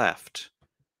nothing left.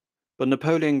 But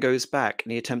Napoleon goes back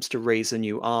and he attempts to raise a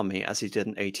new army as he did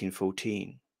in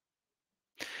 1814.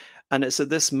 And it's at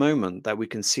this moment that we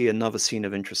can see another scene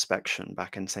of introspection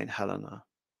back in St. Helena,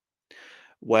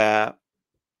 where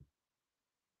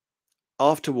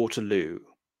after Waterloo,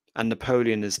 and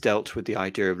Napoleon has dealt with the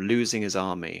idea of losing his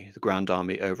army, the Grand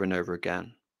Army, over and over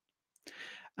again.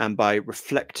 And by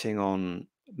reflecting on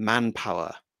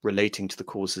manpower relating to the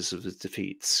causes of his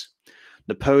defeats,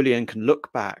 Napoleon can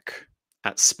look back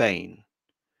at Spain,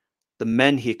 the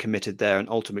men he committed there, and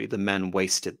ultimately the men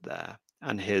wasted there,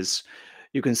 and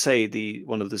you can say,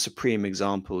 one of the supreme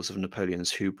examples of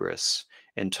Napoleon's hubris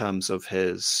in terms of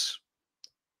his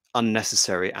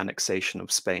unnecessary annexation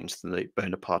of Spain to the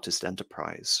Bonapartist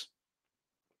enterprise.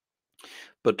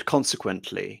 But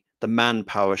consequently, the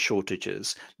manpower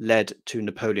shortages led to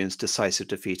Napoleon's decisive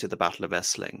defeat at the Battle of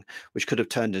Essling, which could have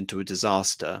turned into a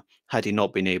disaster had he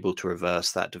not been able to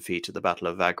reverse that defeat at the Battle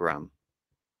of Wagram.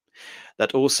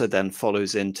 That also then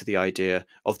follows into the idea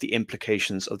of the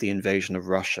implications of the invasion of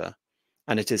Russia.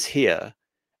 And it is here,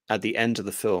 at the end of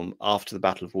the film, after the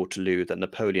Battle of Waterloo, that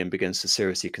Napoleon begins to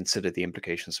seriously consider the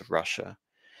implications of Russia.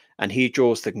 And he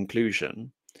draws the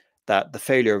conclusion that the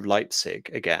failure of Leipzig,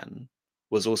 again,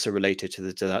 was also related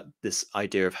to this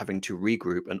idea of having to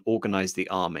regroup and organize the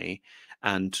army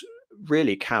and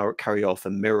really carry off a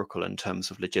miracle in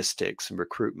terms of logistics and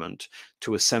recruitment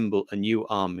to assemble a new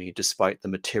army despite the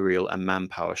material and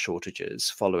manpower shortages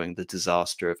following the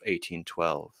disaster of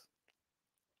 1812.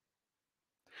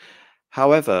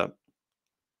 However,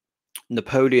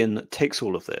 Napoleon takes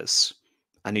all of this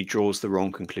and he draws the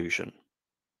wrong conclusion.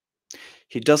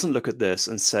 He doesn't look at this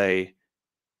and say,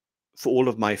 for all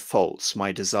of my faults,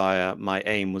 my desire, my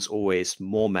aim was always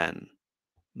more men.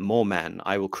 More men.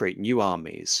 I will create new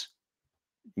armies,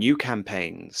 new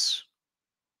campaigns,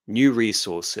 new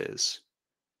resources,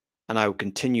 and I will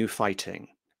continue fighting,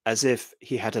 as if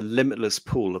he had a limitless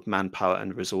pool of manpower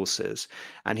and resources,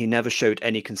 and he never showed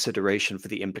any consideration for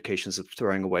the implications of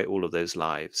throwing away all of those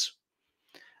lives.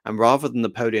 And rather than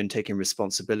Napoleon taking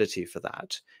responsibility for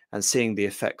that and seeing the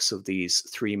effects of these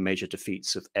three major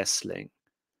defeats of Essling,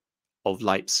 of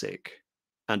Leipzig,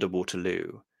 and of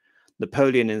Waterloo,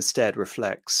 Napoleon instead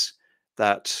reflects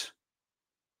that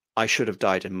I should have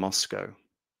died in Moscow.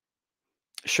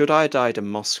 Should I have died in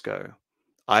Moscow,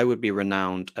 I would be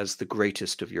renowned as the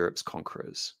greatest of Europe's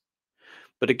conquerors.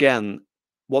 But again,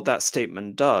 what that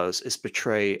statement does is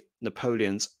betray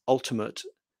Napoleon's ultimate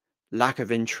lack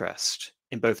of interest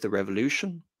in both the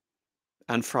revolution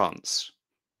and France,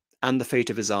 and the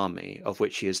fate of his army, of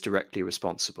which he is directly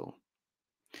responsible.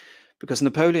 Because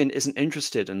Napoleon isn't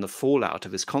interested in the fallout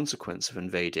of his consequence of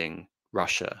invading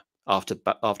Russia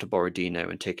after Borodino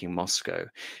and taking Moscow.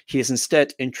 He is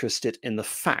instead interested in the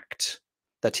fact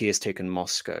that he has taken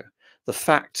Moscow, the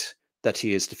fact that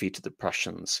he has defeated the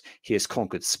Prussians, he has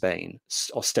conquered Spain,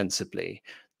 ostensibly,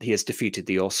 he has defeated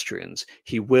the Austrians,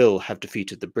 he will have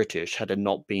defeated the British had it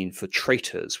not been for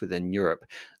traitors within Europe,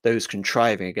 those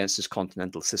contriving against his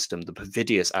continental system, the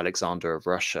perfidious Alexander of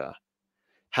Russia.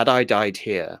 Had I died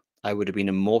here, I would have been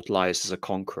immortalized as a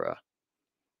conqueror.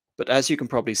 But as you can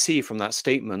probably see from that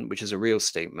statement, which is a real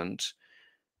statement,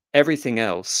 everything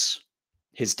else,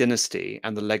 his dynasty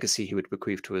and the legacy he would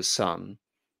bequeath to his son,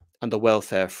 and the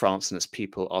welfare of France and its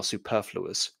people are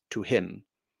superfluous to him,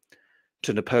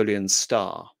 to Napoleon's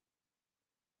star.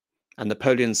 And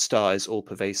Napoleon's star is all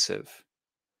pervasive.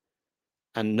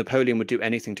 And Napoleon would do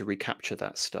anything to recapture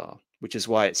that star, which is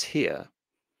why it's here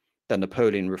that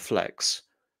Napoleon reflects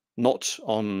not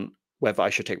on whether I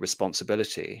should take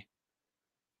responsibility,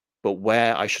 but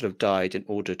where I should have died in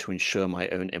order to ensure my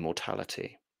own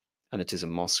immortality. And it is in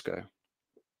Moscow.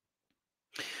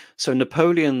 So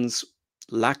Napoleon's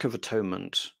lack of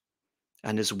atonement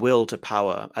and his will to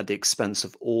power at the expense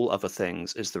of all other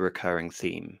things is the recurring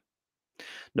theme.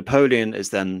 Napoleon is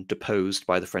then deposed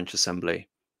by the French Assembly.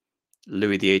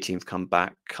 Louis XVIII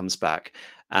comes back,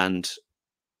 and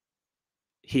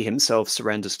he himself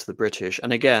surrenders to the British.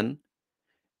 And again,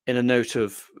 in a note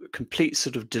of complete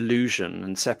sort of delusion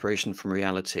and separation from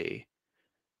reality,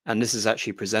 and this is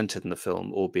actually presented in the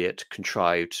film, albeit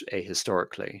contrived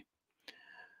ahistorically,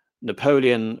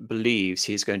 Napoleon believes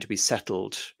he's going to be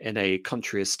settled in a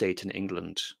country estate in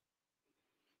England,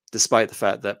 despite the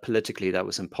fact that politically that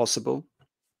was impossible.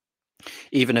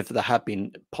 Even if that had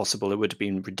been possible, it would have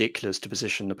been ridiculous to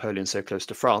position Napoleon so close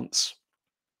to France,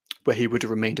 where he would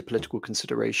have remained a political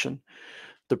consideration.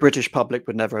 The British public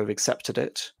would never have accepted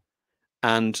it,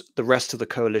 and the rest of the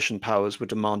coalition powers were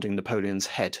demanding Napoleon's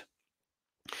head.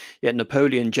 Yet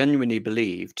Napoleon genuinely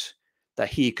believed that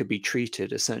he could be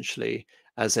treated essentially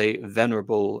as a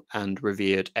venerable and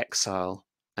revered exile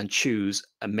and choose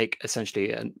and make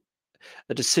essentially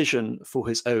a decision for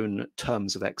his own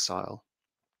terms of exile,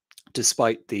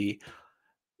 despite the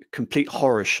complete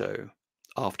horror show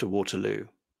after Waterloo.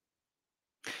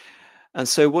 And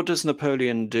so what does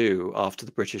Napoleon do after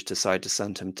the British decide to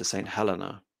send him to St.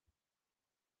 Helena?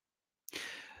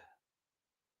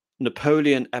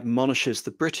 Napoleon admonishes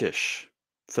the British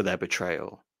for their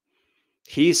betrayal.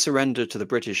 He surrendered to the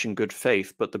British in good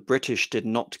faith, but the British did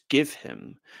not give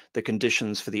him the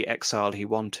conditions for the exile he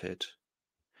wanted.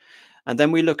 And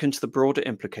then we look into the broader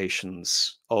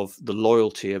implications of the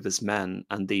loyalty of his men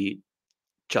and the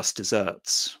just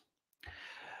deserts.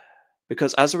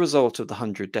 Because as a result of the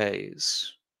 100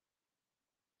 Days,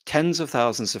 tens of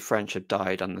thousands of French had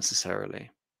died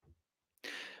unnecessarily.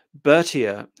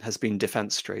 Berthier has been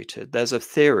defenestrated. There's a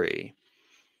theory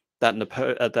that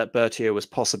that Berthier was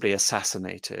possibly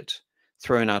assassinated,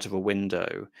 thrown out of a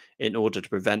window in order to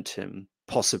prevent him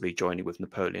possibly joining with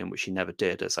Napoleon, which he never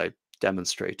did, as I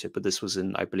demonstrated. But this was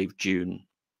in, I believe, June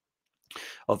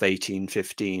of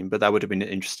 1815. But that would have been an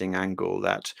interesting angle,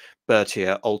 that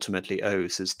Berthier ultimately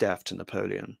owes his death to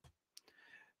Napoleon.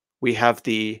 We have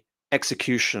the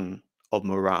execution of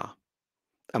Murat,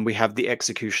 and we have the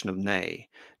execution of Ney.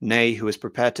 Ney, who was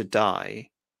prepared to die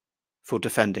for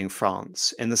defending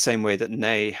France, in the same way that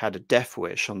Ney had a death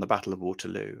wish on the Battle of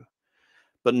Waterloo.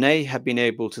 But Ney had been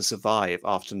able to survive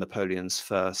after Napoleon's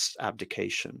first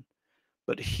abdication.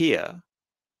 But here,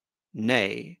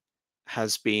 Ney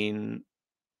has been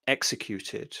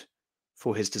executed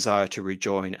for his desire to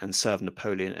rejoin and serve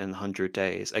Napoleon in 100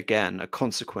 Days. Again, a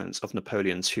consequence of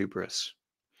Napoleon's hubris.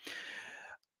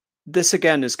 This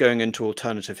again is going into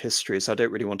alternative history, so I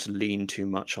don't really want to lean too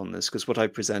much on this, because what I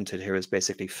presented here is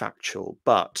basically factual.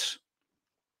 But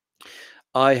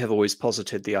I have always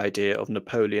posited the idea of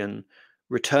Napoleon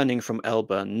returning from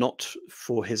Elba not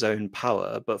for his own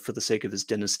power, but for the sake of his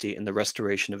dynasty and the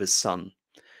restoration of his son,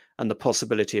 and the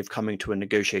possibility of coming to a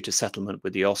negotiated settlement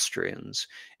with the Austrians,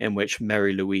 in which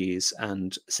Mary Louise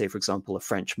and, say, for example, a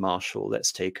French marshal,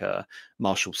 let's take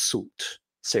Marshal Soult,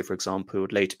 say, for example, who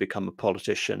would later become a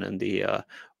politician in the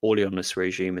Orleanist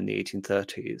regime in the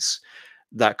 1830s,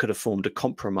 that could have formed a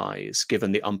compromise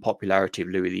given the unpopularity of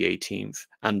Louis XVIII,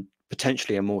 and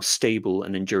potentially a more stable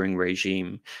and enduring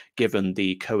regime given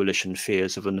the coalition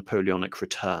fears of a Napoleonic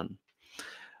return.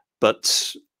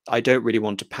 But I don't really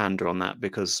want to pander on that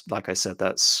because, like I said,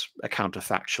 that's a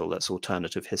counterfactual, that's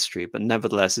alternative history, but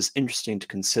nevertheless it's interesting to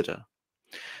consider.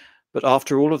 But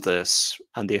after all of this,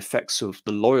 and the effects of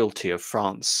the loyalty of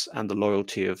France and the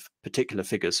loyalty of particular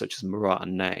figures such as Murat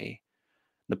and Ney,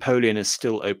 Napoleon is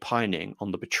still opining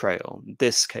on the betrayal, in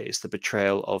this case, the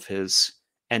betrayal of his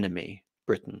enemy,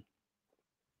 Britain.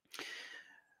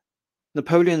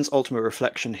 Napoleon's ultimate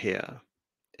reflection here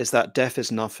is that death is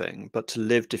nothing, but to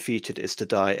live defeated is to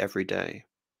die every day.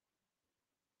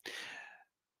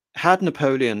 Had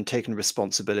Napoleon taken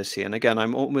responsibility, and again,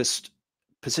 I'm almost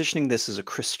positioning this as a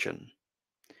Christian,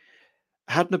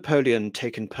 had Napoleon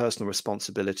taken personal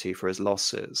responsibility for his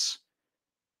losses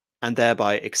and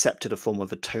thereby accepted a form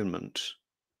of atonement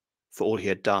for all he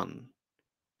had done,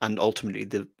 and ultimately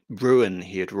the ruin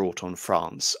he had wrought on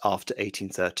France after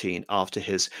 1813, after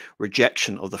his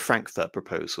rejection of the Frankfurt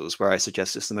proposals, where I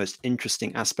suggest it's the most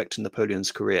interesting aspect in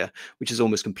Napoleon's career, which is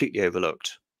almost completely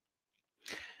overlooked.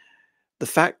 The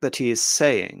fact that he is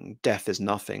saying death is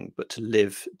nothing, but to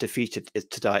live defeated is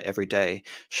to die every day,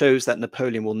 shows that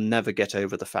Napoleon will never get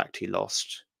over the fact he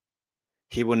lost.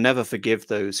 He will never forgive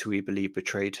those who he believed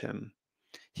betrayed him.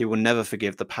 He will never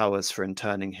forgive the powers for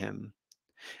interning him.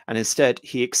 And instead,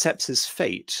 he accepts his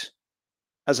fate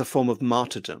as a form of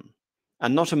martyrdom,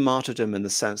 and not a martyrdom in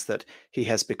the sense that he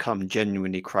has become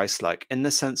genuinely Christ-like. In the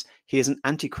sense, he is an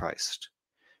antichrist.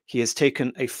 He has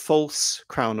taken a false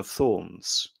crown of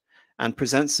thorns and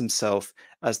presents himself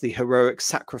as the heroic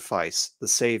sacrifice, the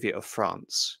savior of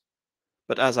France.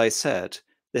 But as I said,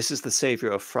 this is the savior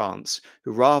of France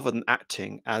who, rather than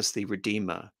acting as the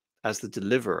redeemer, as the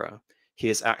deliverer, he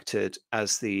has acted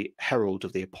as the herald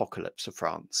of the apocalypse of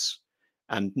France.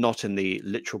 And not in the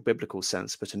literal biblical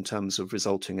sense, but in terms of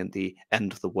resulting in the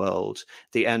end of the world,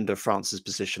 the end of France's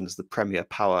position as the premier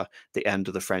power, the end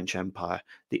of the French Empire,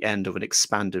 the end of an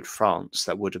expanded France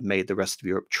that would have made the rest of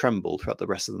Europe tremble throughout the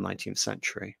rest of the 19th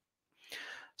century.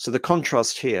 So the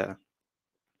contrast here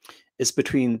is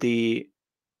between the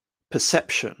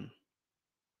perception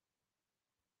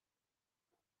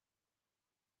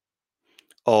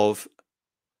of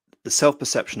the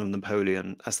self-perception of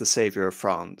Napoleon as the savior of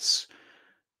France,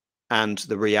 and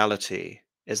the reality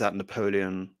is that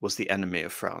Napoleon was the enemy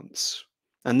of France.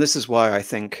 And this is why I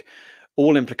think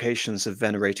all implications of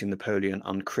venerating Napoleon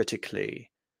uncritically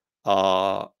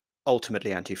are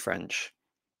ultimately anti-French.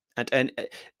 And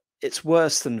it's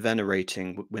worse than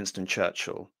venerating Winston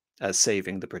Churchill as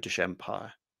saving the British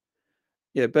Empire.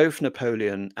 You know, both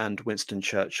Napoleon and Winston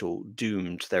Churchill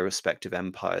doomed their respective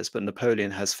empires, but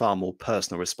Napoleon has far more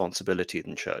personal responsibility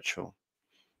than Churchill.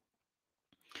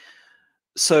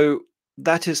 So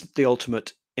that is the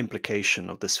ultimate implication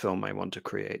of this film I want to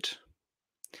create.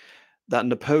 that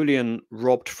Napoleon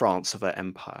robbed France of her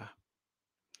empire,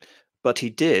 but he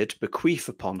did bequeath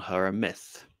upon her a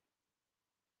myth.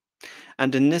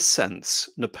 And in this sense,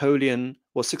 Napoleon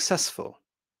was successful,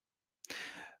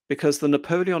 because the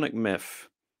Napoleonic myth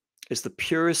is the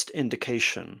purest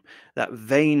indication that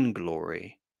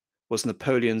vainglory was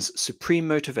Napoleon's supreme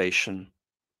motivation,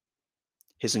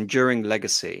 his enduring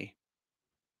legacy,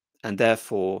 and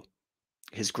therefore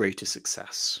his greatest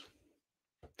success.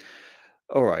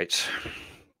 All right.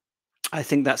 I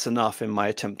think that's enough in my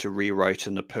attempt to rewrite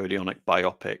a Napoleonic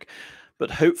biopic,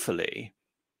 but hopefully,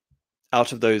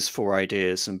 out of those 4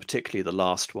 ideas, and particularly the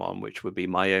last one, which would be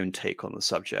my own take on the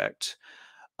subject,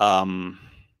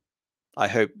 I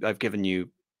hope I've given you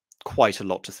quite a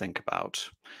lot to think about.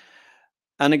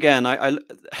 And again, I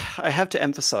have to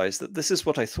emphasize that this is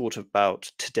what I thought about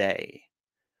today.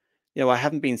 I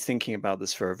haven't been thinking about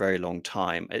this for a very long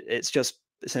time. It's just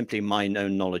simply my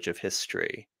own knowledge of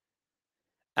history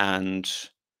and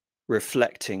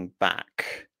reflecting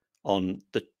back on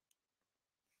the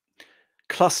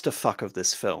clusterfuck of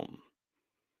this film.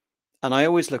 And I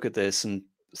always look at this and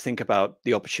think about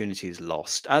the opportunities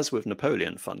lost, as with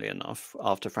Napoleon, funnily enough,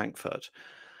 after Frankfurt.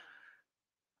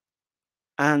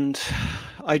 And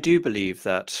I do believe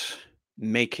that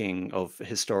making of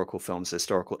historical films,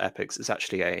 historical epics, is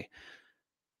actually a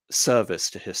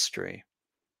service to history.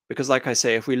 Because, like I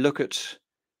say, if we look at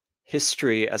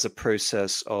history as a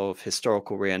process of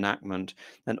historical reenactment,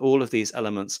 then all of these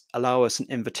elements allow us an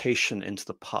invitation into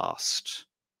the past.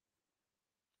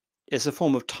 It's a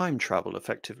form of time travel,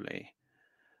 effectively.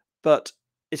 But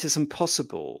it is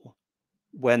impossible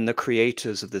when the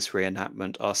creators of this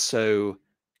reenactment are so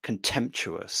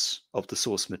contemptuous of the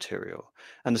source material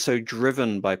and are so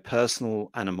driven by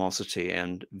personal animosity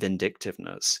and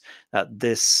vindictiveness that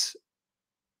this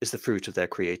is the fruit of their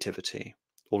creativity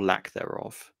or lack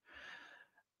thereof.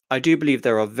 I do believe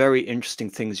there are very interesting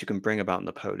things you can bring about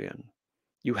Napoleon.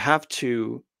 You have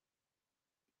to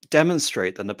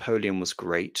demonstrate that Napoleon was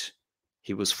great,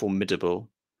 he was formidable,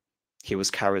 he was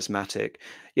charismatic,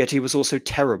 yet he was also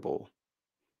terrible.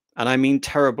 And I mean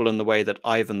terrible in the way that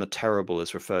Ivan the Terrible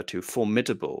is referred to,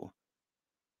 formidable,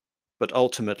 but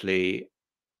ultimately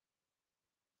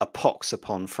a pox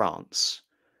upon France.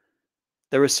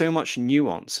 There is so much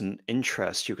nuance and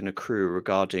interest you can accrue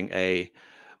regarding a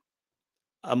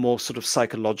more sort of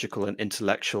psychological and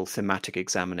intellectual thematic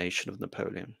examination of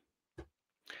Napoleon.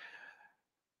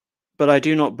 But I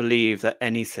do not believe that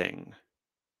anything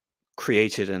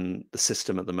created in the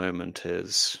system at the moment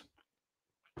is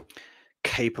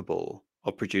capable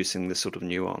of producing this sort of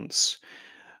nuance.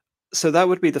 So that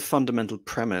would be the fundamental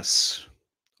premise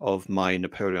of my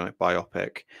Napoleonic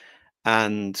biopic.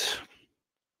 And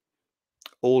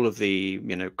all of the,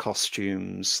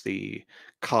 costumes, the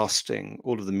casting,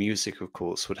 all of the music, of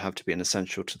course, would have to be an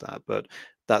essential to that. But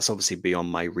that's obviously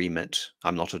beyond my remit.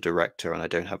 I'm not a director and I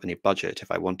don't have any budget if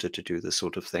I wanted to do this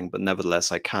sort of thing. But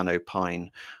nevertheless, I can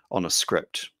opine on a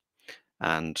script.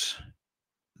 And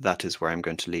that is where I'm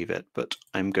going to leave it. But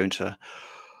I'm going to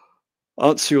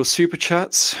answer your super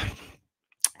chats.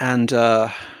 And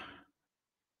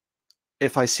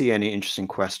if I see any interesting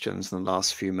questions in the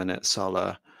last few minutes,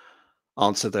 I'll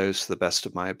answer those to the best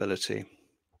of my ability.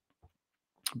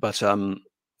 But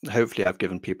hopefully I've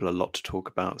given people a lot to talk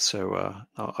about, so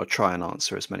I'll try and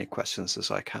answer as many questions as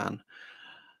I can.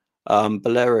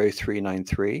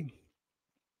 Bolero393.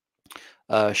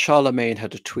 Charlemagne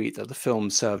had a tweet that the film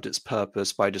served its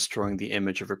purpose by destroying the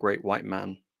image of a great white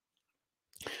man.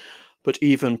 But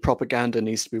even propaganda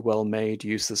needs to be well made,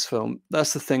 use this film.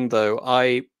 That's the thing, though.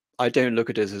 I don't look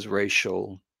at it as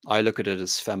racial. I look at it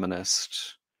as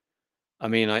feminist. I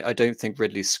mean, I don't think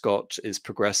Ridley Scott is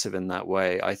progressive in that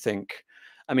way. Do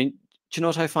you know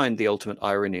what I find the ultimate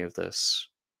irony of this?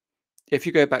 If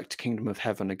you go back to Kingdom of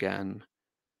Heaven again,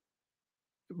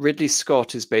 Ridley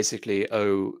Scott is basically,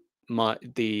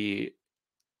 the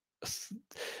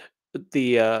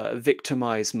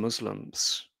victimized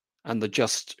Muslims and the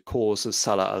just cause of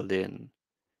Salah al-Din.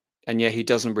 And yet he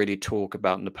doesn't really talk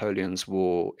about Napoleon's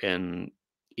war in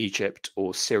Egypt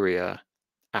or Syria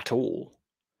at all.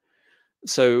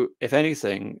 So, if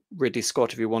anything, Ridley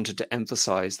Scott, if he wanted to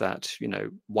emphasize that,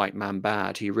 white man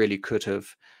bad, he really could have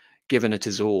given it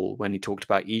his all when he talked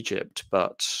about Egypt.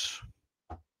 But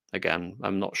again,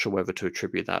 I'm not sure whether to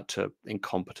attribute that to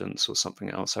incompetence or something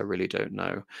else. I really don't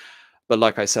know. But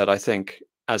like I said, I think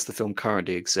as the film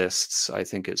currently exists, I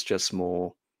think it's just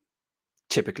more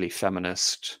typically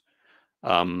feminist.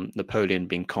 Napoleon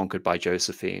being conquered by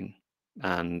Josephine,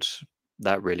 and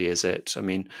that really is it. I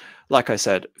mean, like I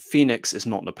said, Phoenix is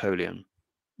not Napoleon.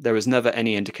 there is never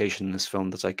any indication in this film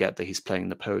that I get that he's playing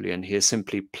Napoleon. He is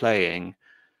simply playing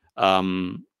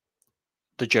um,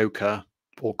 the Joker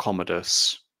or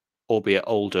Commodus, albeit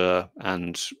older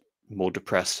and more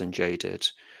depressed and jaded.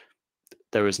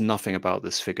 There is nothing about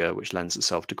this figure which lends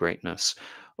itself to greatness.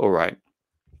 All right.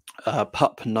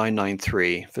 Pup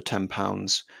 993 for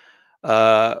 £10.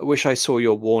 Wish I saw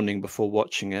your warning before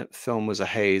watching it. Film was a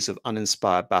haze of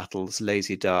uninspired battles,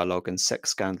 lazy dialogue, and sex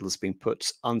scandals being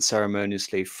put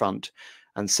unceremoniously front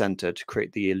and center to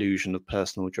create the illusion of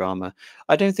personal drama.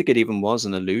 I don't think it even was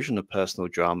an illusion of personal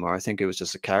drama. I think it was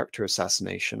just a character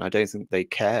assassination. I don't think they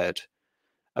cared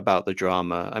about the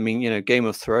drama. I mean, Game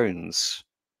of Thrones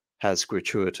has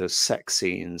gratuitous sex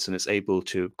scenes and it's able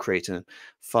to create a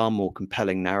far more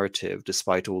compelling narrative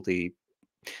despite all the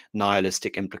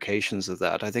nihilistic implications of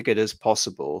that. I think it is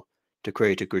possible to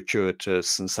create a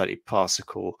gratuitous and slightly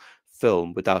farcical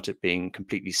film without it being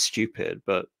completely stupid.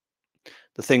 But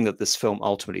the thing that this film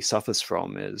ultimately suffers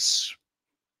from is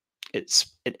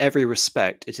it's in every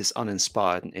respect it is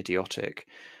uninspired and idiotic.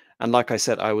 And like I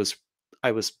said, I was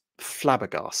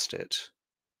flabbergasted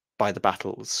by the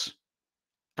battles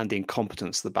and the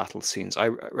incompetence of the battle scenes. I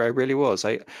really was.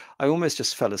 I almost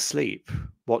just fell asleep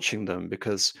watching them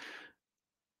because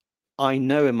I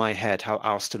know in my head how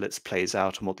Austerlitz plays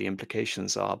out and what the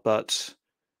implications are, but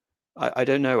I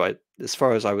don't know. As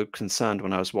far as I was concerned,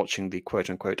 when I was watching the quote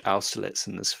unquote Austerlitz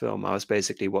in this film, I was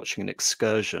basically watching an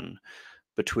excursion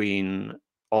between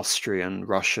Austrian,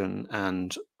 Russian,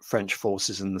 and French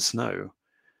forces in the snow.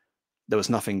 There was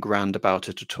nothing grand about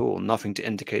it at all, nothing to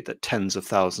indicate that tens of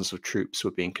thousands of troops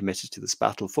were being committed to this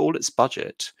battle for all its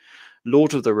budget.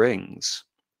 Lord of the Rings,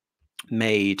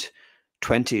 made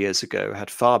 20 years ago,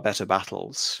 had far better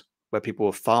battles where people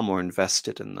were far more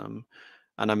invested in them.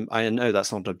 And I know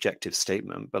that's not an objective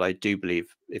statement, but I do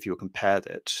believe if you compare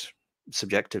it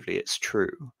subjectively, it's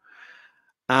true.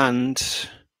 And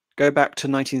go back to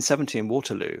 1970 in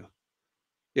Waterloo.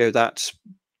 That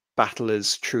battle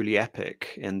is truly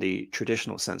epic in the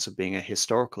traditional sense of being a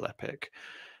historical epic.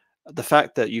 The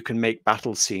fact that you can make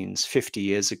battle scenes 50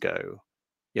 years ago,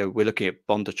 we're looking at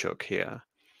Bondarchuk here,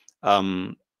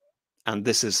 and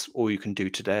this is all you can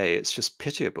do today. It's just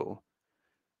pitiable.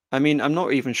 I mean, I'm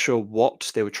not even sure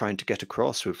what they were trying to get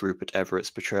across with Rupert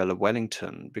Everett's portrayal of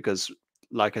Wellington, because,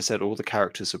 like I said, all the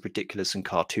characters are ridiculous and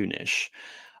cartoonish.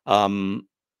 Um,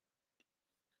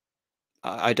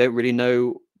 I don't really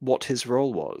know what his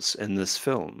role was in this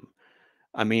film.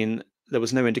 I mean, there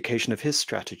was no indication of his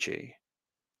strategy.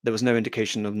 There was no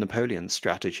indication of Napoleon's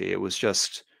strategy. It was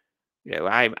just,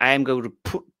 I'm going to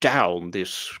put down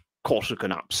this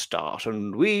Corsican upstart,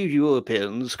 and we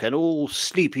Europeans can all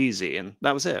sleep easy, and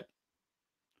that was it.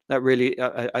 That really,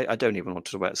 I don't even want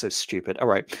to talk about it. It's so stupid. All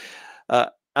right.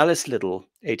 Alice Liddell,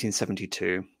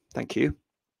 1872. Thank you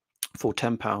for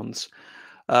 £10.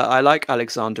 I like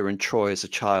Alexander and Troy as a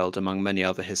child, among many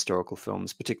other historical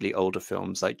films, particularly older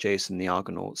films like Jason and the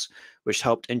Argonauts, which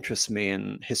helped interest me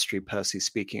in history, Percy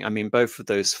speaking. I mean, both of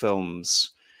those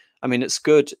films, I mean, it's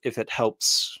good if it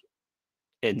helps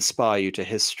inspire you to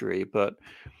history, but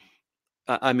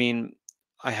I mean,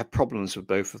 I have problems with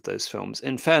both of those films.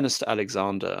 In fairness to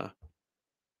Alexander,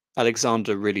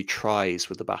 Alexander really tries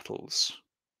with the battles.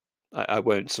 I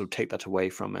won't sort of take that away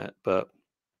from it, but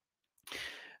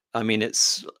I mean,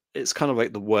 it's kind of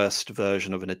like the worst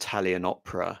version of an Italian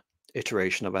opera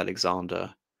iteration of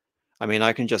Alexander. I mean,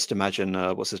 I can just imagine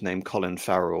what's his name, Colin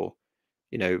Farrell,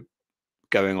 you know,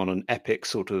 going on an epic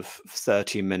sort of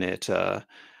 30-minute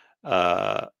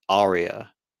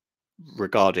aria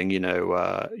regarding,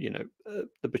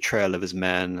 the betrayal of his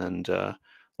men and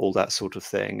all that sort of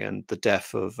thing, and the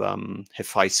death of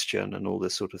Hephaestion and all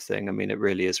this sort of thing. I mean, it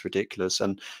really is ridiculous.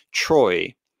 And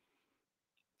Troy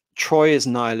is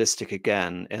nihilistic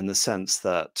again in the sense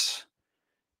that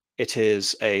it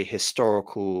is a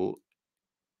historical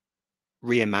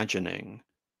reimagining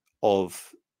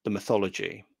of the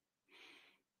mythology.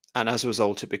 And as a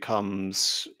result, it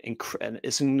becomes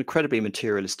it's an incredibly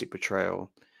materialistic portrayal.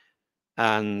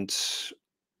 And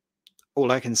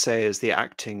all I can say is the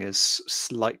acting is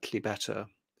slightly better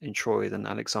in Troy than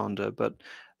Alexander, but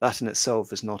that in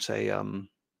itself is not a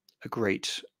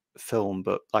great film.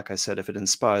 But like I said, if it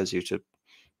inspires you to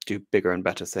do bigger and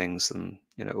better things, then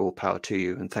all power to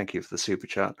you. And thank you for the super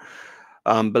chat.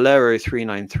 Bolero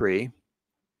 393.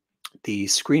 The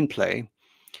screenplay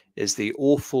is the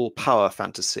awful power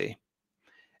fantasy.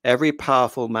 Every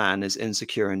powerful man is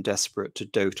insecure and desperate to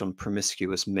dote on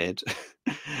promiscuous mid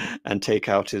and take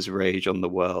out his rage on the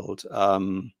world.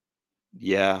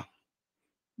 Yeah,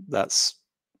 that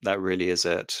really is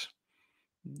it.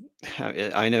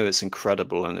 I know it's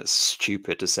incredible and it's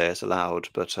stupid to say it aloud,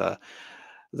 but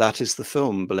that is the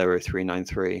film Bolero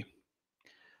 393.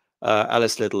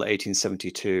 Alice Liddell,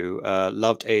 1872,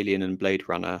 loved Alien and Blade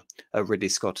Runner. Ridley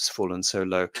Scott has fallen so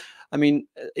low. I mean,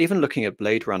 even looking at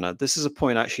Blade Runner, this is a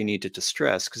point I actually needed to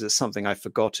stress because it's something I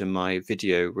forgot in my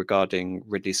video regarding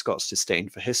Ridley Scott's disdain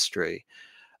for history.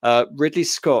 Ridley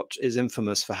Scott is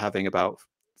infamous for having about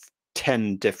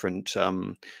 10 different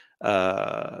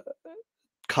uh,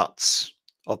 cuts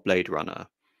of Blade Runner.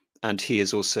 And he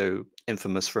is also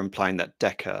infamous for implying that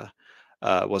Decker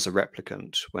was a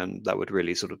replicant when that would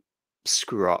really sort of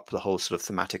screw up the whole sort of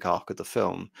thematic arc of the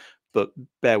film. But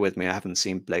bear with me, I haven't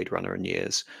seen Blade Runner in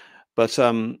years. But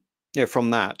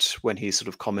from that, when he's sort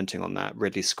of commenting on that,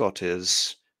 Ridley Scott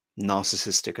is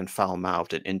narcissistic and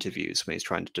foul-mouthed in interviews when he's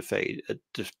trying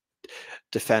to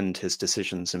defend his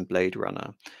decisions in Blade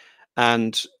Runner.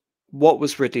 And what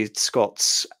was Ridley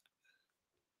Scott's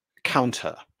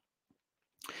counter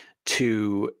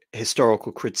to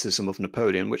historical criticism of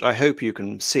Napoleon, which I hope you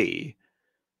can see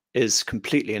is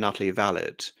completely and utterly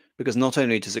valid, because not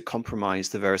only does it compromise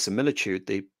the verisimilitude,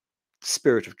 the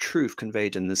spirit of truth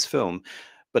conveyed in this film,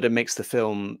 but it makes the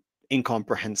film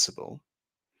incomprehensible.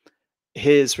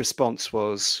 His response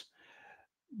was,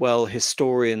 well,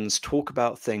 historians talk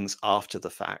about things after the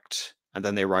fact, and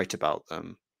then they write about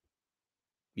them.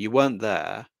 You weren't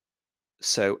there,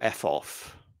 so F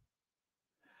off.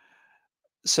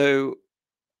 So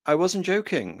I wasn't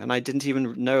joking, and I didn't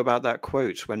even know about that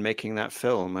quote when making that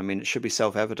film. I mean, it should be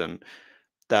self-evident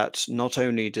that not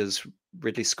only does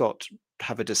Ridley Scott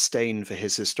have a disdain for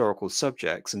his historical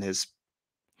subjects and his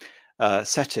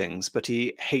settings, but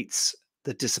he hates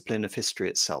the discipline of history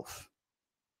itself.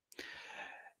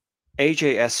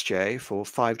 AJSJ for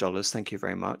 $5, thank you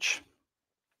very much.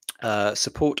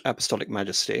 Support Apostolic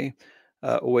Majesty.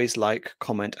 Always like,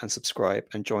 comment, and subscribe,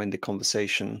 and join the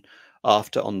conversation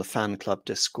after on the fan club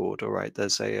Discord. All right,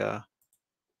 there's a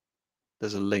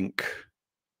link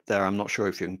there. I'm not sure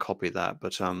if you can copy that,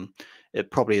 but it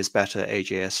probably is better,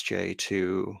 AJSJ,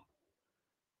 to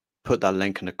put that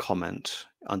link in a comment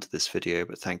under this video,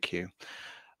 but thank you.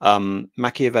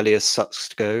 Machiavellius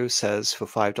Suxgo says for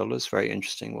 $5, very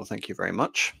interesting. Well, thank you very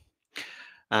much.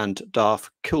 And Darth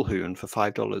Kilhoon for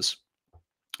 $5.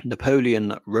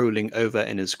 Napoleon rolling over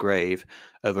in his grave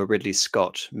over Ridley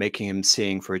Scott, making him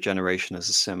seeing for a generation as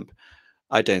a simp.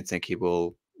 I don't think he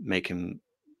will make him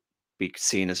be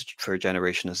seen as for a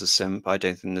generation as a simp. I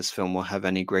don't think this film will have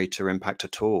any greater impact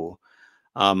at all.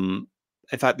 In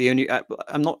fact,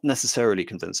 I'm not necessarily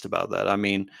convinced about that. I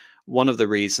mean, one of the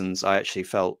reasons I actually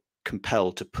felt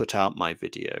compelled to put out my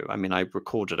video, I mean, I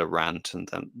recorded a rant and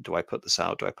then, do I put this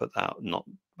out? Do I put that out? Not.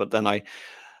 But then I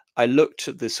looked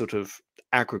at the sort of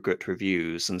aggregate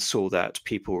reviews and saw that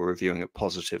people were reviewing it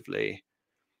positively.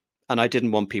 And I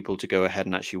didn't want people to go ahead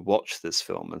and actually watch this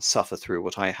film and suffer through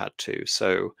what I had to.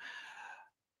 So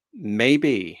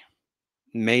maybe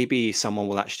someone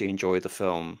will actually enjoy the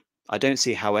film. I don't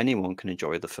see how anyone can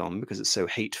enjoy the film because it's so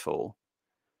hateful.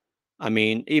 I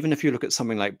mean, even if you look at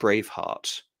something like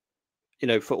Braveheart,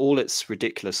 for all its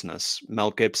ridiculousness,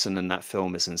 Mel Gibson in that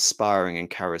film is inspiring and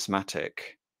charismatic.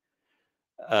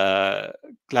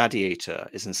 Gladiator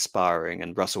is inspiring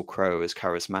and Russell Crowe is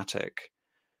charismatic.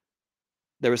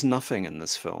 There is nothing in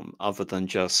this film other than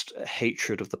just a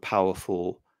hatred of the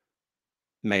powerful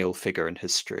male figure in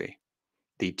history,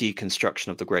 the deconstruction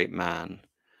of the great man.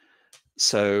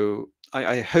 So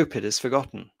I hope it is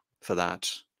forgotten for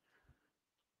that,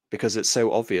 because it's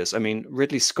so obvious. I mean,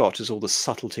 Ridley Scott is all the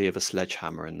subtlety of a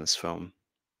sledgehammer in this film.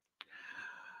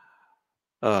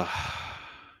 All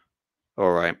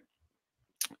right.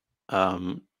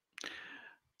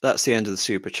 That's the end of the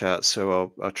super chat,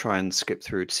 so I'll try and skip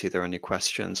through to see if there are any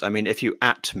questions. I mean, if you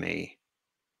at me,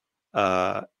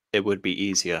 it would be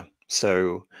easier.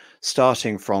 So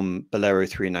starting from Bolero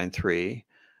 393,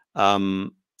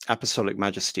 Apostolic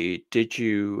Majesty, did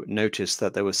you notice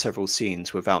that there were several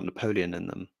scenes without Napoleon in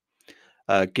them?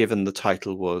 Given the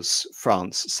title was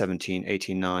France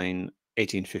 1789,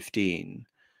 1815,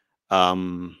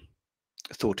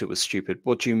 thought it was stupid.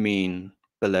 What do you mean,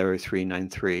 Bolero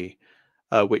 393?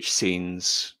 Which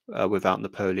scenes without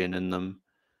Napoleon in them?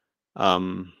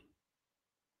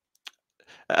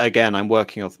 Again, I'm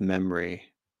working off memory,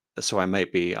 so I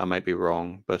might be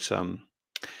wrong, but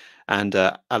and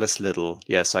Alice Liddell,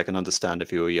 yes, I can understand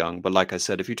if you were young, but like I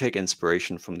said, if you take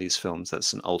inspiration from these films,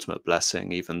 that's an ultimate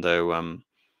blessing. Even though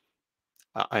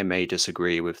I may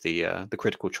disagree with the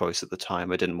critical choice at the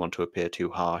time, I didn't want to appear too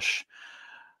harsh.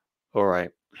 All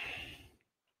right.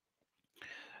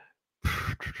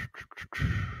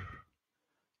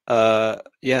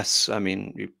 Yes, I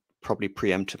mean, probably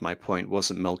preempted my point.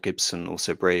 Wasn't Mel Gibson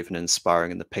also brave and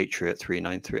inspiring in The Patriot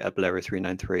 393, Bolero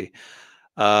 393?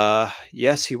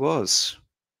 Yes, he was.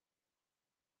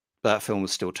 That film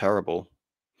was still terrible.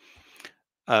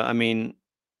 I mean,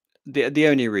 the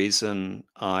only reason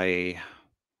I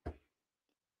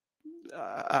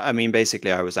mean,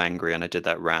 basically, I was angry and I did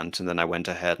that rant, and then I went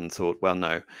ahead and thought, well,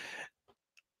 no,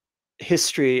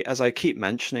 history, as I keep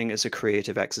mentioning, is a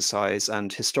creative exercise,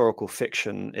 and historical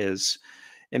fiction is,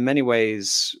 in many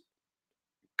ways,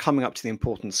 coming up to the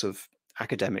importance of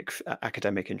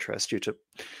academic interest due to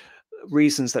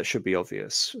reasons that should be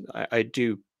obvious. I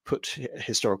do put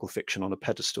historical fiction on a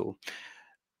pedestal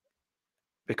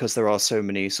because there are so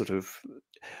many sort of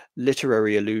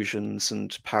literary allusions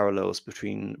and parallels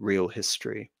between real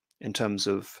history in terms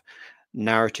of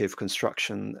narrative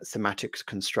construction, thematic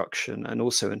construction, and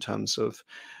also in terms of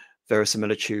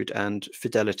verisimilitude and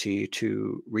fidelity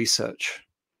to research.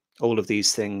 All of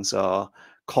these things are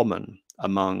common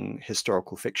among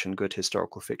historical fiction, good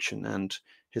historical fiction, and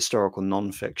historical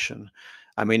nonfiction.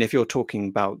 I mean, if you're talking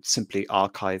about simply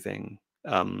archiving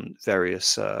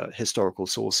various historical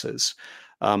sources,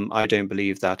 I don't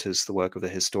believe that is the work of a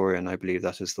historian. I believe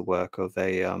that is the work of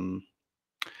an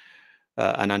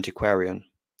antiquarian.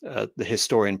 The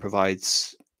historian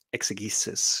provides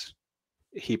exegesis.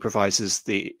 He provides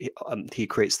he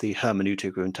creates the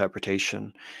hermeneutic of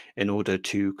interpretation in order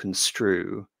to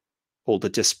construe all the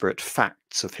disparate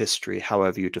facts of history,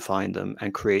 however you define them,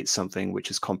 and create something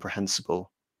which is comprehensible.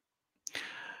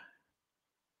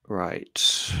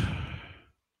 Right.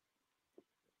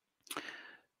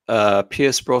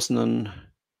 Pierce Brosnan,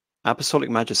 Apostolic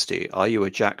Majesty, are you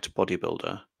a jacked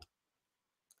bodybuilder?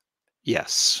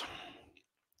 Yes.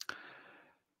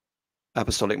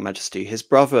 Apostolic Majesty, his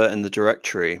brother in the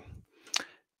directory,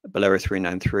 Bolero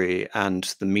 393,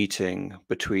 and the meeting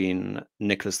between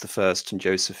Nicholas I and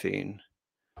Josephine,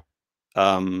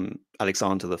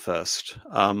 Alexander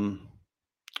I.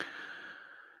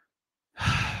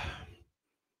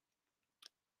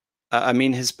 I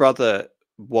mean, his brother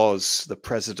was the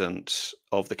president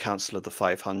of the Council of the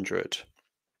 500.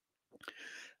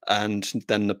 And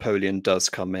then Napoleon does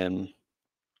come in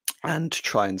and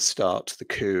try and start the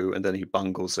coup, and then he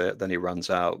bungles it, then he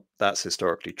runs out. That's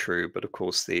historically true, but of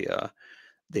course the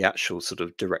actual sort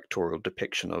of directorial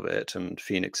depiction of it and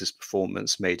Phoenix's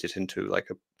performance made it into like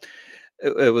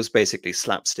it was basically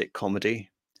slapstick comedy.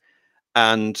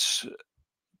 And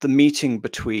the meeting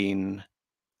between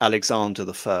Alexander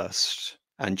I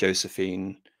and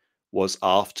Josephine was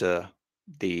after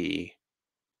the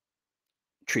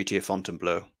Treaty of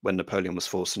Fontainebleau, when Napoleon was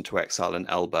forced into exile in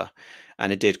Elba,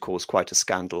 and it did cause quite a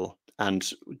scandal. And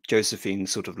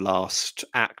Josephine's sort of last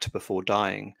act before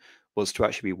dying was to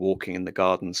actually be walking in the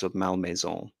gardens of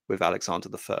Malmaison with Alexander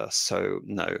I. So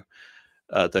no,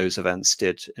 those events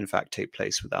did in fact take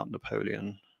place without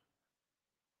Napoleon.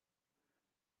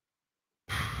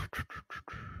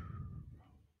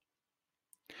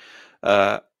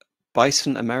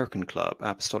 Bison American Club,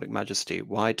 Apostolic Majesty,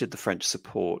 why did the French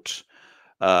support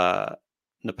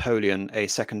Napoleon a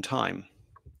second time?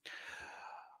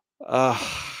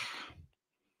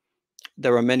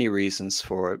 There are many reasons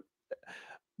for it.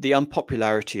 The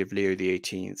unpopularity of Leo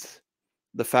XVIII,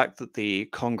 the fact that the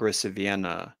Congress of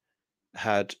Vienna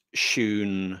had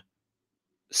shewn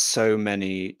so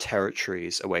many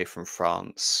territories away from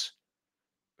France.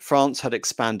 France had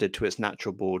expanded to its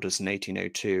natural borders in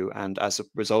 1802, and as a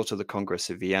result of the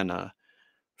Congress of Vienna,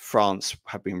 France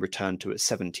had been returned to its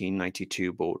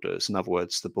 1792 borders. In other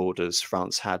words, the borders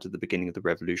France had at the beginning of the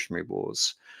Revolutionary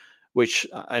Wars, which,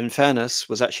 in fairness,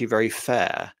 was actually very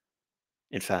fair.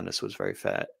 In fairness, was very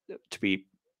fair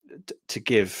to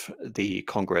give the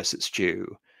Congress its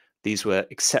due. These were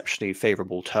exceptionally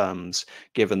favorable terms,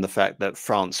 given the fact that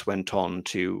France went on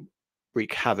to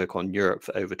wreak havoc on Europe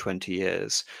for over 20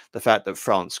 years. The fact that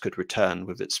France could return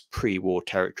with its pre-war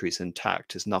territories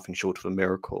intact is nothing short of a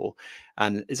miracle,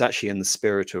 and is actually in the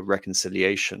spirit of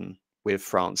reconciliation with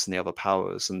France and the other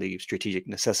powers and the strategic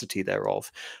necessity thereof.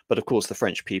 But of course, the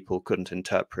French people couldn't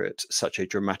interpret such a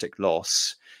dramatic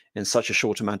loss in such a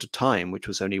short amount of time, which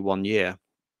was only 1 year.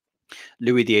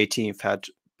 Louis XVIII had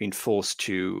been forced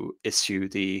to issue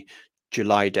the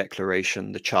July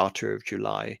Declaration, the Charter of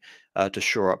July, to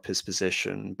shore up his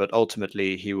position. But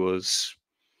ultimately, he was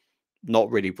not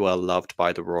really well loved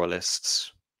by the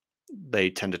royalists. They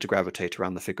tended to gravitate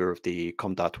around the figure of the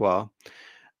Comte d'Artois.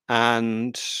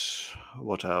 And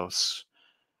what else?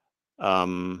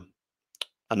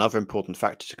 Another important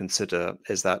factor to consider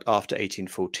is that after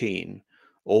 1814,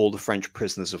 all the French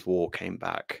prisoners of war came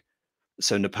back.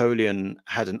 So Napoleon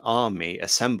had an army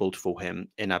assembled for him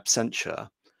in absentia,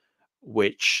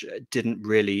 which didn't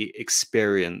really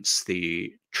experience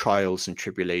the trials and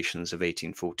tribulations of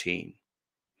 1814.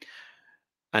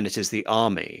 And it is the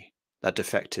army that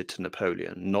defected to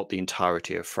Napoleon, not the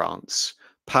entirety of France.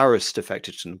 Paris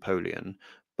defected to Napoleon,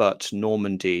 but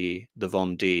Normandy, the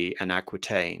Vendée, and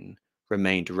Aquitaine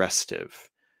remained restive.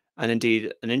 And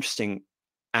indeed, an interesting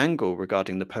angle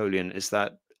regarding Napoleon is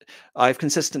that I've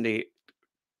consistently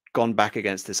gone back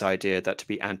against this idea that to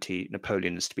be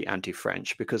anti-Napoleon is to be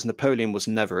anti-French, because Napoleon was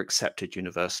never accepted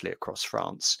universally across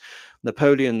France.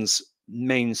 Napoleon's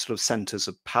main sort of centers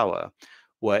of power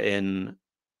were in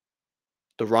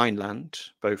the Rhineland,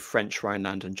 both French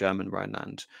Rhineland and German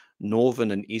Rhineland,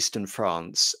 northern and eastern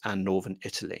France, and northern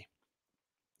Italy.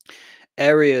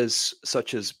 Areas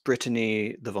such as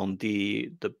Brittany, the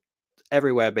Vendée,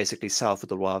 everywhere basically south of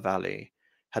the Loire Valley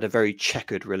had a very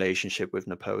checkered relationship with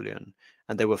Napoleon,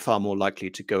 and they were far more likely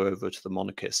to go over to the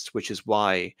monarchists, which is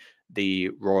why the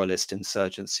royalist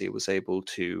insurgency was able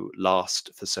to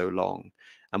last for so long,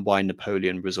 and why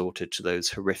Napoleon resorted to those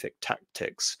horrific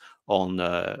tactics on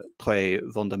Pré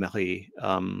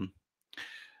Vendôme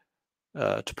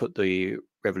to put the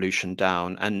revolution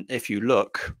down. And if you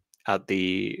look at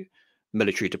the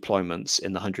military deployments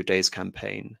in the Hundred Days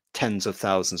campaign, tens of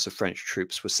thousands of French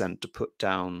troops were sent to put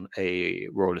down a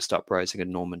royalist uprising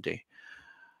in Normandy.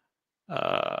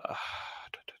 Uh,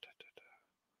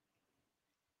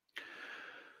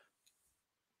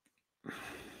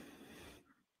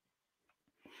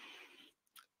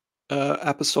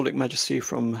 Apostolic Majesty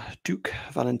from Duke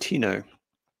Valentino.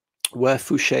 Were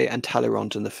Fouché and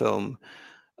Talleyrand in the film?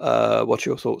 What are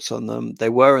your thoughts on them? They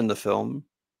were in the film,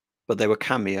 but they were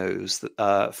cameos.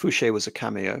 Fouché was a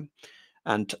cameo,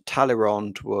 and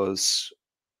Talleyrand was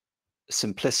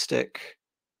simplistic,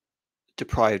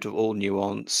 deprived of all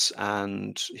nuance,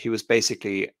 and he was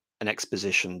basically an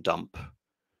exposition dump,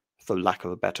 for lack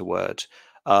of a better word.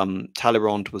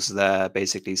 Talleyrand was there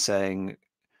basically saying,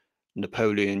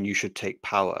 Napoleon, you should take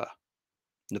power.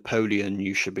 Napoleon,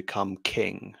 you should become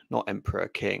king, not emperor,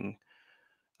 king.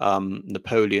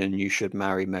 Napoleon, you should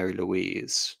marry Mary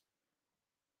Louise.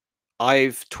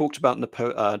 I've talked about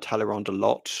Talleyrand a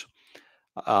lot.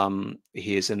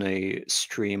 He is in a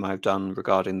stream I've done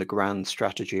regarding the grand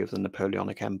strategy of the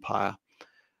Napoleonic Empire.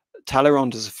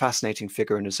 Talleyrand is a fascinating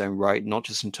figure in his own right, not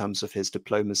just in terms of his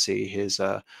diplomacy, his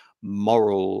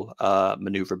moral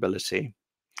maneuverability,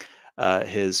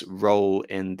 his role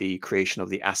in the creation of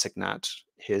the assignat,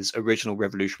 his original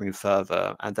revolutionary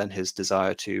fervor, and then his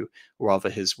desire to, or rather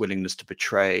his willingness to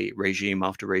betray regime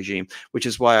after regime, which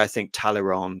is why I think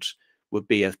Talleyrand would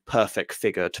be a perfect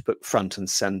figure to put front and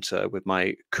center with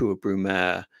my Cour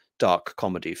Brumaire dark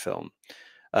comedy film.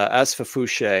 As for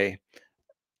Fouché,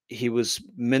 he was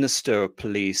Minister of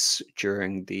Police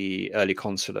during the early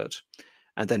consulate,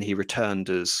 and then he returned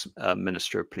as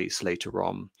Minister of Police later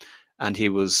on. And he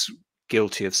was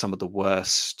guilty of some of the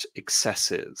worst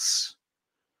excesses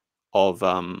of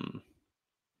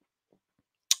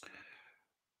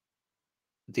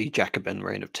the Jacobin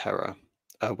reign of terror,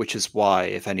 which is why,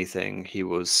 if anything, he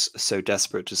was so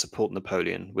desperate to support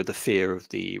Napoleon, with the fear of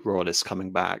the royalists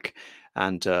coming back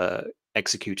and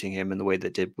executing him in the way they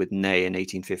did with Ney in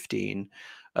 1815.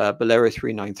 Bolero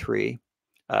 393,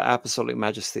 Apostolic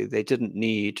Majesty, they didn't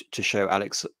need to show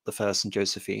Alex I and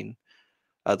Josephine.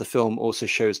 The film also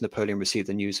shows Napoleon received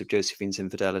the news of Josephine's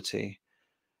infidelity.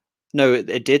 No,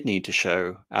 it did need to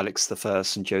show Alex I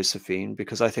and Josephine,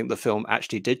 because I think the film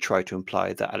actually did try to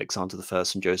imply that Alexander I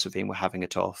and Josephine were having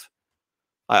it off.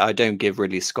 I don't give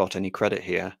Ridley Scott any credit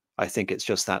here. I think it's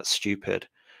just that stupid.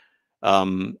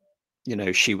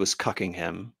 She was cucking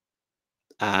him,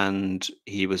 and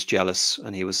he was jealous,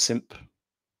 and he was simp.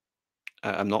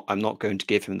 I'm not going to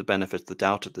give him the benefit of the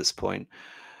doubt at this point.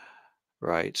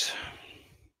 Right.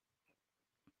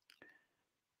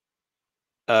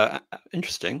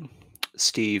 Interesting.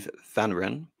 Steve Van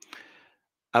Ren.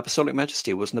 Apostolic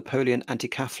Majesty, was Napoleon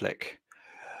anti-Catholic?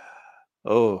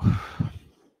 Oh,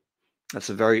 that's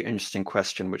a very interesting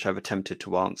question, which I've attempted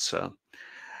to answer.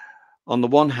 On the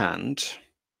one hand,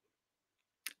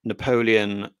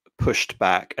 Napoleon pushed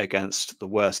back against the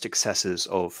worst excesses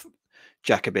of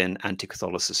Jacobin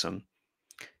anti-Catholicism.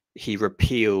 He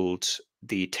repealed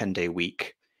the 10-day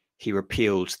week. He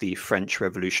repealed the French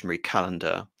revolutionary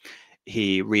calendar.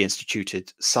 He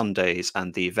reinstituted Sundays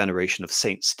and the veneration of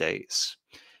saints' days.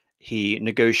 He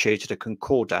negotiated a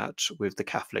concordat with the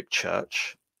Catholic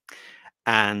Church,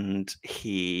 and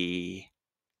he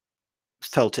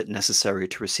felt it necessary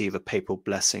to receive a papal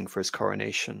blessing for his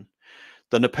coronation.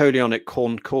 The Napoleonic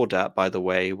Concordat, by the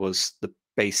way, was the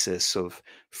basis of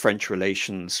French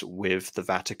relations with the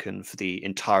Vatican for the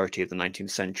entirety of the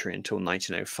 19th century until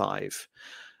 1905.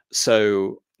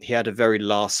 So he had a very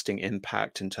lasting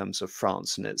impact in terms of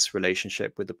France and its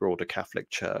relationship with the broader Catholic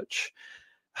Church.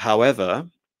 However,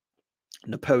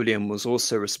 Napoleon was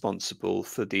also responsible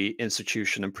for the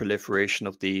institution and proliferation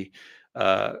of the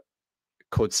uh,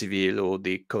 Code Civil, or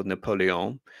the Code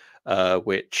Napoleon,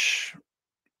 which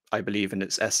I believe in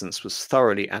its essence was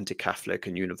thoroughly anti-Catholic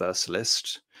and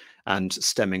universalist, and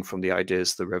stemming from the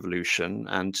ideas of the revolution,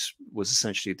 and was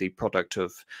essentially the product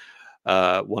of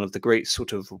one of the great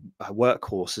sort of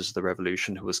workhorses of the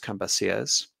revolution, who was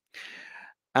Cambacérès.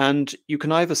 And you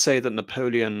can either say that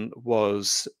Napoleon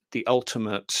was the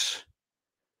ultimate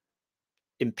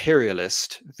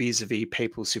imperialist vis-a-vis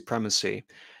papal supremacy,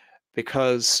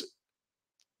 because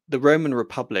the Roman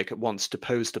Republic at once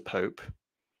deposed a pope.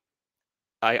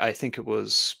 I think it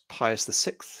was Pius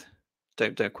VI.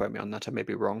 Don't quote me on that. I may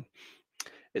be wrong.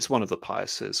 It's one of the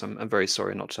Piuses. I'm very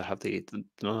sorry not to have the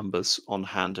numbers on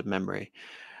hand in memory.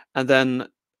 And then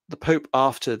the Pope,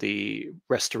 after the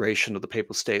restoration of the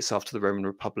Papal States after the Roman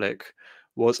Republic,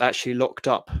 was actually locked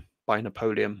up by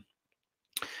Napoleon.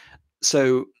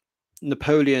 So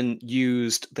Napoleon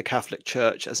used the Catholic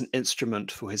Church as an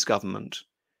instrument for his government.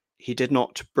 He did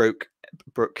not brook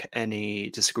any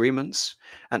disagreements.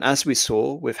 And as we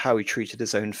saw with how he treated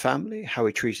his own family, how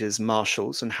he treated his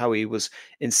marshals, and how he was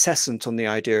incessant on the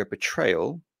idea of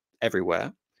betrayal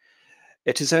everywhere,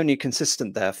 it is only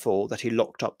consistent, therefore, that he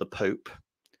locked up the Pope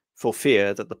for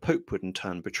fear that the Pope would in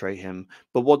turn betray him.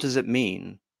 But what does it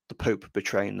mean, the Pope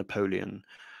betraying Napoleon?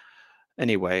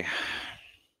 Anyway,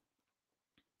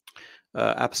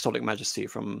 Apostolic Majesty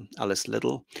from Alice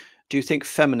Liddell. Do you think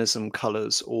feminism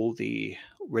colours all the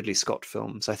Ridley Scott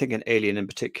films? I think in Alien in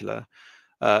particular,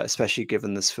 especially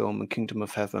given this film and Kingdom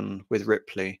of Heaven with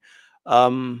Ripley.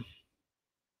 With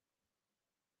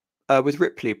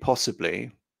Ripley,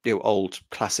 possibly, old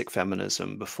classic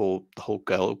feminism before the whole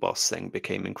girl boss thing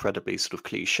became incredibly sort of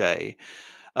cliche.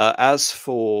 As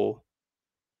for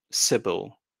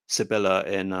Sibylla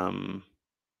in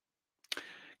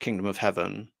Kingdom of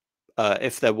Heaven,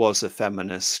 if there was a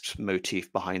feminist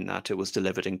motif behind that, it was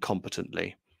delivered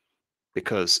incompetently,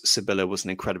 because Sibylla was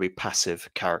an incredibly passive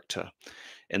character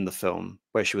in the film,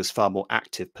 where she was far more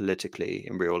active politically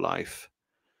in real life.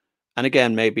 And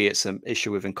again, maybe it's an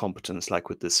issue of incompetence, like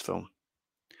with this film.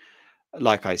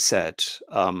 Like I said,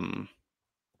 um,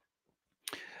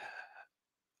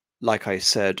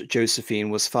 Josephine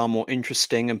was far more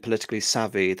interesting and politically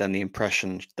savvy than the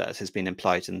impression that has been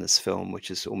implied in this film,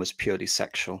 which is almost purely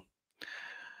sexual.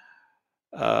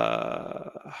 Uh,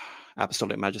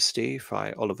 Apostolic Majesty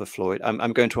by Oliver Floyd.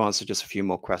 I'm going to answer just a few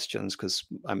more questions because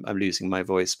I'm losing my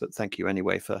voice, but thank you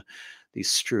anyway for the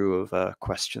strew of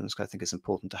questions. I think it's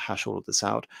important to hash all of this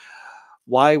out.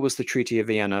 Why was the Treaty of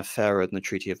Vienna fairer than the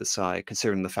Treaty of Versailles,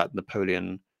 considering the fact that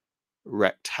Napoleon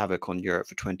wreaked havoc on Europe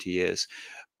for 20 years?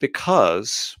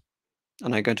 Because,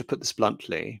 and I'm going to put this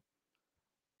bluntly,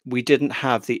 we didn't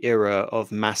have the era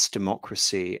of mass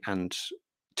democracy and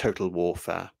total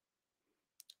warfare.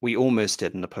 We almost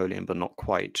did in Napoleon, but not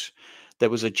quite.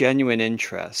 There was a genuine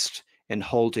interest in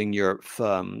holding Europe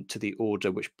firm to the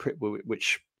order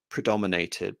which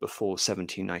predominated before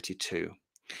 1792.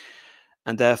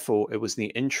 And therefore, it was in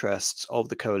the interests of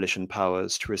the coalition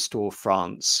powers to restore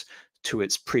France to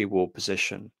its pre-war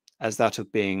position as that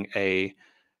of being a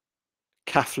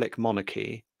Catholic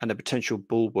monarchy and a potential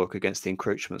bulwark against the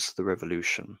encroachments of the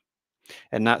revolution.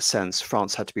 In that sense,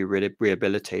 France had to be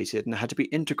rehabilitated and had to be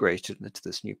integrated into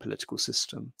this new political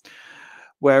system.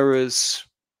 Whereas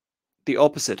the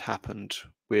opposite happened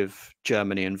with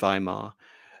Germany and Weimar.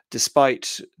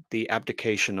 Despite the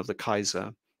abdication of the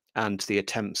Kaiser and the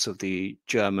attempts of the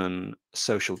German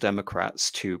Social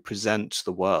Democrats to present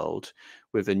the world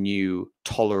with a new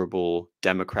tolerable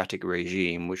democratic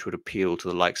regime which would appeal to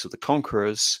the likes of the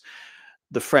conquerors,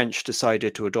 the French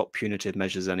decided to adopt punitive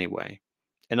measures anyway.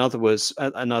 In other words,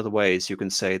 in other ways, you can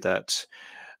say that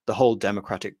the whole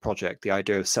democratic project, the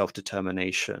idea of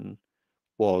self-determination,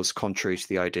 was contrary to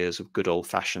the ideas of good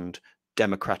old-fashioned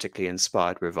democratically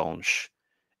inspired revanche.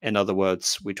 In other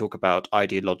words, we talk about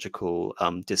ideological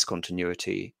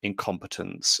discontinuity,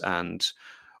 incompetence, and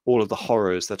all of the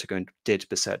horrors that did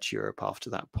beset Europe after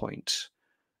that point.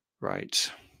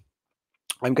 Right.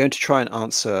 I'm going to try and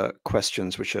answer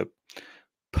questions which are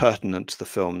pertinent to the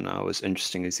film now, as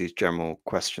interesting as these general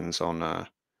questions on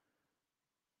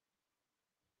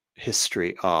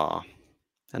history are.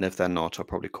 And if they're not, I'll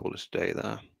probably call it a day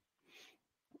there.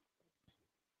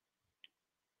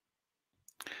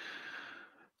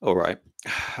 All right.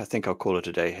 I think I'll call it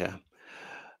a day here.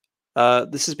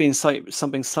 This has been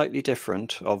something slightly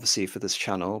different, obviously, for this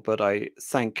channel, but I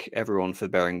thank everyone for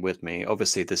bearing with me.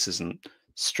 Obviously, this isn't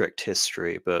strict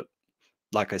history, but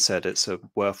like I said, it's a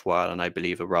worthwhile and I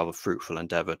believe a rather fruitful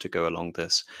endeavor to go along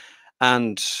this.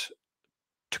 And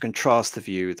to contrast the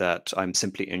view that I'm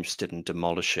simply interested in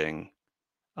demolishing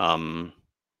um,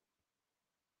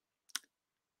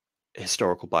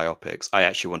 historical biopics, I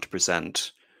actually want to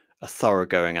present a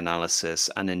thoroughgoing analysis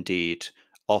and indeed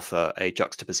offer a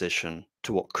juxtaposition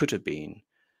to what could have been,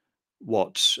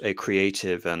 what a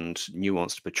creative and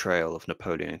nuanced portrayal of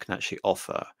Napoleon can actually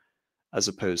offer, as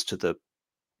opposed to the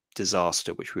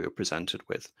disaster which we were presented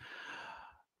with.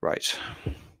 Right.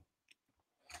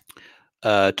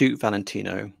 Duke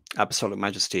Valentino, Apostolic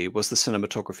Majesty, was the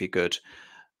cinematography good?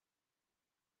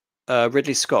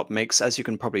 Ridley Scott makes, as you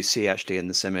can probably see actually in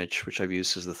this image, which I've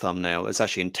used as the thumbnail, it's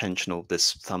actually intentional,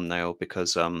 this thumbnail,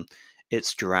 because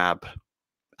it's drab,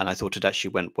 and I thought it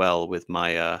actually went well with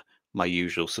my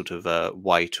usual sort of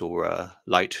white or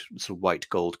light sort of white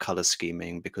gold color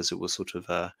scheming, because it was sort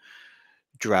of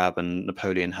drab, and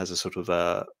Napoleon has a sort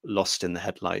of lost in the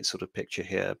headlight sort of picture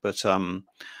here. But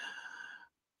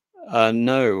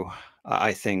no,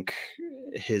 I think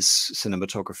his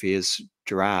cinematography is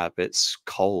drab. It's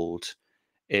cold.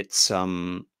 It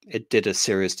did a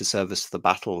serious disservice to the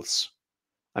battles.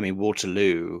 I mean,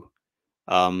 Waterloo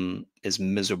is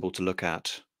miserable to look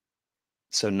at.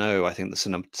 So no, I think the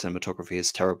cinematography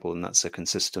is terrible, and that's a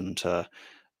consistent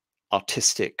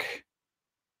artistic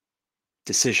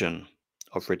decision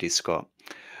of Ridley Scott.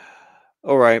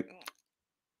 All right,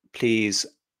 please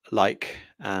like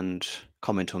and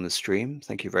comment on the stream.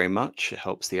 Thank you very much. It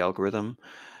helps the algorithm.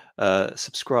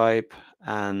 Subscribe,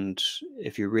 and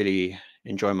if you really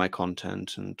enjoy my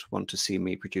content and want to see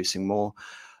me producing more,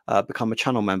 become a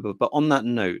channel member. But on that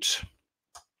note,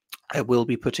 I will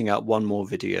be putting out one more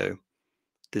video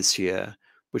this year,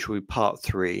 which will be part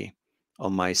 3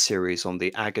 on my series on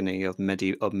the agony of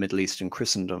Middle Eastern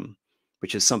Christendom,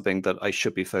 which is something that I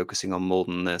should be focusing on more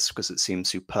than this because it seems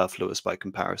superfluous by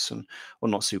comparison. Well,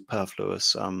 not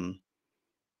superfluous.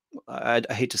 I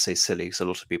hate to say silly because a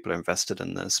lot of people are invested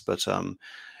in this, but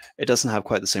it doesn't have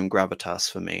quite the same gravitas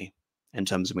for me in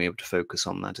terms of being able to focus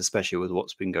on that, especially with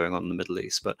what's been going on in the Middle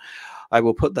East. But I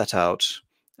will put that out,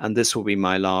 and this will be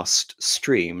my last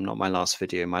stream, not my last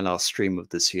video, my last stream of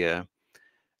this year.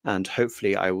 And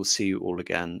hopefully I will see you all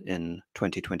again in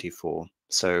 2024.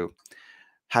 So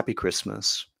happy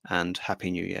Christmas and happy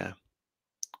New Year.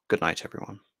 Good night,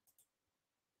 everyone.